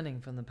biggest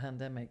learning from the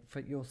pandemic for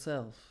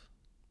yourself?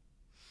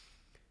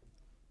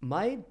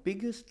 My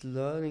biggest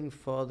learning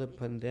for the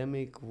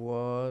pandemic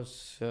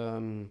was,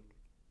 for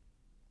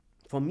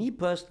me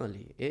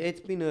personally, it's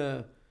been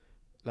a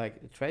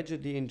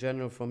tragedy in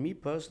general. For me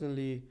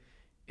personally,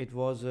 it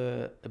was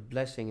a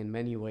blessing in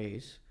many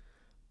ways.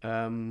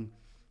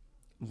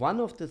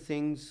 One of the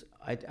things,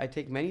 I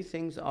take many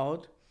things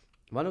out.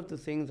 One of the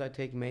things I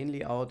take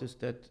mainly out is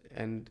that,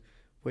 and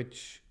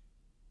which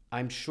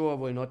I'm sure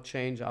will not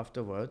change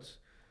afterwards,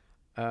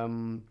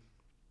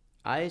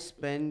 I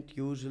spend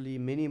usually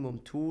minimum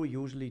 2,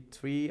 usually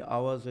 3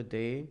 hours a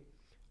day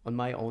on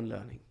my own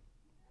learning.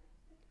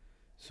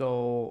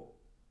 So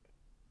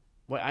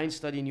when I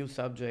study new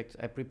subjects,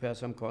 I prepare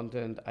some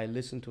content, I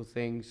listen to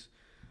things.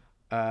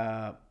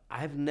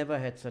 I've never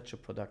had such a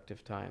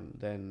productive time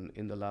than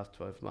in the last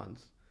 12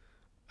 months.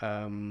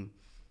 And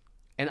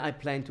I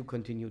plan to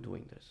continue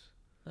doing this.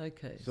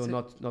 Okay. So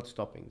not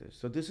stopping this.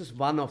 So this is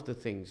one of the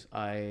things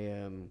I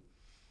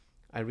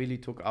really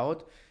took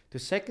out. The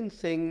second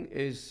thing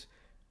is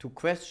to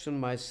question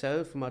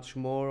myself much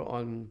more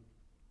on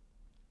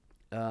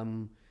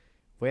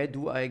where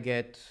do I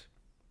get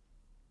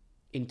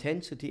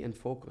intensity and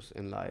focus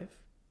in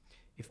life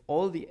if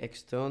all the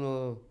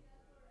external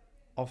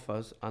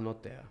offers are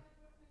not there.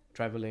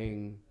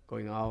 Traveling,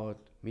 going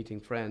out, meeting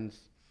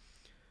friends.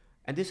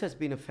 And this has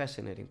been a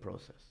fascinating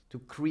process to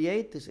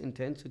create this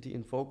intensity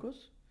and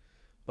focus,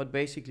 but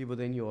basically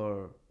within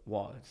your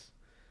walls.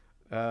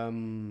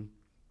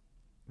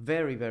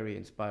 Very, very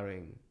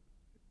inspiring,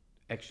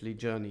 actually,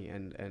 journey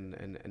and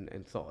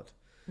thought.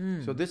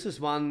 So this is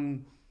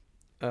one,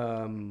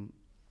 and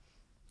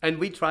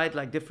we tried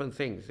like different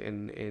things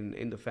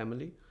in the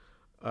family.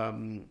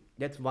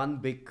 That's one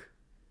big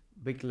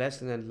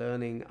lesson and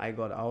learning I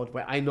got out,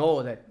 where I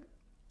know that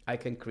I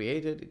can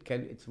create it.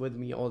 It's with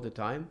me all the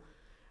time,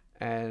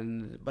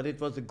 but it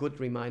was a good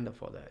reminder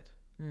for that.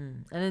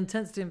 And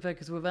intensity and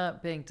focus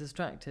without being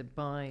distracted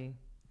by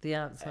the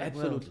outside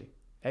world.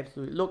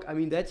 Absolutely. Look, I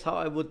mean, that's how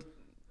I would,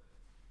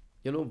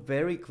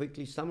 very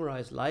quickly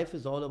summarize. Life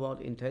is all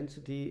about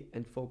intensity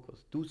and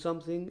focus. Do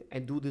something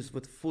and do this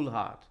with full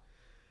heart.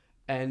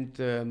 And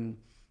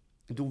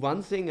do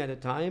one thing at a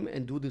time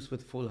and do this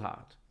with full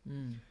heart.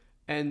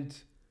 And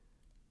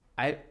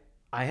I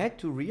had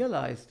to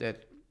realize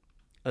that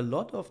a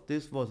lot of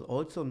this was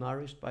also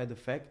nourished by the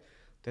fact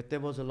that there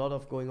was a lot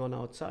of going on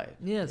outside.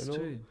 Yes,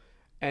 true.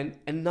 And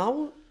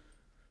now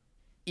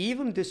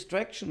even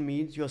distraction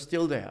means you're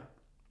still there.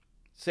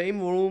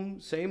 Same room,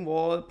 same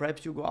wall,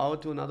 perhaps you go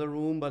out to another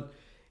room,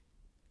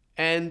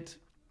 and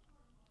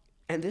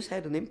this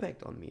had an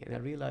impact on me, and I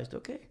realized,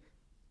 okay,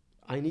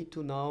 I need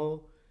to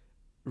now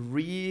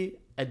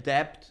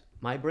re-adapt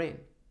my brain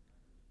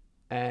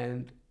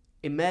and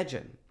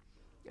imagine.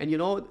 And you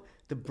know,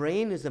 the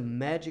brain is a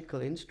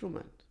magical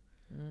instrument.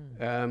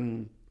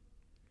 And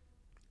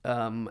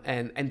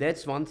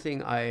that's one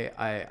thing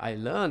I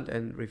learned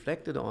and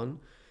reflected on.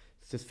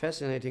 It's this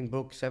fascinating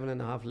book,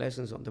 7.5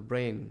 Lessons on the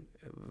Brain.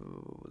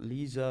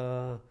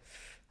 Lisa,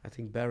 I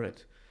think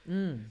Barrett.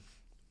 And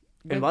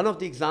one of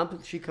the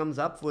examples she comes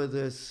up with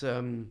is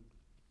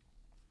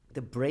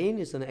the brain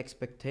is an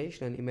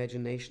expectation and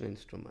imagination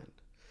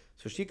instrument.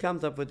 So she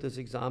comes up with this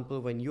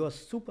example: when you are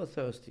super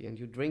thirsty and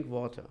you drink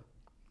water,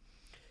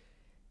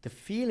 the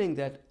feeling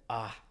that,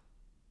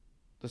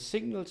 the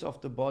signals of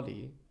the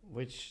body,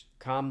 which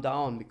calm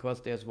down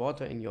because there's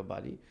water in your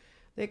body,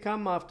 they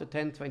come after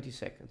 10, 20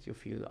 seconds. You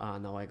feel,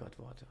 now I got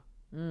water.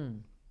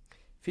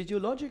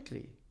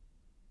 Physiologically,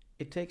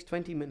 it takes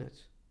 20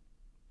 minutes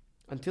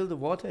until the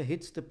water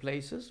hits the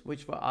places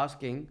which were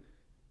asking,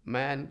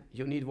 man,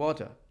 you need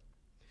water.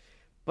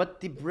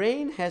 But the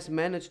brain has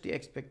managed the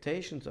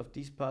expectations of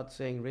these parts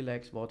saying,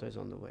 relax, water is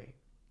on the way.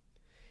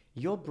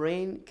 Your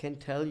brain can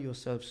tell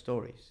yourself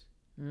stories.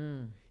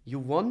 You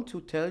want to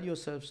tell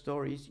yourself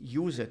stories,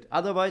 use it.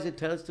 Otherwise, it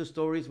tells the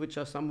stories which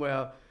are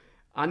somewhere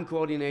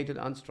uncoordinated,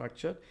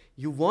 unstructured.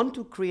 You want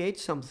to create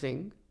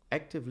something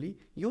actively,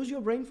 use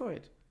your brain for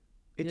it.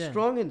 It's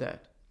strong in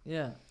that.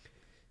 Yeah.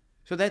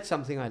 So that's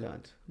something I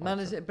learned.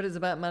 Manage it, but it's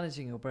about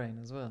managing your brain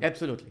as well.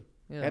 Absolutely.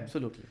 Yeah.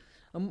 Absolutely.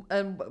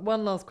 And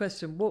one last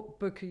question. What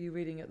book are you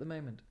reading at the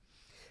moment?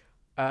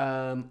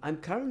 I'm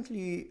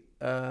currently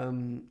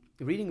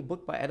reading a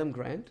book by Adam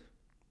Grant.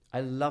 I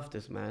love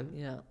this man.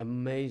 Yeah.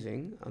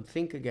 Amazing. And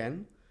Think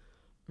Again.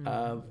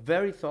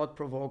 Very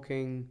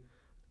thought-provoking.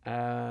 I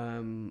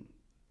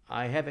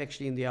have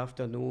actually in the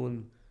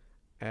afternoon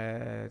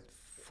at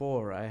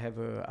 4, I have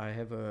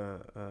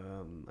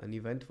an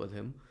event with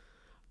him.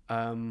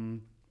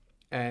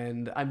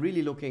 And I'm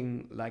really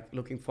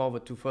looking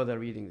forward to further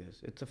reading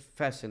this. It's a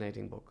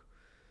fascinating book.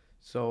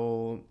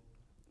 So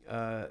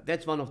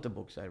that's one of the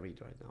books I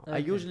read right now. Okay. I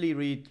usually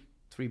read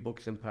 3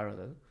 books in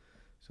parallel.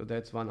 So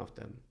that's one of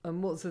them.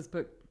 And what's this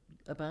book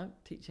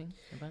about, teaching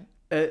about?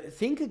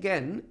 Think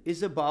Again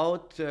is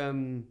about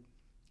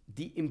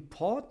the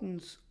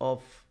importance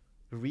of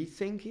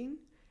rethinking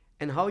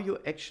and how you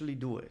actually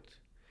do it.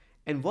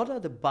 And what are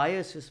the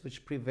biases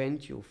which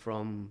prevent you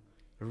from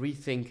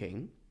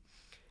rethinking?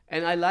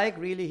 And I like,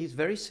 really, he's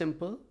very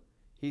simple.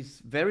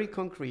 He's very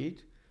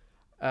concrete.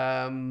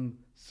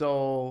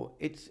 So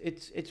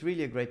it's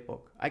really a great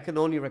book. I can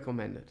only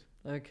recommend it.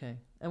 Okay.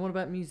 And what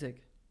about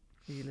music?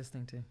 Who are you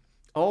listening to?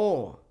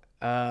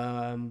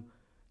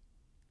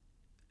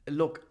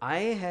 Look, I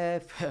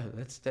have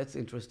that's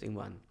interesting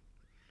one.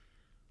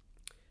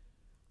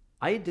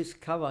 I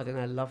discovered, and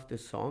I love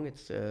this song.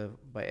 It's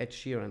by Ed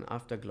Sheeran,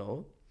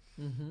 Afterglow.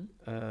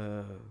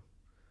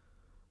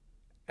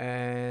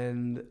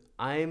 And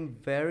I'm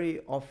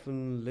very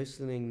often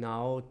listening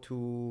now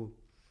to,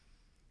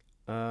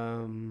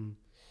 in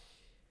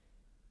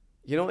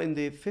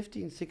the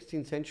 15th,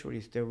 16th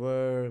centuries, there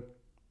were,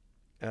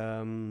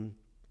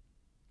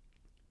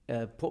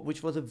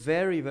 which was a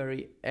very,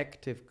 very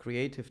active,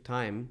 creative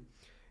time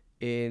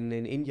in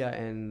India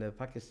and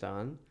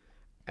Pakistan.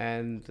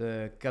 And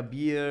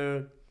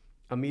Kabir,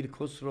 Amir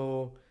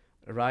Khusro,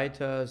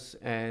 writers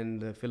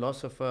and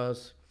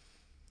philosophers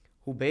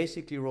who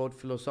basically wrote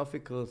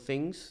philosophical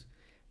things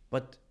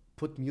but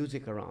put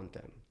music around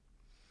them.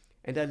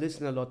 And I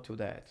listen a lot to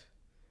that.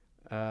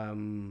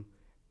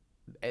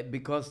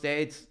 Because there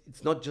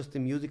it's not just the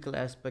musical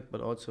aspect,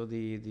 but also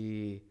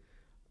the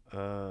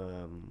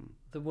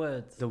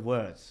words. The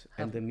words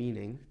and the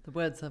meaning. The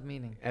words have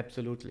meaning.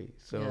 Absolutely.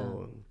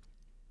 So,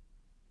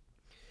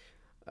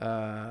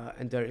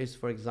 and there is,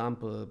 for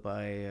example,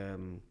 by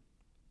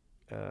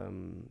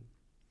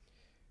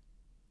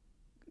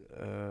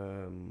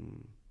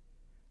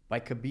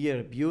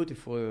Kabir,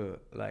 beautiful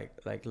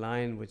like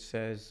line which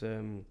says,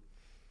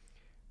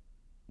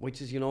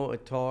 which is a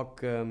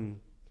talk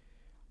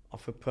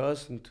of a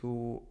person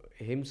to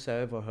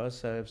himself or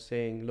herself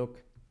saying,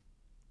 look,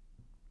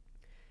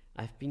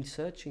 I've been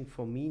searching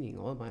for meaning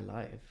all my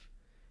life.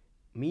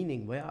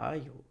 Meaning, where are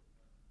you?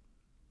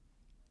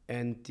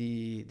 And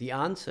the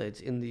answer,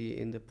 it's in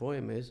the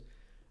poem, is,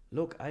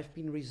 look, I've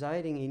been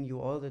residing in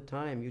you all the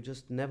time. You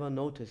just never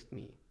noticed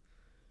me.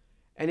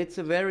 And it's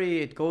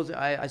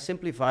I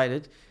simplified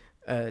it.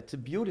 It's a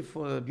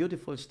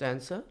beautiful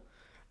stanza.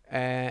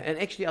 And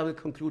actually, I will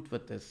conclude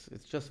with this.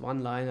 It's just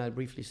one line. I'll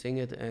briefly sing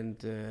it, and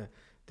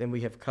then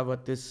we have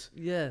covered this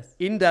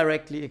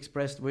indirectly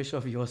expressed wish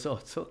of yours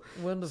also.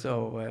 Wonderful.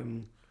 So,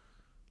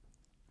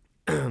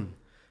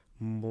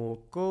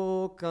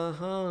 Moko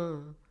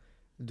kahan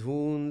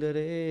ढूंढ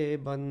रे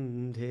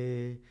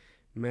बंधे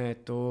मैं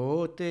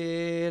तो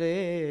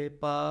तेरे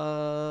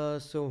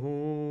पास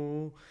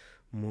हूँ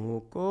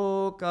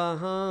मोको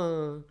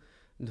कहाँ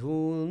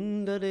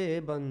ढूंढ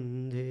रे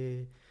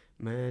बंधे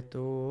मैं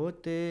तो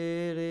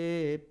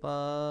तेरे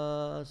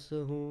पास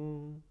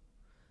हूँ.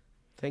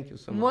 Thank you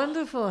so much.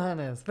 Wonderful,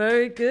 Hannes.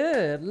 Very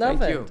good. Love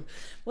Thank it. you.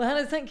 Well,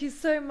 Hannes, thank you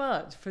so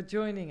much for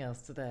joining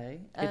us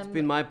today. It's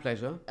been my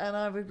pleasure. And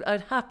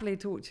I'd happily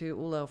talk to you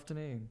all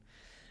afternoon.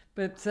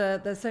 But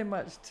there's so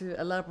much to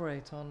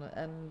elaborate on,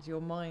 and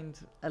your mind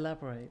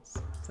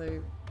elaborates.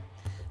 So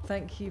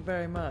thank you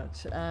very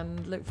much,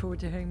 and look forward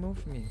to hearing more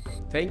from you.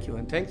 Thank you,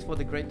 and thanks for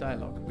the great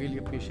dialogue. Really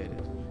appreciate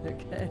it.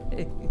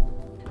 Okay.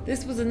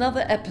 This was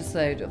another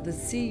episode of the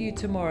See You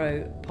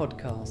Tomorrow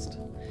podcast,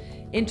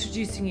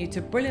 introducing you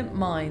to brilliant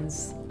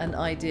minds and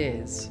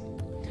ideas.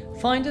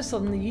 Find us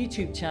on the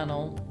YouTube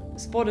channel,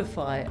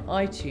 Spotify,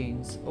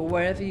 iTunes, or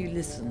wherever you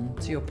listen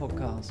to your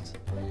podcast.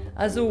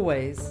 As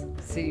always,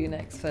 see you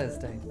next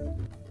Thursday.